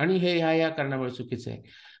आणि हे ह्या कारणामुळे चुकीचं आहे.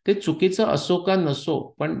 ते चुकीचं असो का नसो,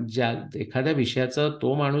 पण ज्या एखाद्या विषयाचा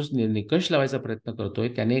तो माणूस निकष लावायचा प्रयत्न करतोय,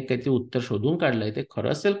 त्याने एक काहीतरी उत्तर शोधून काढलंय, ते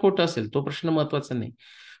खरं असेल खोटं असेल तो प्रश्न महत्वाचा नाही.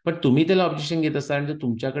 पण तुम्ही त्याला ऑब्जेक्शन घेत असाल आणि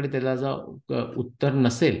तुमच्याकडे त्याला जर उत्तर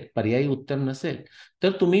नसेल, पर्यायी उत्तर नसेल,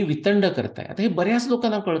 तर तुम्ही वितंड करताय. आता हे बऱ्याच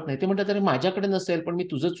लोकांना कळत नाही. ते म्हणतात अरे माझ्याकडे नसेल पण मी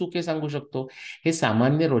तुझं चूक हे सांगू शकतो. हे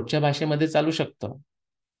सामान्य रोजच्या भाषेमध्ये चालू शकतं,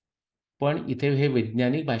 पण इथे हे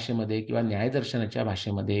वैज्ञानिक भाषेमध्ये किंवा न्यायदर्शनाच्या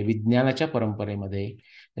भाषेमध्ये, विज्ञानाच्या परंपरेमध्ये,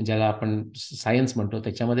 ज्याला आपण सायन्स म्हणतो,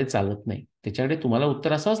 त्याच्यामध्ये चालत नाही. त्याच्याकडे तुम्हाला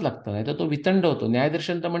उत्तर असावंच लागतं, नाही तर तो वितंड होतो.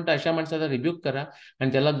 न्यायदर्शन तर म्हणतं अशा माणसाला रिब्यूक करा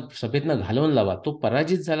आणि त्याला सभेतनं घालवून लावा, तो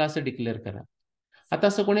पराजित झाला असं डिक्लेअर करा. आता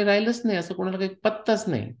असं कोणी राहिलंच नाही, असं कोणाला काही पत्ताच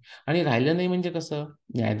नाही. आणि राहिलं नाही म्हणजे कसं,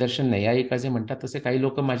 न्यायदर्शन न्यायिका म्हणतात तसे काही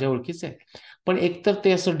लोक माझ्या ओळखीचे आहेत, पण एकतर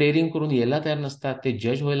ते असं डेअरिंग करून यायला तयार नसतात, ते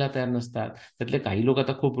जज व्हायला तयार नसतात. त्यातले काही लोक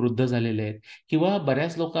आता खूप वृद्ध झालेले आहेत, किंवा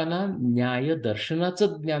बऱ्याच लोकांना न्याय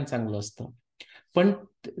दर्शनाचं ज्ञान चांगलं असतं, पण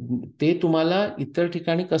ते तुम्हाला इतर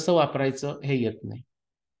ठिकाणी कसं वापरायचं हे येत नाही.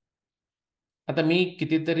 आता मी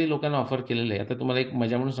कितीतरी लोकांना ऑफर केलेलं आहे. आता तुम्हाला एक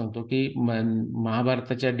मजा म्हणून सांगतो की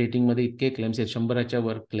महाभारताच्या डेटिंगमध्ये इतके क्लेम्स आहेत, 100च्या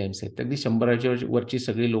वर क्लेम्स आहेत. अगदी 100च्या वरची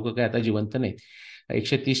सगळी लोक काय आता जिवंत नाहीत,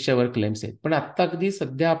 130च्या वर क्लेम्स आहेत. पण आत्ता अगदी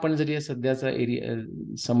सध्या आपण जरी सध्याचा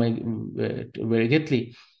समय वेळ घेतली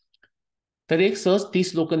तर एक सहज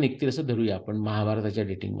 30 लोक निघतील असं धरूया आपण महाभारताच्या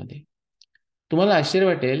डेटिंगमध्ये. तुम्हाला आश्चर्य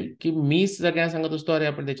वाटेल की मी सगळ्यांना सांगत असतो अरे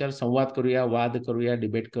आपण त्याच्यावर संवाद करूया, वाद करूया,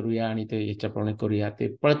 डिबेट करूया आणि ते ह्याच्याप्रमाणे करूया, ते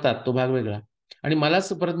पळतात, तो भाग वेगळा. आणि मलाच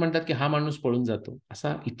परत म्हणतात की हा माणूस पळून जातो.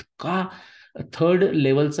 असा इतका थर्ड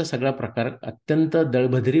लेवलचा सगळा प्रकार, अत्यंत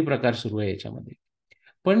दळभद्री प्रकार सुरू आहे याच्यामध्ये.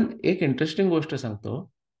 पण एक इंटरेस्टिंग गोष्ट सांगतो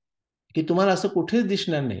की तुम्हाला असं कुठेच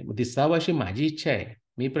दिसणार नाही. दिसावं अशी माझी इच्छा आहे,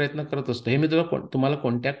 मी प्रयत्न करत असतो. हे मी तुम्हाला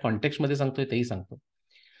कोणत्या कॉन्टेक्स्टमध्ये सांगतोय तेही सांगतो.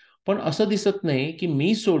 पण असं दिसत नाही की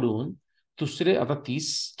मी सोडून दुसरे आता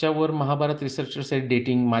 30च्या वर महाभारत रिसर्चर्स आहेत,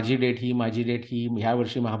 डेटिंग, माझी डेट ही, माझी डेट ही, ह्या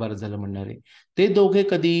वर्षी महाभारत झालं म्हणणारे, ते दोघे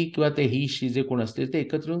कधी किंवा ते ही शी जे कोण असतील ते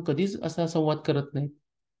एकत्र येऊन कधीच असा संवाद करत नाहीत.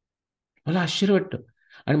 मला आश्चर्य वाटतं.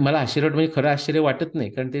 आणि मला आश्चर्य वाटतं म्हणजे खरं आश्चर्य वाटत नाही,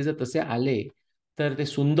 कारण ते जर तसे आले तर ते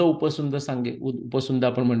सुंद उपसुंद उपसुंद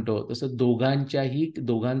आपण म्हणतो तसं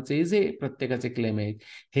दोघांचे जे प्रत्येकाचे क्लेम आहेत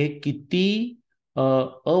हे किती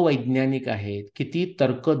अवैज्ञानिक आहेत, किती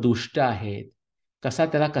तर्कदुष्ट आहेत, कसा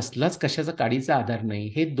त्याला कसलाच कशाचा काडीचा आधार नाही,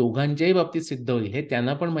 हे दोघांच्याही बाबतीत सिद्ध होईल. हे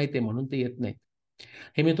त्यांना पण माहिती आहे, म्हणून ते येत नाहीत.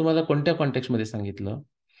 हे मी तुम्हाला कोणत्या कॉन्टेक्स्टमध्ये सांगितलं,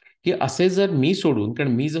 की असे जर मी सोडून,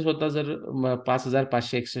 कारण मी जर स्वतः जर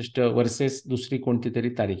 5561 वर्सेस दुसरी कोणती तरी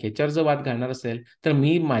तारीख याच्यावर जर वाद घालणार असेल, तर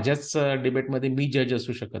मी माझ्याच डिबेटमध्ये मी जज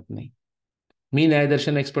असू शकत नाही. मी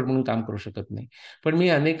न्यायदर्शन एक्सपर्ट म्हणून काम करू शकत नाही. पण मी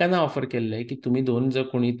अनेकांना ऑफर केलेलं आहे, की तुम्ही दोन जर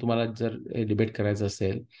कोणी तुम्हाला जर डिबेट करायचं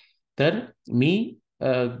असेल, तर मी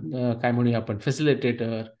काय म्हणूया आपण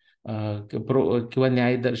फॅसिलिटेटर किंवा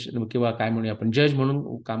न्यायदर्शन किंवा काय म्हणूया आपण जज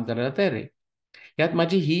म्हणून काम करायला तयार आहे. यात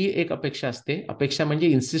माझी ही एक अपेक्षा असते. अपेक्षा म्हणजे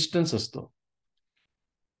इन्सिस्टन्स असतो,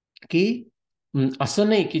 की असं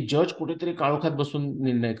नाही की जज कुठेतरी काळोखात बसून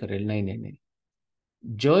निर्णय करेल. नाही, नाही, नाही.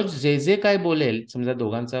 जज जे जे काय बोलेल, समजा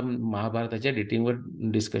दोघांचा महाभारताच्या डेटिंगवर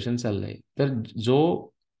डिस्कशन चाललंय, तर जो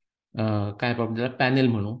काय आपण त्याला पॅनेल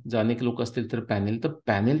म्हणू, जर अनेक लोक असतील तर पॅनेल, तर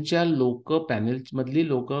पॅनेलच्या लोक, पॅनेलमधली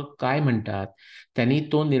लोक काय म्हणतात, त्यांनी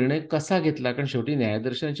तो निर्णय कसा घेतला, कारण शेवटी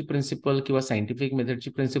न्यायदर्शनाची प्रिन्सिपल किंवा सायंटिफिक मेथडची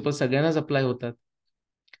प्रिन्सिपल सगळ्यांनाच अप्लाय होतात.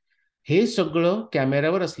 हे सगळं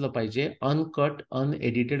कॅमेऱ्यावर असलं पाहिजे, अनकट,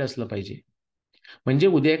 अनएडिटेड असलं पाहिजे. म्हणजे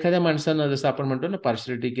उद्या एखाद्या माणसानं जसं आपण म्हणतो ना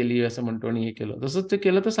पार्शलिटी केली असं म्हणतो आणि हे केलं, तसंच ते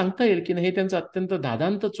केलं तर सांगता येईल की नाही हे त्यांचं अत्यंत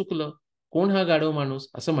धादांत चुकलं, कोण हा गाढव माणूस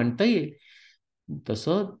असं म्हणता येईल.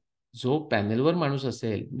 तसं जो पॅनेलवर माणूस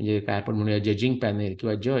असेल, म्हणजे काय आपण म्हणूया जजिंग पॅनेल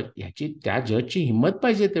किंवा जज, ह्याची त्या जजची हिंमत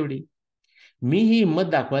पाहिजे तेवढी. मी ही हिंमत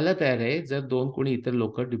दाखवायला तयार आहे जर दोन कोणी इतर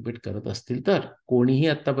लोक डिबेट करत असतील तर. कोणीही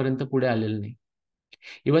आतापर्यंत पुढे आलेलं नाही.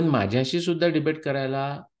 इवन माझ्याशी सुद्धा डिबेट करायला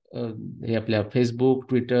अ, हे आपल्या फेसबुक,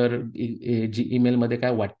 ट्विटर, ईमेलमध्ये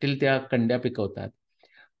काय वाटेल त्या कंड्या पिकवतात.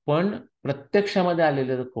 पण प्रत्यक्षामध्ये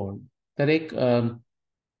आलेलं कोण? तर एक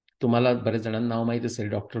तुम्हाला बऱ्याच जणांना नाव माहीत असेल,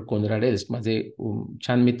 डॉक्टर कोनराड एल्स्ट माझे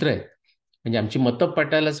छान मित्र आहेत. म्हणजे आमची मतं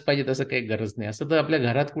पटायलाच पाहिजे तसं काही गरज नाही. असं तर आपल्या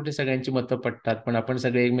घरात कुठे सगळ्यांची मतं पटतात, पण आपण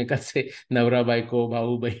सगळे एकमेकाचे नवरा बायको,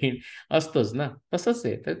 भाऊ बहीण असतोच ना, तसंच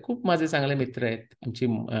आहे. तर खूप माझे चांगले मित्र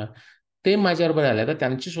आहेत. ते माझ्याबरोबर आले. तर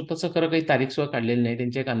त्यांची स्वतःचं खरं काही तारीख सुद्धा काढलेली नाही.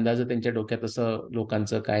 त्यांचे एक अंदाज त्यांच्या डोक्यात असं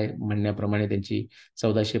लोकांचं काय म्हणण्याप्रमाणे त्यांची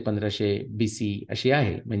 1400-1500 BC अशी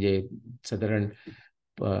आहे. म्हणजे साधारण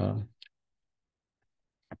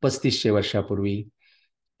 3500 वर्षापूर्वी.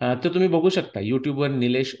 तर तुम्ही बघू शकता युट्यूबवर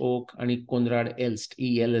निलेश ओक आणि कोनराड एल्स्ट,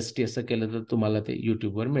 ELST असं केलं तर तुम्हाला ते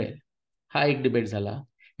युट्यूबवर मिळेल. हा एक डिबेट झाला.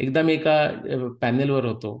 एकदा मी एका पॅनेलवर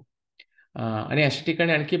होतो. आणि अशा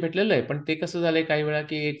ठिकाणी आणखी भेटलेलं आहे, पण ते कसं झालंय काही वेळा,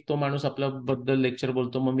 की एक तो माणूस आपल्याबद्दल लेक्चर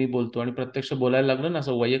बोलतो, मग मी बोलतो आणि प्रत्यक्ष बोलायला लागलं ना,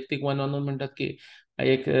 असं वैयक्तिक वन ऑन वन म्हणतात, की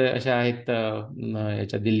एक अशा आहेत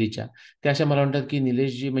याच्या दिल्लीच्या, त्या अशा मला म्हणतात, की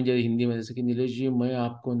निलेश जी, म्हणजे हिंदीमध्ये असं, की निलेश जी मैं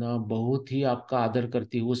आपको ना बहुत ही आपका आदर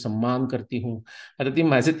करती हूँ, सम्मान करती हूँ. आता ती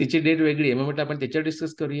माझी तिची डेट वेगळी आहे. मग म्हटलं आपण त्याच्यावर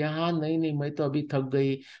डिस्कस करूया. हाँ नहीं नहीं मैं तो अभी थक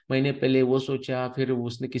गई, मैंने पहले वो सोचा, फिर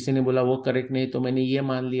उसने किसी ने बोला वो करेक्ट नहीं तो मैंने ये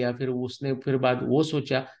मान लिया, फिर उसने फिर बाद वो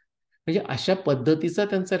सोचा. म्हणजे अशा पद्धतीचा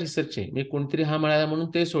त्यांचा रिसर्च आहे. मी कोणतरी हा म्हणाला म्हणून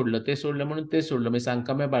ते सोडलं, ते सोडलं म्हणून ते सोडलं. मी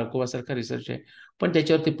सांगकाम्या बाळकोबासारखा रिसर्च आहे. पण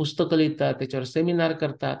त्याच्यावरती पुस्तकं लिहितात, त्याच्यावर सेमिनार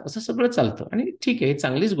करतात, असं सगळं चालतं. आणि ठीक आहे, ही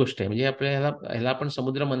चांगलीच गोष्ट आहे. म्हणजे आपल्या ह्याला आपण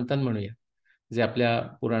समुद्र मंथन म्हणूया. जे आपल्या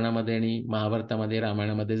पुराणामध्ये आणि महाभारतामध्ये,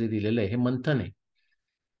 रामायणामध्ये जे दिलेलं आहे, हे मंथन आहे.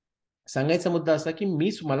 सांगायचा मुद्दा असा, की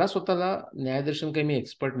मला स्वतःला न्यायदर्शन काही मी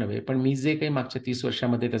एक्सपर्ट नव्हे, पण मी जे काही मागच्या 30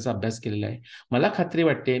 वर्षामध्ये त्याचा अभ्यास केलेला आहे, मला खात्री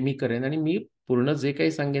वाटते मी करेन आणि मी पूर्ण जे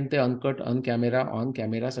काही सांगेन ते अनकट, ऑन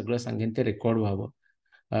कॅमेरा सगळं सांगेन ते रेकॉर्ड व्हावं.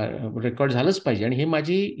 रेकॉर्ड झालंच पाहिजे. आणि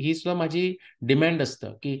ही सुद्धा माझी डिमांड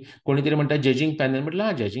असतं, की कोणीतरी म्हणतात जजिंग पॅनल, म्हटलं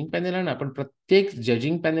हा जजिंग पॅनल आहे ना, पण प्रत्येक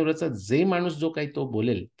जजिंग पॅनलवरचा जे माणूस जो काही तो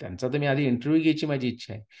बोलेल त्यांचा तर मी आधी इंटरव्ह्यू घ्यायची माझी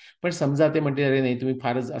इच्छा आहे. पण समजा ते म्हणते अरे नाही तुम्ही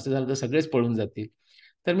फारच असं झालं तर सगळेच पळून जातील,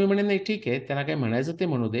 तर मी म्हणेन नाही ठीक आहे, त्यांना काय म्हणायचं ते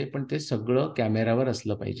म्हणू दे, पण ते सगळं कॅमेरावर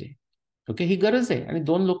असलं पाहिजे. ओके, ही गरज आहे. आणि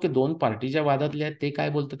दोन लोक, दोन पार्टीच्या वादातले आहेत, ते काय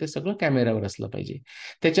बोलतात ते सगळं कॅमेरावर असलं पाहिजे.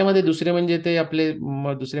 त्याच्यामध्ये दुसरे म्हणजे ते आपले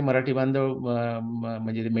दुसरे मराठी बांधव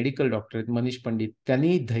म्हणजे मेडिकल डॉक्टर आहेत मनीष पंडित,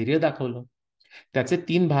 त्यांनी धैर्य दाखवलं. त्याचे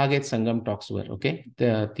 3 भाग आहेत संगम टॉक्सवर. ओके,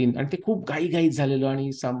 त्या 3, आणि ते खूप घाईघाईत झालेलं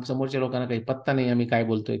आणि समोरच्या लोकांना काही पत्ता नाही आम्ही काय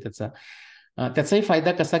बोलतोय त्याचा. त्याचाही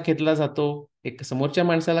फायदा कसा घेतला जातो, एक समोरच्या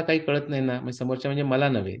माणसाला काही कळत नाही ना, म्हणजे समोरच्या म्हणजे मला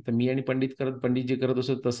नव्हे तर मी आणि पंडितजी करत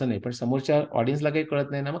असो तसं नाही, पण समोरच्या ऑडियन्सला काही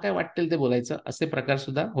कळत नाही ना, मग काय वाटेल ते बोलायचं, असे प्रकार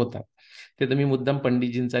सुद्धा होतात. ते तुम्ही मुद्दाम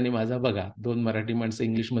पंडितजींचा आणि माझा बघा, दोन मराठी माणसं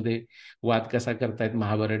इंग्लिशमध्ये वाद कसा करतायत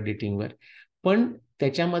महाभारत डेटिंगवर. पण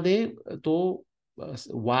त्याच्यामध्ये तो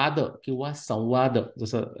वाद किंवा संवाद,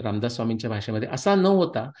 जसं रामदास स्वामींच्या भाषेमध्ये असा न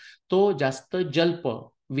होता, तो जास्त जल्प,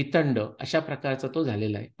 वितंड अशा प्रकारचा तो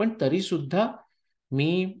झालेला आहे. पण तरी सुद्धा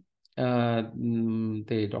मी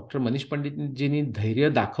ते डॉक्टर मनीष पंडितजींनी धैर्य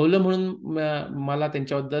दाखवलं म्हणून मला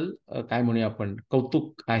त्यांच्याबद्दल काय म्हणूया आपण,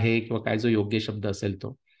 कौतुक आहे किंवा काय जो योग्य शब्द असेल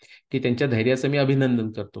तो, की त्यांच्या धैर्याचं मी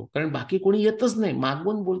अभिनंदन करतो. कारण बाकी कोणी येतच नाही,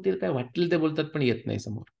 मागून बोलतील काय वाटेल ते बोलतात, पण येत नाही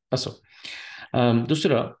समोर. असो.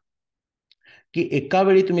 दुसरं की एका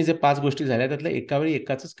वेळी तुम्ही जे 5 गोष्टी झाल्या त्यातल्या एका वेळी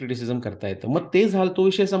एकाच क्रिटिसिझम करता येतं. मग ते झालं, तो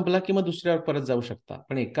विषय संपला की मग दुसऱ्यावर परत जाऊ शकता.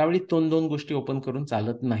 पण एका वेळी 2-2 गोष्टी ओपन करून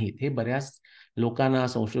चालत नाहीत. हे बऱ्याच लोकांना,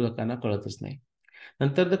 संशोधकांना कळतच नाही.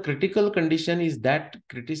 नंतर the critical condition is that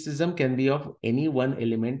criticism can be of any one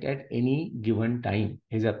element at any given time.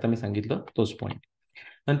 हे जे आता मी सांगितलं तोच पॉईंट.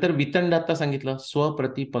 नंतर वितंड आता सांगितलं,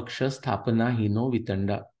 स्वप्रतिपक्ष स्थापना हिनो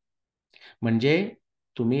वितंड. म्हणजे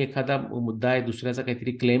तुम्ही एखादा मुद्दा आहे, दुसऱ्याचा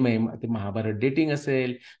काहीतरी क्लेम आहे, ते महाभारत डेटिंग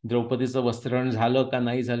असेल, द्रौपदीचं वस्त्रहरण झालं का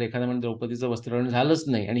नाही झालं, एखादा म्हणजे द्रौपदीचं वस्त्रहरण झालंच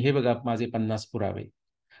नाही आणि हे बघा माझे 50 पुरावे.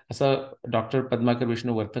 असं डॉक्टर पद्माकर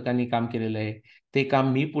विष्णू वर्तकांनी काम केलेलं आहे. ते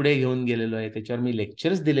काम मी पुढे घेऊन गेलेलो आहे, त्याच्यावर मी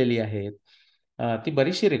लेक्चर्स दिलेली आहेत. ती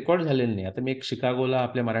बरीचशी रेकॉर्ड झालेली नाही. आता मी एक शिकागोला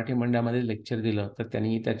आपल्या मराठी मंडळामध्ये लेक्चर दिलं, तर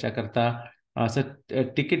त्यांनी त्याच्याकरता असं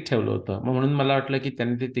तिकीट ठेवलं होतं. मग म्हणून मला वाटलं की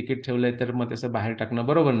त्यांनी ते तिकीट ठेवलंय तर मग त्याचं बाहेर टाकणं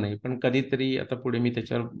बरोबर नाही. पण कधीतरी आता पुढे मी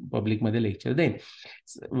त्याच्यावर पब्लिकमध्ये लेक्चर देईन,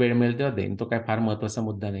 वेळ मिळेल तेव्हा देईन. तो काय फार महत्वाचा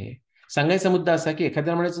मुद्दा नाही आहे. सांगायचा मुद्दा असा की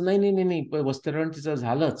एखाद्याला म्हणायचं नाही नाही नाही नाही, वस्त्रहरण तिचं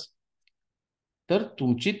झालंच, तर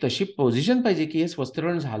तुमची तशी पोझिशन पाहिजे की हे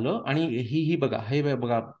वस्त्रहरण झालं आणि ही बघा, हे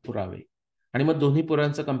बघा पुरावे. आणि मग दोन्ही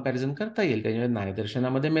पुराव्यांचं कंपॅरिझन करता येईल. त्याच्यामुळे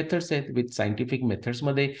न्यायदर्शनामध्ये मेथड्स आहेत, विथ सायंटिफिक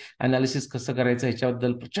मेथड्समध्ये अनालिसिस कसं करायचं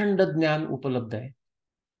ह्याच्याबद्दल प्रचंड ज्ञान उपलब्ध आहे.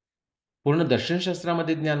 पूर्ण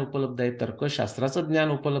दर्शनशास्त्रामध्ये ज्ञान उपलब्ध आहे, तर्कशास्त्राचं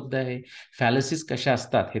ज्ञान उपलब्ध आहे. फॅलसिस कशा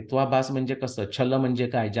असतात, हेत्वाभास म्हणजे कसं, छल म्हणजे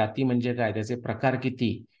काय, जाती म्हणजे काय, त्याचे प्रकार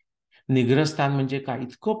किती, निग्रहस्थान म्हणजे काय,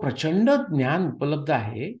 इतकं प्रचंड ज्ञान उपलब्ध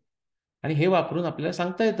आहे. आणि हे वापरून आपल्याला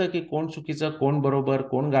सांगता येतं की कोण चुकीचं, कोण बरोबर,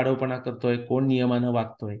 कोण गाढवपणा करतोय, कोण नियमानं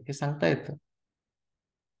वागतोय, हे सांगता येतं.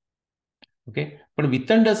 ओके. पण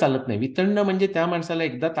वितंड चालत नाही. वितंड म्हणजे त्या माणसाला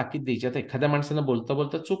एकदा ताकीद द्यायची. आता एखाद्या माणसानं बोलता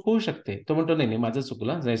बोलता चूक होऊ शकते, तो म्हणतो नाही नाही माझं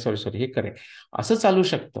चुकलं, नाही सॉरी सॉरी हे करे, असं चालू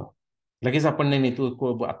शकतं. लगेच आपण नाही नाही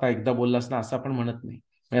तू आता एकदा बोललास ना असं आपण म्हणत नाही,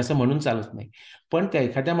 म्हणजे असं म्हणून चालत नाही. पण त्या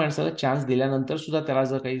एखाद्या माणसाला चान्स दिल्यानंतर सुद्धा त्याला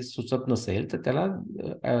जर काही सुचत नसेल तर त्याला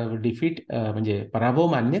डिफीट म्हणजे पराभव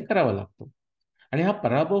मान्य करावा लागतो. आणि हा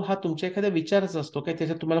पराभव हा तुमच्या एखाद्या विचाराचा असतो काय,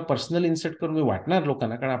 त्याच्यात तुम्हाला पर्सनल इन्सर्ट करून मी वाटणार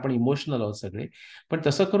लोकांना, कारण आपण इमोशनल आहोत सगळे. पण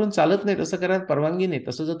तसं करून चालत नाही, तसं करायला परवानगी नाही.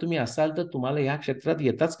 तसं जर तुम्ही असाल तर तुम्हाला या क्षेत्रात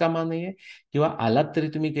येताच कामा नाहीये, किंवा आलात तरी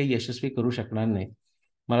तुम्ही काही यशस्वी करू शकणार नाही.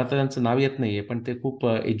 मला तर त्यांचं नाव येत नाहीये, पण ते खूप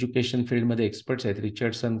एज्युकेशन फील्डमध्ये एक्सपर्ट्स आहेत.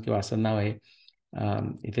 रिचर्डसन किंवा असं नाव आहे.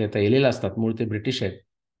 इथे आता येलेलं असतात, मूळ ते ब्रिटिश आहेत.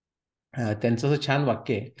 त्यांचं असं छान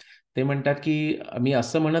वाक्य आहे. ते म्हणतात की मी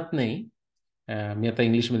असं म्हणत नाही, मी आता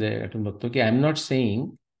इंग्लिशमध्ये आठवून बघतो, की I am not saying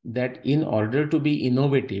that in order to be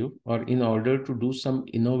innovative or in order to do some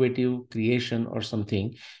innovative creation or something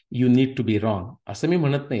you need to be wrong. असं मी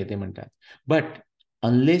म्हणत नाही, ते म्हणतात. But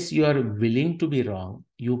unless you R willing to be wrong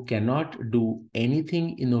you cannot do anything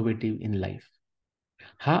innovative in life.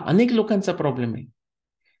 हा अनेक लोकांचा problem आहे.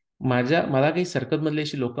 मला काही सर्कलमधली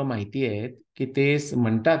अशी लोक माहिती आहेत की ते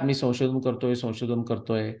म्हणतात मी संशोधन करतोय संशोधन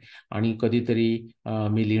करतोय आणि कधीतरी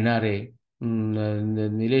मी लिहिणार आहे.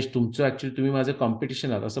 निलेश तुमचं ऍक्च्युली तुम्ही माझे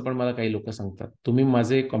कॉम्पिटिशन आहात असं पण मला काही लोक सांगतात. तुम्ही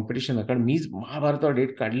माझे कॉम्पिटिशन आहात कारण मीच महाभारतावर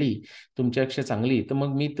डेट काढली तुमच्यापेक्षा चांगली, तर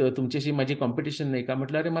मग मी तुमच्याशी माझी कॉम्पिटिशन नाही का.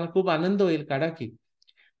 म्हटलं अरे मला खूप आनंद होईल, काढा की.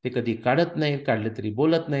 ते कधी काढत नाहीत, काढले तरी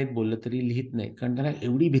बोलत नाहीत, बोललं तरी लिहित नाही. कारण त्यांना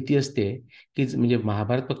एवढी भीती असते की म्हणजे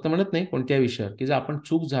महाभारत फक्त म्हणत नाही, कोणत्या विषयावर, की जर आपण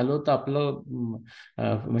चूक झालो तर आपलं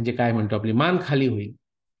म्हणजे काय म्हणतो आपली मान खाली होईल.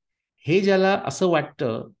 हे ज्याला असं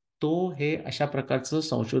वाटतं तो हे अशा प्रकारचं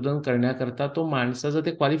संशोधन करण्याकरता तो माणसाचं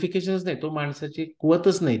ते क्वालिफिकेशनच नाही, तो माणसाची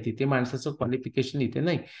कुवतच नाही ती, ते माणसाचं क्वालिफिकेशन इथे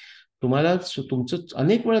नाही. तुम्हाला तुमचं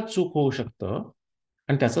अनेक वेळा चूक होऊ शकतं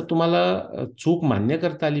आणि त्याचं तुम्हाला चूक मान्य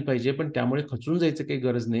करता आली पाहिजे. पण त्यामुळे खचून जायचं काही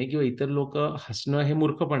गरज नाही, किंवा इतर लोक हसणं हे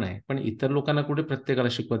मूर्खपण आहे. पण इतर लोकांना कुठे प्रत्येकाला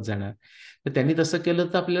शिकवत जाणार, तर त्यांनी तसं केलं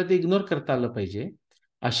तर आपल्याला ते इग्नोर करता आलं पाहिजे.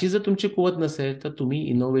 अशी जर तुमची कुवत नसेल तर तुम्ही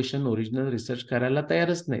इनोव्हेशन ओरिजिनल रिसर्च करायला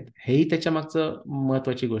तयारच नाहीत. हेही त्याच्या मागचं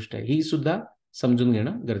महत्वाची गोष्ट आहे, ही सुद्धा समजून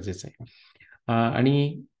घेणं गरजेचं आहे.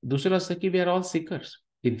 आणि दुसरं असं की we R all seekers.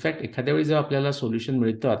 In fact एखाद्या वेळी जेव्हा आपल्याला सोल्युशन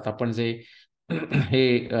मिळतं, आता आपण जे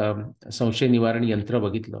हे संशय निवारण यंत्र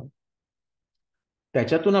बघितलं,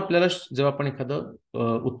 त्याच्यातून आपल्याला जेव्हा आपण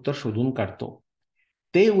एखादं उत्तर शोधून काढतो,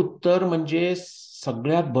 ते उत्तर म्हणजे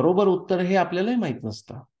सगळ्यात बरोबर उत्तर हे आपल्यालाही माहित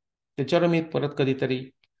नसतं. त्याच्यावर मी परत कधीतरी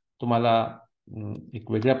तुम्हाला एक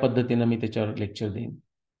वेगळ्या पद्धतीनं मी त्याच्यावर लेक्चर देईन.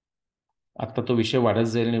 आता तो विषय वाढत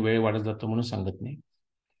जाईल आणि वेळ वाढत जातो म्हणून सांगत नाही.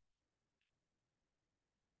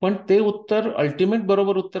 पण ते उत्तर अल्टिमेट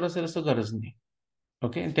बरोबर उत्तर असेल असं गरज नाही.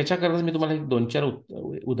 ओके. त्याच्याकरता मी तुम्हाला एक 2-4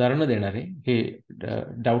 उदाहरणं देणार आहे, हे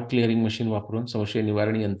डाऊट क्लिअरिंग मशीन वापरून, संशय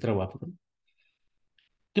निवारण यंत्र वापरून,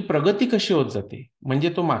 की प्रगती कशी होत जाते. म्हणजे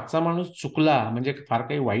तो मागचा माणूस चुकला म्हणजे फार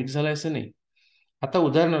काही वाईट झालं असं नाही. आता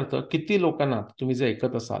उदाहरणार्थ किती लोकांना तुम्ही जर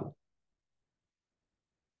ऐकत असाल,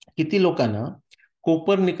 किती लोकांना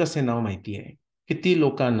कोपर्निकस हे नाव माहिती आहे, किती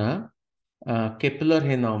लोकांना केपलर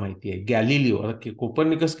हे नाव माहिती आहे, गॅलिलिओ.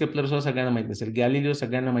 कोपर्निकस केपलर सुद्धा सगळ्यांना माहित नसेल, गॅलिलिओ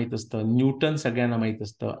सगळ्यांना माहित असतं, न्यूटन सगळ्यांना माहित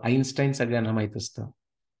असतं, आईन्स्टाईन सगळ्यांना माहित असतं.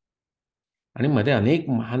 आणि मध्ये अनेक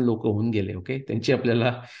महान लोक होऊन गेले. ओके,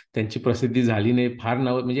 त्यांची प्रसिद्धी झाली नाही. फार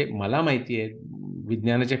नाव म्हणजे मला माहिती आहे,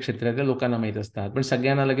 विज्ञानाच्या क्षेत्रातल्या लोकांना माहित असतात, पण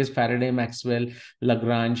सगळ्यांना लगेच फॅरेडे, मॅक्सवेल,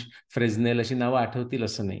 लाग्रांज, फ्रेझनेल अशी नावं आठवतील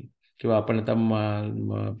असं नाही. किंवा आपण आता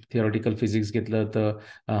थिओरिटिकल फिजिक्स घेतलं तर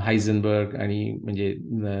हायझनबर्ग आणि म्हणजे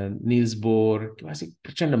नील्स बोर किंवा असे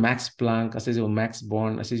प्रचंड मॅक्स प्लांक, असे जे मॅक्स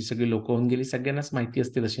बॉन्ड, असे जी सगळी लोक होऊन गेली, सगळ्यांनाच माहिती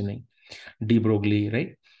असतील अशी नाही. De Broglie,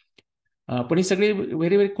 right. पण ही सगळी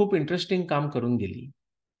व्हेरी व्हेरी खूप इंटरेस्टिंग काम करून गेली.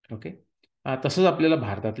 ओके. तसंच आपल्याला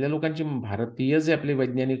भारतातल्या लोकांची, भारतीय जे आपले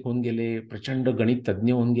वैज्ञानिक होऊन गेले, प्रचंड गणित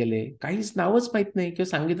तज्ज्ञ होऊन गेले, काहीच नावच माहित नाही किंवा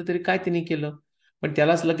सांगितलं तरी काय त्यांनी केलं. पण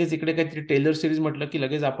त्यालाच लगेच इकडे काहीतरी टेलर सिरीज म्हटलं की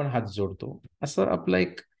लगेच आपण हात जोडतो. असं आपलं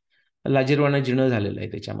एक लाजिरवाणं जिणं झालेलं आहे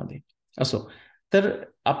त्याच्यामध्ये. असो. तर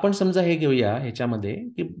आपण समजा हे घेऊया ह्याच्यामध्ये,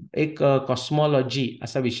 की एक कॉस्मॉलॉजी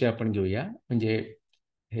असा विषय आपण घेऊया. म्हणजे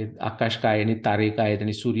हे आकाश काय आणि तारे काय आहेत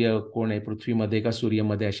आणि सूर्य कोण आहे, पृथ्वीमध्ये का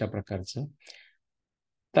सूर्यमध्ये, अशा प्रकारचं.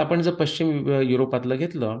 तर आपण जर पश्चिम युरोपातलं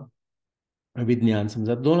घेतलं विज्ञान,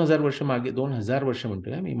 समजा 2000 वर्ष मागे, 2000 वर्ष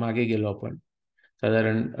म्हणतोय मी, मागे गेलो आपण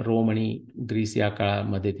साधारण रोम आणि ग्रीस या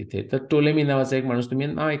काळामध्ये. तिथे तर टोलेमी नावाचा एक माणूस, तुम्ही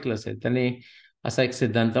नाव ऐकलं असेल, त्याने असा एक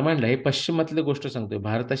सिद्धांत मांडला. हे पश्चिमातली गोष्ट सांगतोय,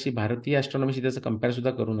 भारताशी, भारतीय ॲस्ट्रॉनॉमीशी त्याचं कम्पेअर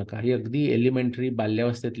सुद्धा करू नका. ही अगदी एलिमेंटरी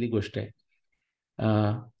बाल्यावस्थेतली गोष्ट आहे.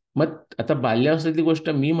 मग आता बाल्यावस्थेतली गोष्ट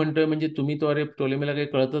मी म्हणतोय म्हणजे तुम्ही तो, अरे टोलेमीला काही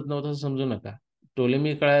कळतच नव्हतं असं समजू नका.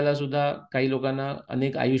 टोलेमी कळायला सुद्धा काही लोकांना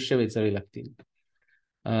अनेक आयुष्य वेचावे लागतील.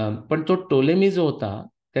 पण तो टोलेमी जो होता,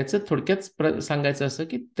 त्याचं थोडक्यात सांगायचं असं,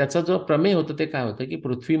 की त्याचा जो प्रमेय होतं ते काय होतं, की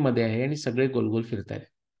पृथ्वीमध्ये आहे आणि सगळे गोलगोल फिरतायत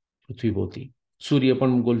पृथ्वीभोवती. सूर्य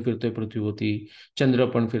पण गोल फिरतोय पृथ्वीभोवती, चंद्र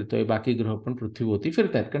पण फिरतोय, बाकी ग्रह पण पृथ्वीभोवती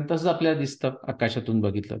फिरतायत. कारण तसंच आपल्याला दिसतं आकाशातून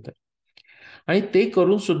बघितलं तर. आणि ते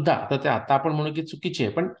करून सुद्धा, आता ते आता आपण म्हणू की चुकीचे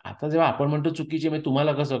आहे, पण आता जेव्हा आपण म्हणतो चुकीचे, म्हणजे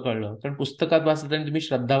तुम्हाला कसं कळलं? कारण पुस्तकात वाचलं आणि तुम्ही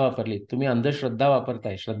श्रद्धा वापरली, तुम्ही अंधश्रद्धा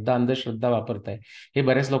वापरताय, अंधश्रद्धा वापरताय, हे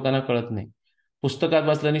बऱ्याच लोकांना कळत नाही. पुस्तकात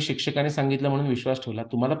वाचलं आणि शिक्षकाने सांगितलं म्हणून विश्वास ठेवला.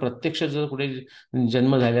 तुम्हाला प्रत्यक्ष जर कुठे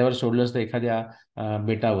जन्म झाल्यावर सोडलं असतं एखाद्या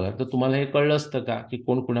बेटावर, तर तुम्हाला हे कळलं असतं का, की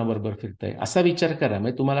कोण कुणाबरोबर फिरतंय? असा विचार करा,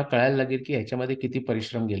 म्हणजे तुम्हाला कळायला लागेल की ह्याच्यामध्ये किती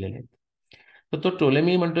परिश्रम गेलेले आहेत. तर तो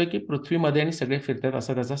टोलेमी म्हणतोय की पृथ्वीमध्ये आणि सगळे फिरतात,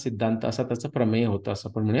 असा त्याचा सिद्धांत, असा त्याचा प्रमेय होता,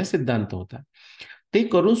 असं पण म्हणूया सिद्धांत होता. ते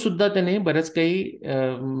करून सुद्धा त्याने बऱ्याच काही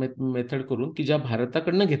मेथड करून, की ज्या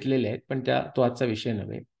भारताकडनं घेतलेल्या आहेत, पण तो आजचा विषय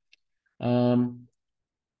नव्हे.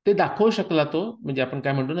 ते दाखवू शकला तो, म्हणजे आपण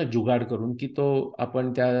काय म्हणतो ना, जुगाड करून, की तो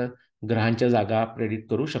आपण त्या ग्रहांच्या जागा प्रेडिक्ट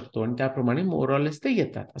करू शकतो आणि त्याप्रमाणे मोरॉलेस ते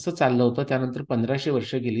येतात. असं चाललं होतं. त्यानंतर 1500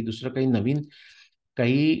 वर्ष गेली, दुसरं काही नवीन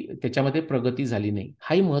काही त्याच्यामध्ये प्रगती झाली नाही.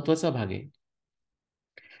 हाही महत्वाचा भाग आहे.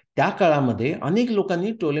 त्या काळामध्ये अनेक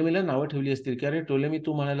लोकांनी टोलेमीला नावं ठेवली असतील, की अरे टोलेमी,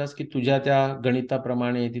 तू म्हणालास की तुझ्या त्या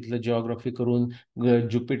गणिताप्रमाणे तिथलं जिओग्राफी करून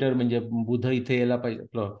ज्युपिटर म्हणजे बुध इथे यायला पाहिजे,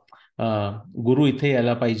 आपलं गुरु इथे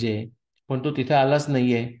यायला पाहिजे, पण तो तिथे आलाच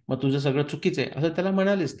नाहीये, मग तुझं सगळं चुकीचं आहे, असं त्याला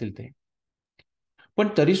म्हणाले असतील ते. पण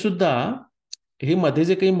तरी सुद्धा हे मध्ये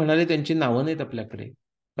जे काही म्हणाले त्यांची नावं नाहीत आपल्याकडे,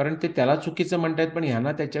 कारण ते त्याला चुकीचं म्हणतायत, पण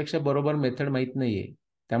ह्यांना त्याच्यापेक्षा बरोबर मेथड माहीत नाहीये.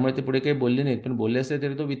 त्यामुळे ते पुढे काही बोलले नाहीत, पण बोलले असते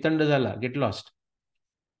तरी तो वितंड झाला, गेट लॉस्ट.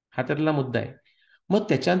 हा त्यातला मुद्दा आहे. मग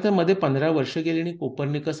त्याच्यानंतर मध्ये 15 वर्ष गेली आणि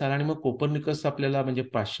कोपर्निकस आला, आणि मग कोपर्निकस आपल्याला म्हणजे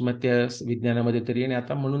पाश्चिमात्य विज्ञानामध्ये तरी, आणि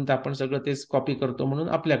आता म्हणून तर आपण सगळं तेच कॉपी करतो म्हणून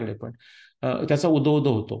आपल्याकडे पण त्याचा उदो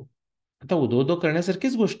उदो होतो. आता उदो उदो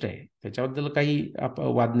करण्यासारखीच गोष्ट आहे, त्याच्याबद्दल काही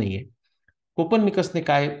वाद नाहीये. कोपर्निकसने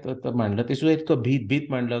काय मांडलं ते सुद्धा इतकं भीत भीत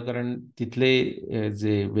मांडलं, कारण तिथले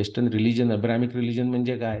जे वेस्टर्न रिलिजन, अब्रामिक रिलिजन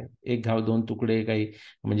म्हणजे काय, एक घाव दोन तुकडे, काही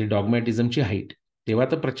म्हणजे डॉगमॅटिझमची हाईट. तेव्हा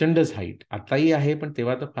तर प्रचंडच हाईट, आताही आहे पण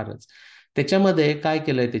तेव्हा तर फारच. त्याच्यामध्ये काय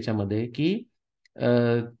केलंय, त्याच्यामध्ये की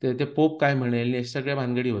ते पोप काय म्हणेल या सगळ्या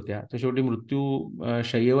भानगडी होत्या. तो शेवटी मृत्यू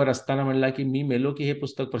शय्येवर असताना म्हणला की मी मेलो की हे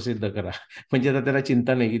पुस्तक प्रसिद्ध करा. म्हणजे आता त्याला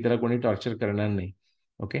चिंता नाही की त्याला कोणी टॉर्चर करणार नाही.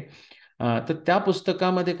 ओके. तर त्या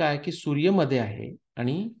पुस्तकामध्ये काय की सूर्यमध्ये आहे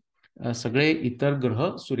आणि सगळे इतर ग्रह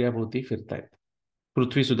सूर्याभोवती फिरतायत,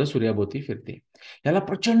 पृथ्वी सुद्धा सूर्याभोवती फिरते. याला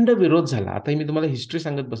प्रचंड विरोध झाला. आता मी तुम्हाला हिस्ट्री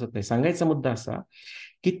सांगत बसत नाही, सांगायचा मुद्दा असा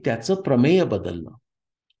की त्याचं प्रमेय बदललं.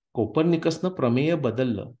 कोपर्निकसनं प्रमेय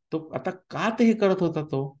बदललं. तो आता का ते हे करत होता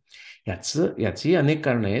तो, याची अनेक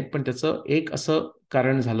कारणं आहेत, पण त्याचं एक असं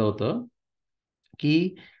कारण झालं होतं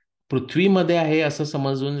की पृथ्वीमध्ये आहे असं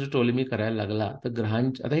समजून जर टोलेमी करायला लागला तर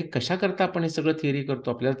आता हे कशा करता आपण हे सगळं थिअरी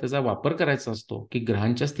करतो, आपल्याला त्याचा वापर करायचा असतो की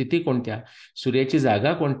ग्रहांच्या स्थिती कोणत्या, सूर्याची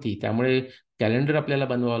जागा कोणती, त्यामुळे कॅलेंडर आपल्याला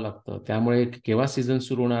बनवावं लागतं, त्यामुळे केव्हा सीझन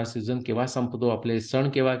सुरू होणार, सीझन केव्हा संपतो, आपले सण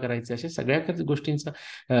केव्हा करायचे, अशा सगळ्या गोष्टींचा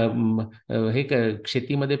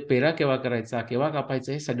शेतीमध्ये पेरा केव्हा करायचा, केव्हा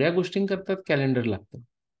कापायचा, हे सगळ्या गोष्टींकरता कॅलेंडर लागतं.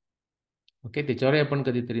 ओके, त्याच्यावरही आपण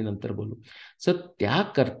कधीतरी नंतर बोलू. सर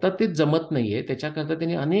त्याकरता ते जमत नाहीये, त्याच्याकरता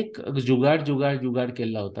त्यांनी अनेक जुगाड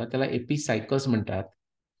केलेला होता. त्याला एपिसायकल्स म्हणतात.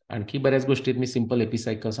 आणखी बऱ्याच गोष्टीत मी सिंपल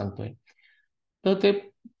एपिसायकल सांगतोय. तर ते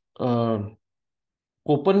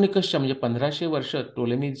कोपर्निकसच्या म्हणजे 1500 वर्ष,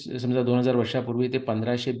 टोलेमी समजा 2000 वर्षापूर्वी ते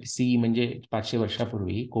 1500 सी म्हणजे 500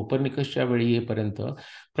 वर्षापूर्वी कोपर्निकसच्या वेळी येईपर्यंत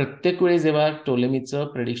प्रत्येक वेळी जेव्हा टोलेमीचं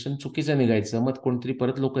प्रेडिक्शन चुकीचं निघायचं, मग कोणतरी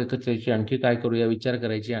परत लोक एकत्र यायची, आणखी काय करूया विचार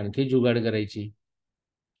करायची, आणखी जुगाड करायची.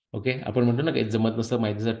 ओके, आपण म्हणतो ना काही जमत नसतं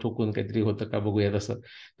माहितीचं ठोकून काहीतरी होतं का बघूया, तसं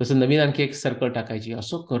तसं नवीन आणखी एक सर्कल टाकायची.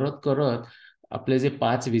 असं करत करत आपले जे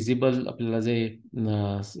 5 विजिबल आपल्याला जे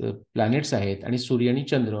प्लॅनेट्स आहेत आणि सूर्य आणि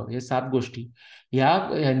चंद्र, हे 7 गोष्टी,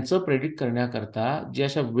 ह्यांचं प्रेडिक्ट करण्याकरता जे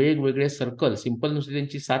अशा वेगवेगळे सर्कल, सिंपल नुसते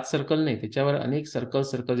त्यांची 7 सर्कल नाही, त्याच्यावर अनेक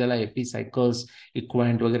सर्कल ज्याला एपी सायकल्स,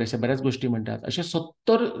 इक्वायंट वगैरे अशा बऱ्याच गोष्टी म्हणतात, अशा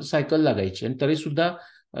 70 सायकल लागायची आणि तरी सुद्धा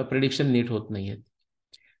प्रेडिक्शन नीट होत नाहीयेत.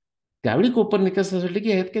 त्यावेळी कोपर्निकस असं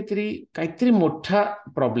की ह्यात काहीतरी मोठा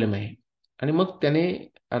प्रॉब्लेम आहे. आणि मग त्याने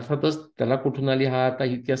अर्थातच त्याला कुठून आली, हा आता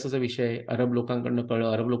इतिहासाचा विषय आहे, अरब लोकांकडनं कळलं,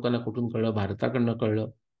 अरब लोकांना कुठून कळलं, भारताकडनं कळलं,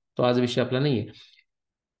 तो आज विषय आपला नाहीये.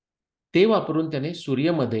 ते वापरून त्याने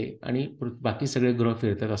सूर्यमध्ये आणि बाकी सगळे ग्रह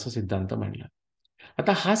फिरतात असा सिद्धांत मांडला.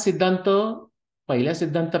 आता हा सिद्धांत पहिल्या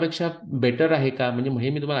सिद्धांतापेक्षा बेटर आहे का, म्हणजे हे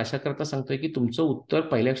मी तुम्हाला अशा करता सांगतोय की तुमचं उत्तर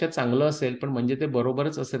पहिल्यापेक्षा चांगलं असेल, पण म्हणजे ते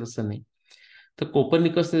बरोबरच असेल असं नाही. तर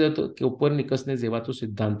कोपर्निकसने जेव्हा तो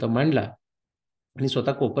सिद्धांत मांडला, आणि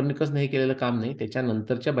स्वतः कोपर्निकसने हे केलेलं काम नाही,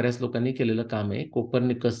 त्याच्यानंतरच्या बऱ्याच लोकांनी केलेलं काम आहे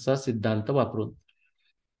कोपर्निकसचा सिद्धांत वापरून.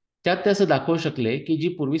 त्यात ते असं दाखवू शकले की जी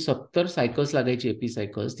पूर्वी 70 सायकल्स लागायची, एपी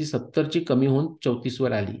सायकल्स, ती 70ची कमी होऊन 34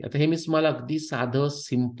 वर आली. आता हे मी तुम्हाला अगदी साधं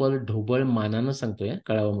सिंपल ढोबळ मानानं सांगतोय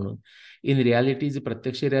कळावं म्हणून. इन रियालिटी, जी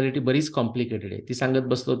प्रत्यक्ष रियालिटी बरीच कॉम्प्लिकेटेड आहे, ती सांगत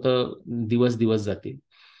बसलो तर दिवस दिवस जातील.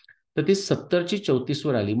 तर ती 70ची 34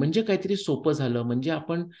 वर आली म्हणजे काहीतरी सोपं झालं, म्हणजे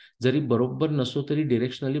आपण जरी बरोबर नसो तरी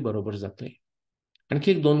डिरेक्शनली बरोबर जातोय.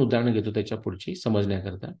 आणखी एक 2 उदाहरणं घेतो त्याच्या पुढची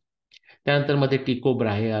समजण्याकरता. त्यानंतर मध्ये टिको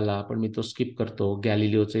ब्राहे आला, पण मी तो स्किप करतो.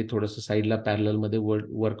 गॅलिलिओचे थोडंसं साईडला पॅरलल मध्ये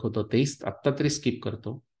वर्क होतं, तेही आत्ता तरी स्किप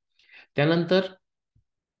करतो. त्यानंतर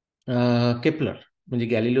केपलर, म्हणजे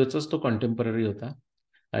गॅलिलिओचाच तो कॉन्टेम्पररी होता.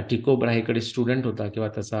 टिको ब्राहेकडे स्टुडंट होता किंवा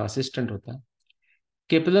त्याचा असिस्टंट होता.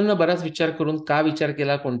 केपलरनं बराच विचार करून, का विचार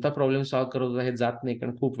केला, कोणता प्रॉब्लेम सॉल्व्ह करत होता हे जात नाही,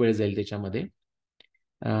 कारण खूप वेळ जाईल त्याच्यामध्ये.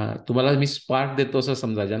 तुम्हाला मी स्पार्क देतो असं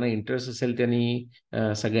समजा, ज्यांना इंटरेस्ट असेल त्यांनी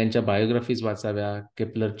सगळ्यांच्या बायोग्राफीज वाचाव्या.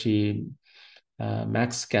 केपलरची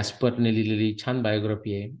मॅक्स कॅस्परने लिहिलेली छान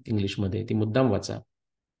बायोग्राफी आहे इंग्लिशमध्ये, ती मुद्दाम वाचा,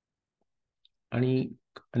 आणि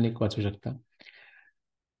अनेक वाचू शकता.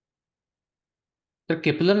 तर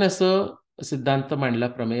केपलरने असं सिद्धांत मांडला,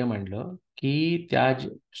 प्रमेय मांडलं की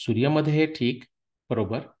सूर्यामध्ये हे ठीक,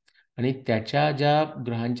 बरोबर, आणि त्याच्या ज्या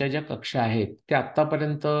ग्रहांच्या ज्या कक्षा आहेत त्या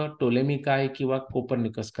आतापर्यंत टोलेमी काय किंवा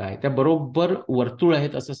कोपर्निकस काय, त्या बरोबर वर्तुळ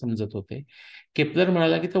आहेत असं समजत होते. केपलर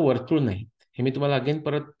म्हणाला की ते वर्तुळ नाही. हे मी तुम्हाला अगेन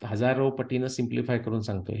परत हजारो पटीनं सिम्प्लिफाय करून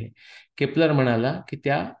सांगतोय. हे केपलर म्हणाला की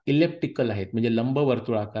त्या इलेप्टिकल आहेत, म्हणजे लंब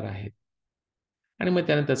वर्तुळाकार आहेत. आणि मग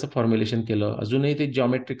त्याने त्याचं फॉर्म्युलेशन केलं. अजूनही ते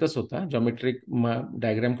जॉमेट्रिकच होता, जॉमेट्रिक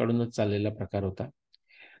डायग्राम काढूनच चाललेला प्रकार होता.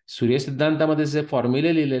 सूर्यसिद्धांतामध्ये जे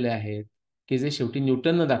फॉर्म्युले लिहिलेले आहेत की जे शेवटी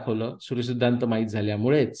न्यूटननं दाखवलं, सूर्यसिद्धांत माहीत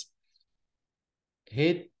झाल्यामुळेच,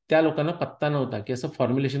 हे त्या लोकांना पत्ता नव्हता की असं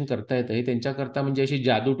फॉर्म्युलेशन करता येतं. हे त्यांच्याकरता म्हणजे अशी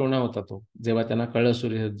जादूटोणा होता तो, जेव्हा त्यांना कळलं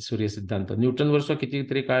सूर्यसिद्धांत. न्यूटनवर सुद्धा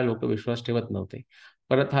कितीतरी काळ लोक विश्वास ठेवत नव्हते.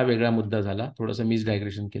 परत हा वेगळा मुद्दा झाला, थोडंसं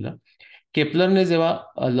मिसडायग्रेशन केलं. केपलरने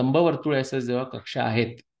जेव्हा लंबवर्तुळाच्या जेव्हा कक्षा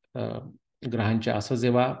आहेत ग्रहांच्या, असं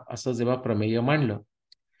जेव्हा प्रमेय मांडलं,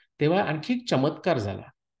 तेव्हा आणखी एक चमत्कार झाला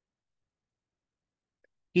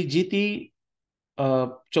की जी ती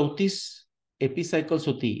 34 एपिसायकल्स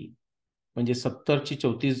होती, म्हणजे 70ची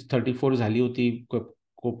 34 झाली होती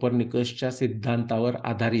कोपर्निकसच्या सिद्धांतावर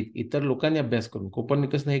आधारित, इतर लोकांनी अभ्यास करून,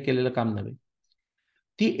 कोपर्निकसने हे केलेलं काम नव्हे.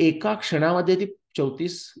 ती एका क्षणामध्ये ती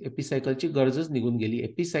 34 एपिसायकलची गरजच निघून गेली.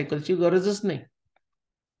 एपिसायकलची गरजच नाही.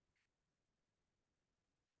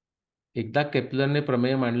 एकदा केपलरने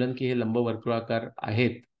प्रमेय मांडलं की हे लंबवर्तुळाकार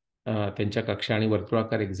आहेत, त्यांच्या कक्षा, आणि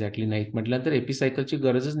वर्तुळाकार एक्झॅक्टली नाहीत म्हटल्यानंतर एपिसायकलची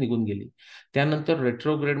गरजच निघून गेली. त्यानंतर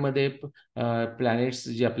रेट्रोग्रेडमध्ये प्लॅनेट्स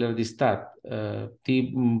जी आपल्याला दिसतात, ती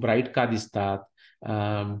ब्राईट का दिसतात,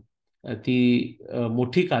 ती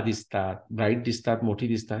मोठी का दिसतात, ब्राईट दिसतात, मोठी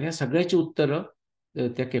दिसतात, या सगळ्याची उत्तरं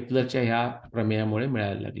त्या केपलरच्या ह्या प्रमेयामुळे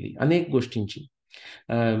मिळायला लागली. अनेक गोष्टींची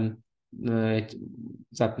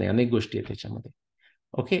जात नाही, अनेक गोष्टी आहेत त्याच्यामध्ये.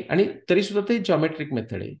 ओके. आणि तरी सुद्धा ते जॉमेट्रिक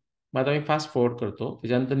मेथड आहे. मग आता मी फास्ट फॉरवर्ड करतो.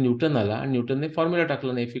 त्याच्यानंतर न्यूटन आला आणि न्यूटनने फॉर्म्युला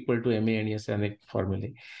टाकला ना, F=ma आणि असे अनेक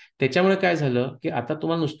फॉर्म्युले. त्याच्यामुळे काय झालं की आता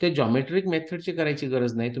तुम्हाला नुसते जॉमेट्रिक मेथडची करायची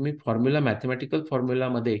गरज नाही. तुम्ही फॉर्म्युला, मॅथमॅटिकल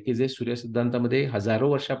फॉर्म्युलामध्ये, की जे सूर्यसिद्धांतामध्ये हजारो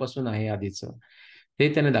वर्षापासून आहे आधीचं,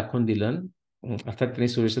 ते त्याने दाखवून दिलं. अर्थात त्यांनी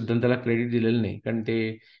सूर्यसिद्धांताला क्रेडिट दिलेलं नाही, कारण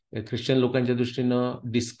ते ख्रिश्चन लोकांच्या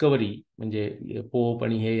दृष्टीनं डिस्कवरी म्हणजे पोप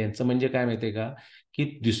आणि हे यांचं म्हणजे काय माहितीये का, की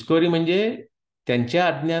डिस्कवरी म्हणजे त्यांच्या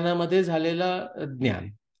अज्ञानामध्ये झालेला ज्ञान.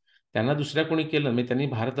 त्यांना दुसऱ्या कोणी केलं म्हणजे त्यांनी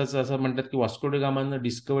भारताचं असं म्हणतात की Vasco da गामानं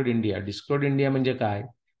discovered India. Discovered India म्हणजे काय?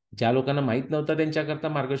 ज्या लोकांना माहीत नव्हता त्यांच्याकरता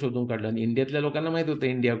मार्ग शोधून काढला. आणि इंडियातल्या लोकांना माहित होतं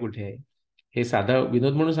इंडिया कुठे आहे. हे साधा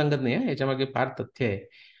विनोद म्हणून सांगत नाही, याच्यामागे फार तथ्य आहे.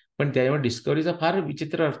 पण त्यावर डिस्कवरीचा फार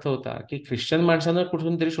विचित्र अर्थ होता की ख्रिश्चन माणसानं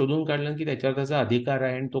कुठून तरी शोधून काढलं की त्याच्यावर त्याचा अधिकार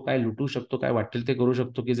आहे आणि तो काय लुटू शकतो, काय वाटेल ते करू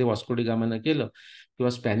शकतो, की जे वास्को डी गामानं केलं. किंवा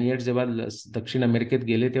स्पॅनियर्ड जेव्हा दक्षिण अमेरिकेत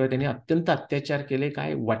गेले तेव्हा त्यांनी अत्यंत अत्याचार केले,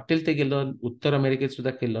 काय वाटेल ते गेलं, उत्तर अमेरिकेत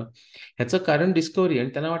सुद्धा केलं. ह्याचं कारण डिस्कवरी. आणि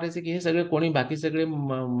त्यांना वाटायचं की हे सगळे कोणी बाकी सगळे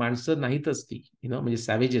माणसं नाहीतच ती, म्हणजे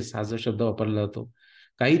सॅव्हेजेस हा जो शब्द वापरला जातो,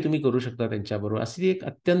 काही तुम्ही करू शकता त्यांच्याबरोबर, अशी एक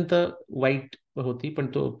अत्यंत वाईट होती. पण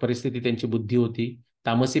तो परिस्थिती, त्यांची बुद्धी होती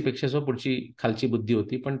तामसीपेक्षा सो पुढची खालची बुद्धी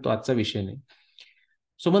होती. पण तो आजचा विषय नाही.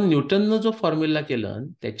 सो मग न्यूटननं जो फॉर्म्युला केलं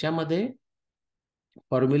त्याच्यामध्ये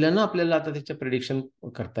फॉर्म्युलानं आपल्याला आता त्याच्या प्रिडिक्शन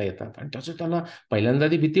करता येतात. आणि त्याचं त्यांना पहिल्यांदा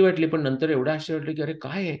ती भीती वाटली, पण नंतर एवढं आश्चर्य वाटलं की अरे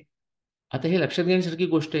काय आहे. आता हे लक्षात घेण्यासारखी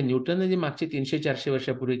गोष्ट आहे. न्यूटनने जी मागची 300-400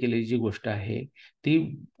 वर्षापूर्वी केलेली जी गोष्ट आहे ती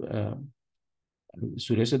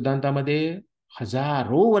सूर्यसिद्धांतामध्ये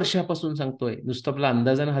हजारो वर्षापासून सांगतोय. नुसतं आपला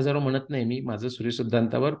अंदाजानं हजारो म्हणत नाही मी. माझं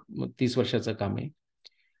सूर्यसिद्धांतावर 30 वर्षाचं काम आहे.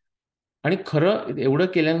 आणि खरं एवढं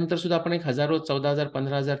केल्यानंतर सुद्धा आपण एक हजारो, 14,000,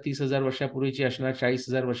 15,000, 30,000 वर्षापूर्वीची असणार,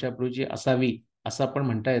 40,000 वर्षापूर्वीची असावी असं आपण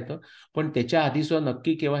म्हणता येतं. पण त्याच्या आधी सुद्धा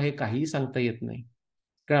नक्की केव्हा हे काहीही सांगता येत नाही,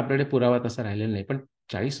 कारण आपल्याकडे पुरावा तसा राहिलेला नाही. पण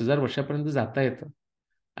 40,000 वर्षापर्यंत जाता येतं.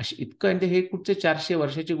 अशी इतकं. आणि हे कुठचे 400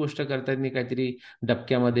 वर्षाची गोष्ट करतायत नाही, काहीतरी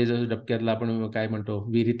डबक्यामध्ये, जसं डबक्यातला आपण काय म्हणतो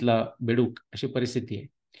विहिरीतला बेडूक, अशी परिस्थिती आहे.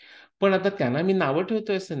 पण आता त्यांना मी नावं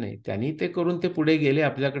ठेवतोय असं नाही. त्यांनी ते करून ते पुढे गेले,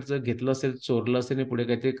 आपल्याकडचं घेतलं असेल, चोरलं असेल आणि पुढे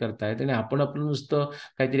काहीतरी करतायत. आणि आपण आपलं नुसतं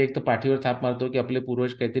काहीतरी एक तर पाठीवर थाप मारतो की आपले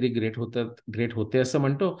पूर्वज काहीतरी ग्रेट होतात, ग्रेट होते असं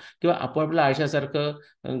म्हणतो, किंवा आपण आपलं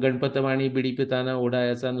आळशासारखं गणपतवाणी बिडी पिताना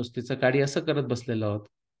ओढायचा नुसतीचं काडी असं करत बसलेलो आहोत.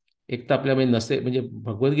 एक तर आपल्या म्हणजे नसे, म्हणजे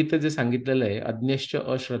भगवद्गीतेत जे सांगितलेलं आहे, अज्ञश्च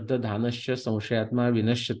अश्रद्ध धानश्च संशयात्मा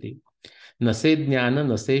विनश्यती. नसे ज्ञान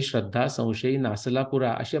नसे श्रद्धा संशयी नासला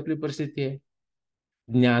पुरा, अशी आपली परिस्थिती आहे.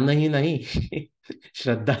 ज्ञानही नाही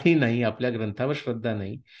श्रद्धाही नाही, आपल्या ग्रंथावर श्रद्धा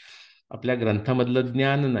नाही, आपल्या ग्रंथामधलं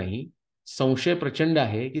ज्ञान नाही, संशय प्रचंड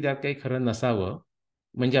आहे की त्यात काही खरं नसावं,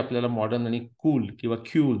 म्हणजे आपल्याला मॉडर्न आणि कूल किंवा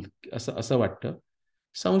क्यूल असं असं वाटतं.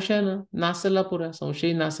 संशयानं नासला पुरा,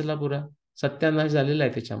 संशयी नासला पुरा, सत्यानाश झालेला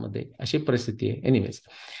आहे त्याच्यामध्ये, अशी परिस्थिती आहे. एनिवेज,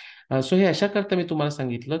 सो हे अशा करता मी तुम्हाला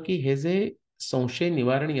सांगितलं की हे जे संशय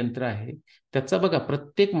निवारण यंत्र आहे त्याचा बघा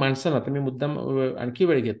प्रत्येक माणसाला, आता मी मुद्दाम आणखी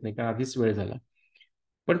वेळ घेत नाही कारण आधीच वेळ झाला,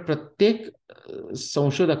 पण प्रत्येक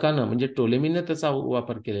संशोधकानं म्हणजे टोलेमीनं त्याचा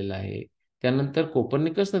वापर केलेला आहे, त्यानंतर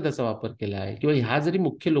कोपर्निकसनं त्याचा वापर केला आहे, किंवा ह्या जरी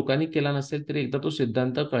मुख्य लोकांनी केला नसेल तरी एकदा तो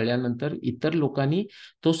सिद्धांत कळल्यानंतर इतर लोकांनी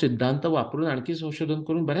तो सिद्धांत वापरून आणखी संशोधन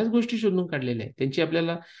करून बऱ्याच गोष्टी शोधून काढलेल्या आहेत. त्यांची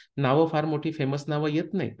आपल्याला नावं, फार मोठी फेमस नावं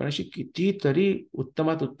येत नाही, पण अशी कितीतरी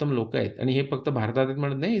उत्तमात उत्तम लोक आहेत. आणि हे फक्त भारतात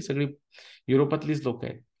म्हणत नाही, ही सगळी युरोपातलीच लोक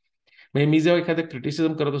आहेत. म्हणजे मी जेव्हा एखादं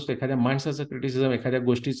क्रिटिसिझम करत असतो, एखाद्या माणसाचं क्रिटिसिझम, एखाद्या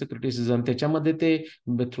गोष्टीचं क्रिटिसिझम, त्याच्यामध्ये ते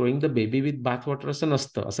throwing the baby with bath water असं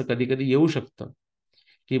नसतं. असं कधी कधी येऊ शकतं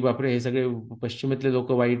की बापरे हे सगळे पश्चिमेतले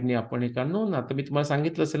लोक वाईट नाही, आपण हे का. नो ना. आता मी तुम्हाला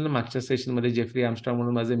सांगितलं असेल ना मागच्या सेशनमध्ये, जेफ्री आर्मस्ट्रॉंग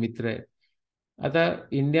म्हणून माझे मित्र आहेत. आता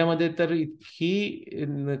इंडियामध्ये तर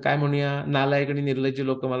इतकी काय म्हणूया नालायक आणि निर्लज्ज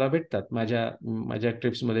लोक मला भेटतात, माझ्या माझ्या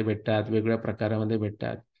ट्रिप्समध्ये भेटतात, वेगवेगळ्या प्रकारामध्ये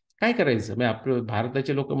भेटतात. काय करायचं म्हणजे आपलं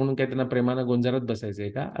भारताचे लोक म्हणून काय त्यांना प्रेमानं गोंजारत बसायचंय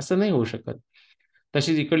का? असं नाही होऊ शकत.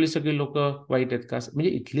 तशीच इकडली सगळी लोक वाईट आहेत का? म्हणजे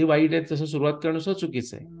इथली वाईट आहेत तसं सुरुवात करणं सुद्धा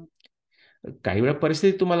चुकीचं आहे. काही वेळा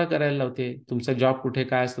परिस्थिती तुम्हाला करायला लावते. तुमचा जॉब कुठे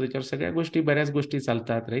काय असतो त्याच्यावर सगळ्या गोष्टी, बऱ्याच गोष्टी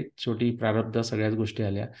चालतात, राईट. छोटी प्रारब्ध सगळ्याच गोष्टी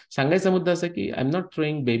आल्या. सांगायचा मुद्दा असा की I am not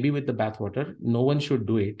throwing baby with the bath water, no one should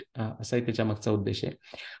do it, असाही त्याच्या मागचा उद्देश आहे.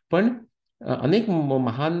 पण अनेक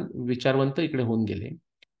महान विचारवंत इकडे होऊन गेले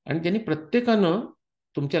आणि त्यांनी प्रत्येकानं,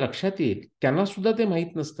 तुमच्या लक्षात येईल, त्यांना सुद्धा ते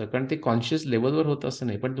माहीत नसतं कारण ते कॉन्शियस लेवलवर होतं असं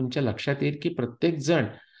नाही, पण तुमच्या लक्षात येईल की प्रत्येक जण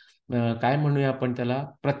काय म्हणूया आपण त्याला,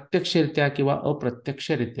 प्रत्यक्षरित्या किंवा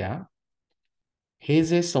अप्रत्यक्षरित्या हे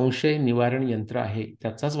जे संशय निवारण यंत्र आहे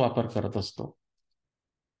त्याचाच वापर करत असतो.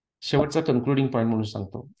 शेवटचा कन्क्लुडिंग पॉईंट म्हणून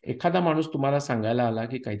सांगतो. एखादा माणूस तुम्हाला सांगायला आला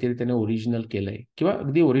की काहीतरी त्याने ओरिजिनल केलंय, किंवा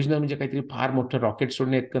अगदी ओरिजिनल म्हणजे काहीतरी फार मोठं रॉकेट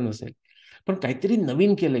सोडणे इतकं नसेल, पण काहीतरी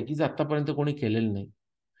नवीन केलंय की जे आतापर्यंत कोणी केलेलं नाही.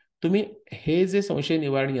 तुम्ही हे जे संशय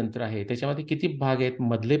निवारण यंत्र आहे त्याच्यामध्ये किती भाग आहेत?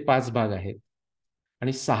 मधले 5 भाग आहेत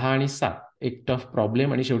आणि 6 आणि 7 एक टफ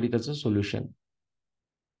प्रॉब्लेम आणि शेवटी त्याचं सोल्युशन.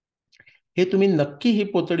 हे तुम्ही नक्की ही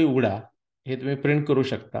पोतडी उघडा. हे तुम्ही प्रिंट करू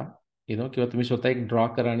शकता, किंवा तुम्ही स्वतः एक ड्रॉ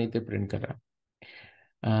करा आणि ते प्रिंट करा.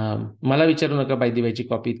 मला विचारू नका बाय दी वेची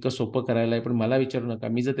कॉपी इतकं सोपं करायला आहे, पण मला विचारू नका.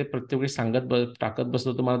 मी जर ते प्रत्येक वेळी टाकत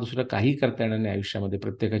बसलो तर मला दुसरं काही करता येणार नाही आयुष्यामध्ये,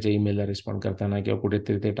 प्रत्येकाच्या ईमेलला रिस्पॉन्ड करताना किंवा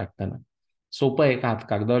कुठेतरी ते टाकताना. सोपं आहे का? हात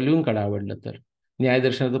कागदावर लिहून काढा आवडलं तर.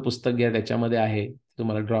 न्यायदर्शनाचं पुस्तक घ्या, त्याच्यामध्ये आहे,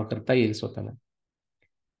 तुम्हाला ड्रॉ करता येईल स्वतःला.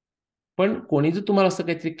 पण कोणी जर तुम्हाला असं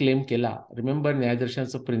काहीतरी क्लेम केला, रिमेंबर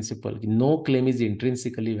न्यायदर्शनाचं प्रिन्सिपल की नो क्लेम इज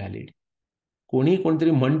इंट्रिन्सिकली व्हॅलिड. कोणी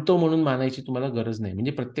कोणतरी म्हणतो म्हणून मानायची तुम्हाला गरज नाही.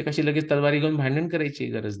 म्हणजे प्रत्येकाशी लगेच तलवारी घेऊन भांडण करायची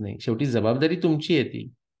गरज नाही. शेवटी जबाबदारी तुमची आहे ती.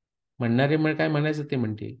 म्हणणारे काय म्हणायचं ते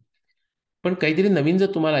म्हणतील. पण काहीतरी नवीन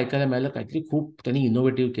जर तुम्हाला ऐकायला मिळालं, काहीतरी खूप त्यांनी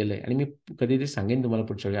इनोव्हेटिव्ह केलंय, आणि मी कधीतरी सांगेन तुम्हाला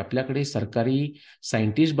पुढच्या वेळी, आपल्याकडे सरकारी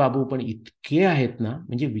सायंटिस्ट बाबू पण इतके आहेत ना,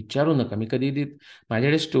 म्हणजे विचारू नका. मी कधी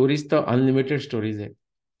माझ्याकडे स्टोरीज तर अनलिमिटेड स्टोरीज आहेत,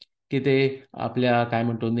 की ते आपल्या काय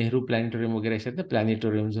म्हणतो नेहरू प्लॅनेटोरियम वगैरे असे ना,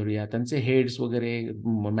 प्लॅनेटोरियम जोडूया, त्यांचे हेड्स वगैरे,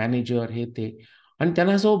 मॅनेजर, हे ते, आणि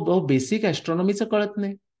त्यांना असं बेसिक ॲस्ट्रॉनॉमीचं कळत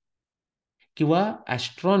नाही. किंवा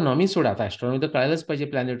ॲस्ट्रॉनॉमी सोडा, आता ॲस्ट्रॉनॉमी तर कळायलाच पाहिजे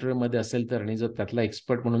प्लॅनेटोरियममध्ये असेल तर, आणि जर त्यातला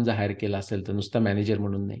एक्सपर्ट म्हणून जर हायर केला असेल तर, नुसता मॅनेजर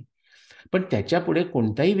म्हणून नाही. पण त्याच्या पुढे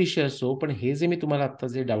कोणताही विषय असो, पण हे जे मी तुम्हाला आता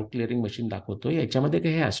जे डाऊट क्लिअरिंग मशीन दाखवतो, याच्यामध्ये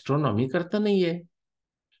काही हे ॲस्ट्रॉनॉमी करता नाहीये.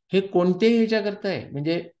 हे कोणत्याही ह्याच्या करताय,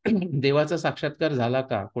 म्हणजे देवाचा साक्षात्कार झाला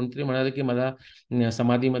का? कोणतरी म्हणाले की मला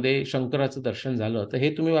समाधीमध्ये शंकराचं दर्शन झालं, तर हे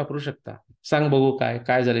तुम्ही वापरू शकता. सांग बघू काय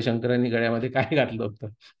काय झालं, शंकरांनी गळ्यामध्ये काय घातलं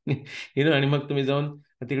होतं. आणि मग तुम्ही जाऊन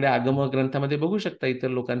तिकडे आगम ग्रंथामध्ये बघू शकता इतर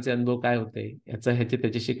लोकांचे अनुभव काय होते,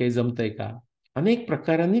 त्याच्याशी काही जमतंय का. अनेक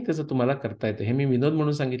प्रकारांनी त्याचं तुम्हाला करता येतं. हे मी विनोद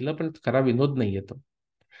म्हणून सांगितलं, पण खरा विनोद नाही येतो.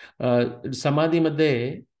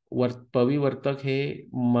 समाधीमध्ये पविवर्तक हे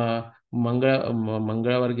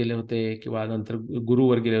मंगळावर गेले होते, किंवा नंतर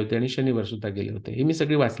गुरुवर गेले होते, आणि शनिवार सुद्धा गेले होते. हे मी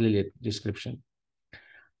सगळी वाचलेली आहेत डिस्क्रिप्शन.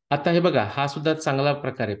 आता हे बघा, हा सुद्धा चांगला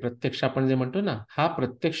प्रकार आहे. प्रत्यक्ष आपण जे म्हणतो ना, हा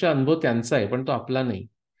प्रत्यक्ष अनुभव त्यांचा आहे, पण तो आपला नाही,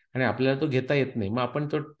 आणि आपल्याला तो घेता येत नाही. मग आपण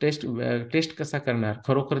तो टेस्ट कसा करणार?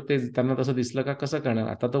 खरोखर ते त्यांना तसं दिसलं का, कसं करणार?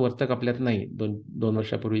 आता तो वर्तक आपल्यात नाही. 2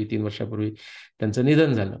 वर्षापूर्वी, 3 वर्षापूर्वी त्यांचं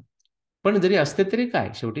निधन झालं. पण जरी असते तरी काय,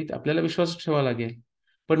 शेवटी आपल्याला विश्वास ठेवावा लागेल.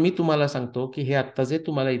 पण मी तुम्हाला सांगतो की हे आत्ता जे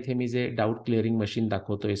तुम्हाला इथे मी जे डाऊट क्लिअरिंग मशीन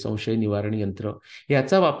दाखवतोय, संशय निवारण यंत्र,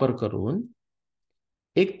 याचा वापर करून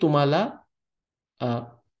एक तुम्हाला अ,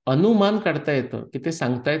 अनुमान काढता येतं की ते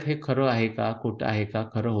सांगतायत हे खरं आहे का, खोटं आहे का,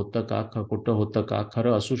 खरं होतं का, खोटं होतं का,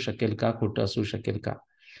 खरं असू शकेल का, खोटं असू शकेल का.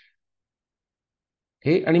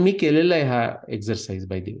 हे आणि मी केलेलं आहे हा एक्झरसाइज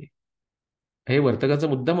बाय द वे. हे वर्तकाचं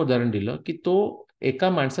मुद्दाम उदाहरण दिलं की तो एका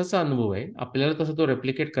माणसाचा अनुभव आहे, आपल्याला तसं तो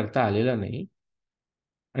रेप्लिकेट करता आलेला नाही.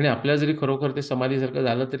 आणि आपल्याला जरी खरोखर ते समाधीसारखं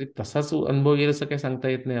झालं तरी तसाच अनुभव येईल असं काही सांगता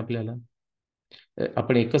येत नाही आपल्याला.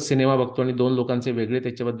 आपण एकच सिनेमा बघतो आणि 2 लोकांचे वेगळे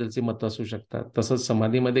त्याच्याबद्दलचे मत असू शकतात. तसंच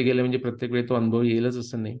समाधीमध्ये गेलं म्हणजे प्रत्येक वेळी तो अनुभव येईलच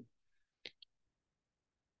असं नाही.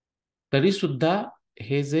 तरी सुद्धा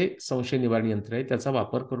हे जे संशय निवारण यंत्र आहे त्याचा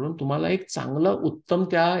वापर करून तुम्हाला एक चांगलं उत्तम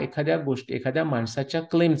त्या एखाद्या माणसाच्या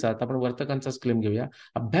क्लेमचा, आता आपण वर्तकांचाच क्लेम घेऊया,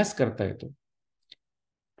 अभ्यास करता येतो.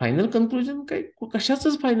 फायनल कन्क्लुजन काही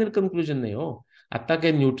कशाचंच फायनल कन्क्लुजन नाही हो. आता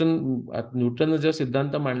काय न्यूटननं जेव्हा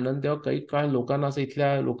सिद्धांत मांडलं तेव्हा काही काळ लोकांना असं,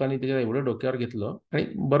 इथल्या लोकांनी त्याच्या एवढं डोक्यावर घेतलं, आणि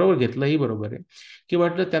बरोबर घेतलंही, बरोबर आहे, की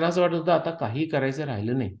वाटलं त्यांना असं वाटत होतं आता काही करायचं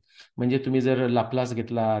राहिलं नाही. म्हणजे तुम्ही जर लाप्लास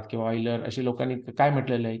घेतलात किंवा ऑइलर, अशी लोकांनी काय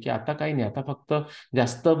म्हटलेलं आहे की आता काही नाही, आता फक्त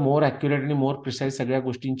जास्त मोर ॲक्युरेट आणि मोर प्रिसाईज सगळ्या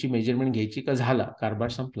गोष्टींची मेजरमेंट घ्यायची का, झाला कारभार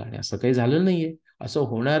संपला. आणि असं काही झालं नाहीये, असं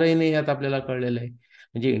होणारही नाही, यात आपल्याला कळलेलं आहे.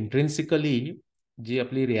 म्हणजे इंट्रिन्सिकली जी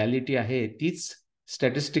आपली रियालिटी आहे तीच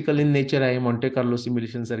स्टॅटिस्टिकल इन नेचर आहे, मॉन्टे कार्लो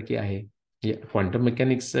सिम्युलेशन सारखी आहे. क्वांटम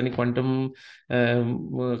मेकॅनिक्स आणि क्वांटम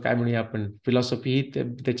काय म्हणूया आपण फिलॉसॉफी ही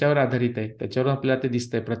त्याच्यावर आधारित आहे. त्याच्यावर आपल्याला ते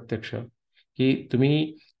दिसतंय प्रत्यक्ष, की तुम्ही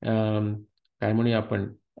काय म्हणूया आपण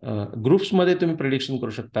ग्रुप्समध्ये तुम्ही प्रेडिक्शन करू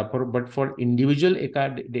शकता, फॉर इंडिव्हिज्युअल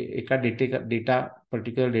एका डेटा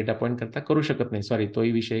पर्टिक्युलर डेटा पॉईंट करता करू शकत नाही. सॉरी,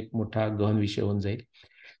 तोही विषय एक मोठा गहन विषय होऊन जाईल.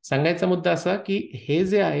 सांगायचा मुद्दा असा की हे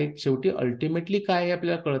जे आहे शेवटी अल्टिमेटली काय आहे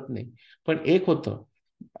आपल्याला कळत नाही. पण एक होतं,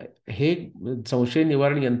 हे संशय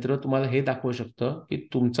निवारण यंत्र तुम्हाला हे दाखवू शकतं की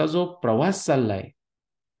तुमचा जो प्रवास चाललाय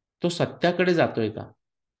तो सत्याकडे जातोय का.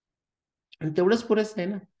 आणि तेवढंच पुरेसं आहे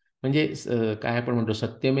ना. म्हणजे काय आपण म्हणतो,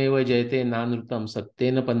 सत्यमेव जयते नानृतम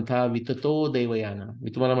सत्येन पंथा विततो दैवयाना.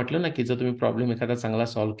 मी तुम्हाला म्हटलं ना की जर तुम्ही प्रॉब्लेम एखादा चांगला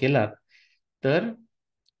सॉल्व्ह केलात, तर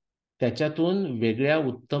त्याच्यातून वेगळ्या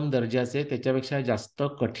उत्तम दर्जाचे, त्याच्यापेक्षा जास्त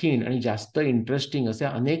कठीण आणि जास्त इंटरेस्टिंग असे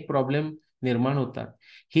अनेक प्रॉब्लेम निर्माण होतात.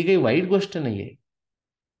 ही काही वाईट गोष्ट नाहीये.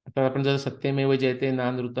 आता आपण जर सत्यमेव जयते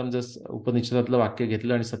नानृतम जर उपनिषदातलं वाक्य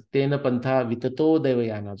घेतलं आणि सत्येन पंथा विततो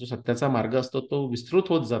दैवयाना, जो सत्याचा मार्ग असतो तो विस्तृत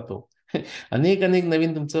होत जातो. अनेक अनेक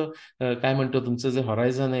नवीन तुमचं काय म्हणतो, तुमचं जे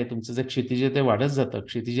हॉरायझन आहे, तुमचं जे क्षितिज आहे ते वाढत जातं,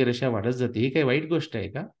 क्षितिज रेषा वाढत जाते. ही काही वाईट गोष्ट आहे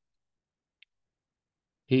का?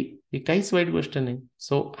 ही ही काहीच वाईट गोष्ट नाही.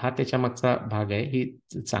 सो हा त्याच्या मागचा भाग आहे.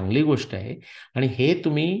 ही चांगली गोष्ट आहे. आणि हे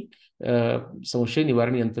तुम्ही संशय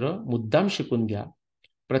निवारण यंत्र मुद्दाम शिकून घ्या.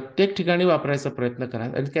 प्रत्येक ठिकाणी वापरायचा प्रयत्न करा.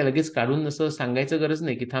 आणि काय लगेच काढून असं सांगायचं गरज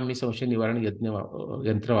नाही की थांब मी संशय निवारण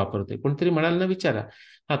यंत्र वापरतोय. कोणतरी म्हणाल ना, विचारा,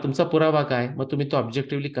 हा तुमचा पुरावा काय, मग तुम्ही तो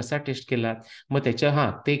ऑब्जेक्टिव्हली कसा टेस्ट केलात, मग त्याच्या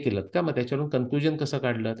ते केलं का, मग त्याच्यावरून कन्क्लुजन कसं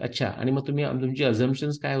काढलं, अच्छा, आणि मग तुम्ही तुमची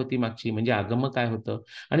अझम्पन्स काय होती मागची, म्हणजे आगम काय होतं,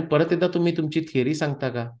 आणि परत एकदा तुम्ही तुमची थिअरी सांगता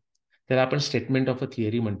का. त्याला आपण स्टेटमेंट ऑफ अ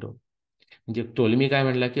थिअरी म्हणतो. म्हणजे टोलमी काय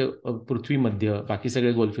म्हणला की पृथ्वी मध्य, बाकी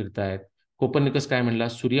सगळे गोल फिरतायत. कोपर्निकस काय म्हणला,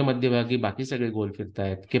 सूर्य मध्यभागी, बाकी सगळे गोल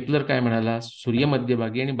फिरतायत. केपलर काय म्हणाला, सूर्य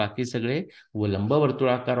मध्यभागी आणि बाकी सगळे लंब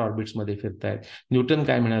वर्तुळाकार ऑर्बिट्समध्ये फिरतायत. न्यूटन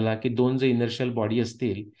काय म्हणाला की दोन जे इनर्शियल बॉडी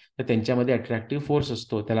असतील तर त्यांच्यामध्ये अट्रॅक्टिव्ह फोर्स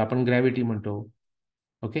असतो, त्याला आपण ग्रॅव्हिटी म्हणतो.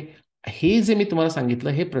 ओके. हे जे मी तुम्हाला सांगितलं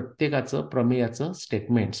हे प्रत्येकाचं प्रमेयाचं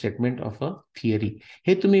स्टेटमेंट ऑफ अ थिअरी.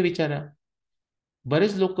 हे तुम्ही विचारा.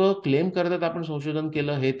 बरेच लोक क्लेम करतात आपण संशोधन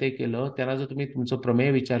केलं, हे ते केलं. त्याला जर तुम्ही तुमचं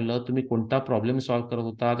प्रमेय विचारलं, तुम्ही कोणता प्रॉब्लेम सॉल्व्ह करत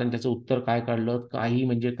होतात आणि त्याचं उत्तर काय काढलं, काही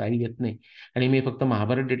म्हणजे काही येत नाही. आणि मी फक्त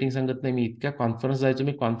महाभारत डेटिंग सांगत नाही, मी इतक्या कॉन्फरन्स जायचो,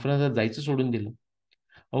 मी कॉन्फरन्सला जायचं सोडून दिलं.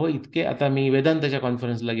 अहो इतके, आता मी वेदांताच्या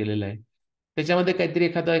कॉन्फरन्सला गेलेला आहे. त्याच्यामध्ये काहीतरी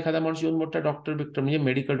एखादा एखादा माणूस येऊन मोठा डॉक्टर बिक्टर म्हणजे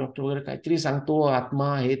मेडिकल डॉक्टर वगैरे काहीतरी सांगतो,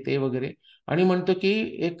 आत्मा हे ते वगैरे, आणि म्हणतो की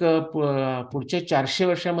एक पुढच्या 400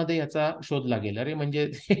 वर्षामध्ये याचा शोध लागेल. अरे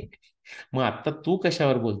म्हणजे मग आता तू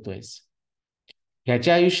कशावर बोलतोयस.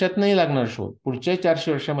 ह्याच्या आयुष्यात नाही लागणार शोध, पुढच्या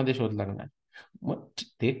 400 वर्षामध्ये शोध लागणार. मग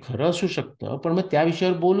ते खरं असू शकतं, पण मग त्या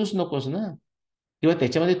विषयावर बोलूच नकोस ना. किंवा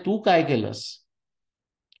त्याच्यामध्ये तू काय केलंस.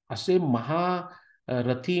 असे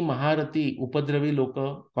रथी महारथी उपद्रवी लोक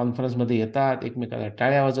कॉन्फरन्समध्ये येतात, एकमेकाला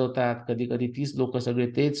टाळ्या वाजवतात, कधी कधी 30 लोक सगळे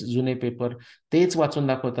तेच जुने पेपर तेच वाचून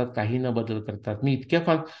दाखवतात, काही न बदल करतात. मी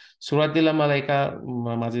सुरुवातीला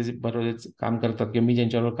मला माझे जे बरोबर काम करतात किंवा मी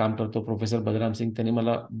ज्यांच्यावर काम करतो, प्रोफेसर बलराम सिंग, त्यांनी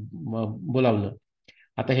मला बोलावलं.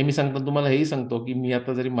 आता हे मी सांगतो तुम्हाला, हेही सांगतो की मी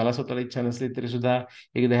आता जरी मला स्वतःला इच्छा नसली तरी सुद्धा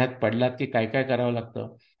एकदा ह्यात पडलात की काय काय करावं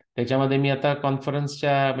लागतं. त्याच्यामध्ये मी आता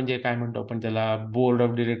कॉन्फरन्सच्या म्हणजे काय म्हणतो आपण त्याला, board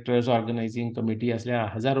of directors, organising committee असल्या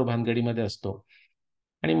हजारो भानगडीमध्ये असतो.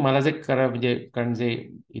 आणि मला जे म्हणजे कारण जे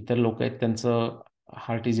इतर लोक आहेत त्यांचं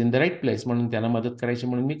heart is in the right place, म्हणून त्यांना मदत करायची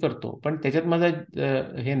म्हणून मी करतो. पण त्याच्यात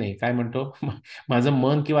माझं हे नाही, काय म्हणतो माझं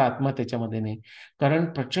मन किंवा आत्मा त्याच्यामध्ये नाही. कारण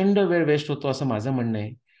प्रचंड वेळ वेस्ट होतो असं माझं म्हणणं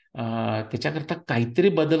आहे. त्याच्याकरता काहीतरी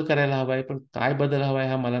बदल करायला हवा आहे, पण काय बदल हवा आहे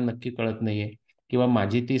हा मला नक्की कळत नाहीये, किंवा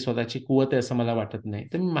माझी ती स्वतःची कुवत आहे असं मला वाटत नाही.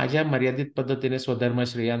 तर मी माझ्या मर्यादित पद्धतीने स्वधर्म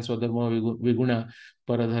श्रेयान स्वधर्म विगुण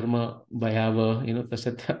परधर्म भयावह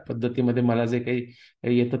तसं त्या पद्धतीमध्ये मला जे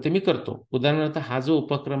काही येतं ते मी करतो. उदाहरणार्थ हा जो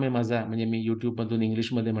उपक्रम आहे माझा, म्हणजे मी युट्यूबमधून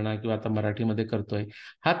इंग्लिशमध्ये म्हणा किंवा आता मराठीमध्ये करतोय,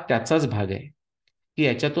 हा त्याचाच भाग आहे. की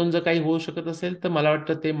याच्यातून जर काही होऊ शकत असेल तर मला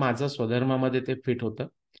वाटतं ते माझं स्वधर्मामध्ये ते फिट होतं.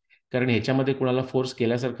 कारण ह्याच्यामध्ये कुणाला फोर्स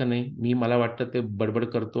केल्यासारखं नाही. मी मला वाटतं ते बडबड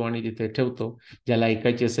करतो आणि तिथे ठेवतो. ज्याला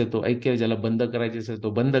ऐकायचे असेल तो ऐकेल, ज्याला बंद करायचे असेल तो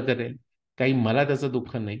बंद करेल. काही मला त्याचं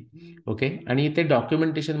दुःख नाही. ओके. आणि ते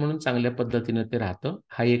डॉक्युमेंटेशन म्हणून चांगल्या पद्धतीनं ते राहतं,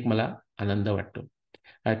 हा एक मला आनंद वाटतो.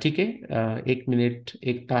 ठीक आहे. 1 मिनिट,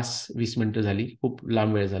 1 तास 20 मिनिटं झाली, खूप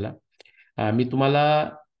लांब वेळ झाला. मी तुम्हाला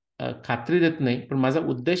खात्री देत नाही, पण माझा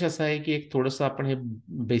उद्देश असा आहे की एक थोडंसं आपण हे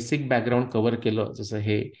बेसिक बॅकग्राऊंड कव्हर केलं, जसं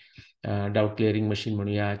हे डाऊट क्लिअरिंग मशीन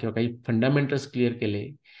म्हणूया किंवा काही फंडामेंटल्स क्लिअर केले,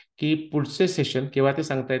 की पुढचे सेशन केव्हा ते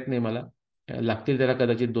सांगता येत नाही मला. लागतील त्याला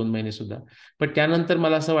कदाचित 2 महिने सुद्धा. पण त्यानंतर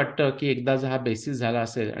मला असं वाटतं की एकदा जर हा बेसिस झाला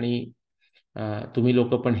असेल आणि तुम्ही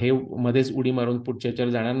लोक पण हे मध्येच उडी मारून पुढच्या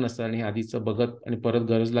याच्यावर जाणार नसतात आणि आधीचं बघत आणि परत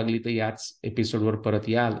गरज लागली तर याच एपिसोडवर परत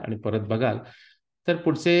याल आणि परत बघाल, तर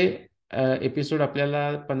पुढचे एपिसोड आपल्याला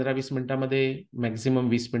 15-20 मिनिटामध्ये, मॅक्झिमम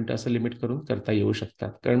 20 मिनिटं असं लिमिट करून करता येऊ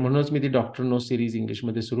शकतात. कारण म्हणूनच मी ती डॉक्टर नो सिरीज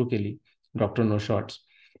इंग्लिशमध्ये सुरू केली, डॉक्टर नो शॉर्ट्स.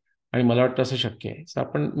 आणि मला वाटतं असं शक्य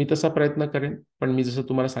आहे. मी तसा प्रयत्न करेन, पण मी जसं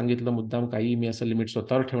तुम्हाला सांगितलं मुद्दाम काही मी असं लिमिट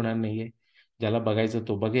स्वतःवर ठेवणार नाहीये. ज्याला बघायचं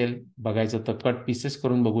तो बघेल, बघायचं तर कट पीसेस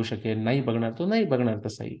करून बघू शकेल, नाही बघणार तो नाही बघणार,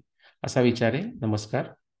 तसाही असा विचार आहे. नमस्कार.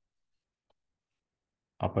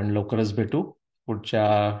 आपण लवकरच भेटू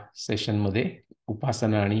पुढच्या सेशनमध्ये,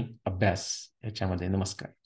 उपासना आणि अभ्यास याच्यामध्ये. नमस्कार.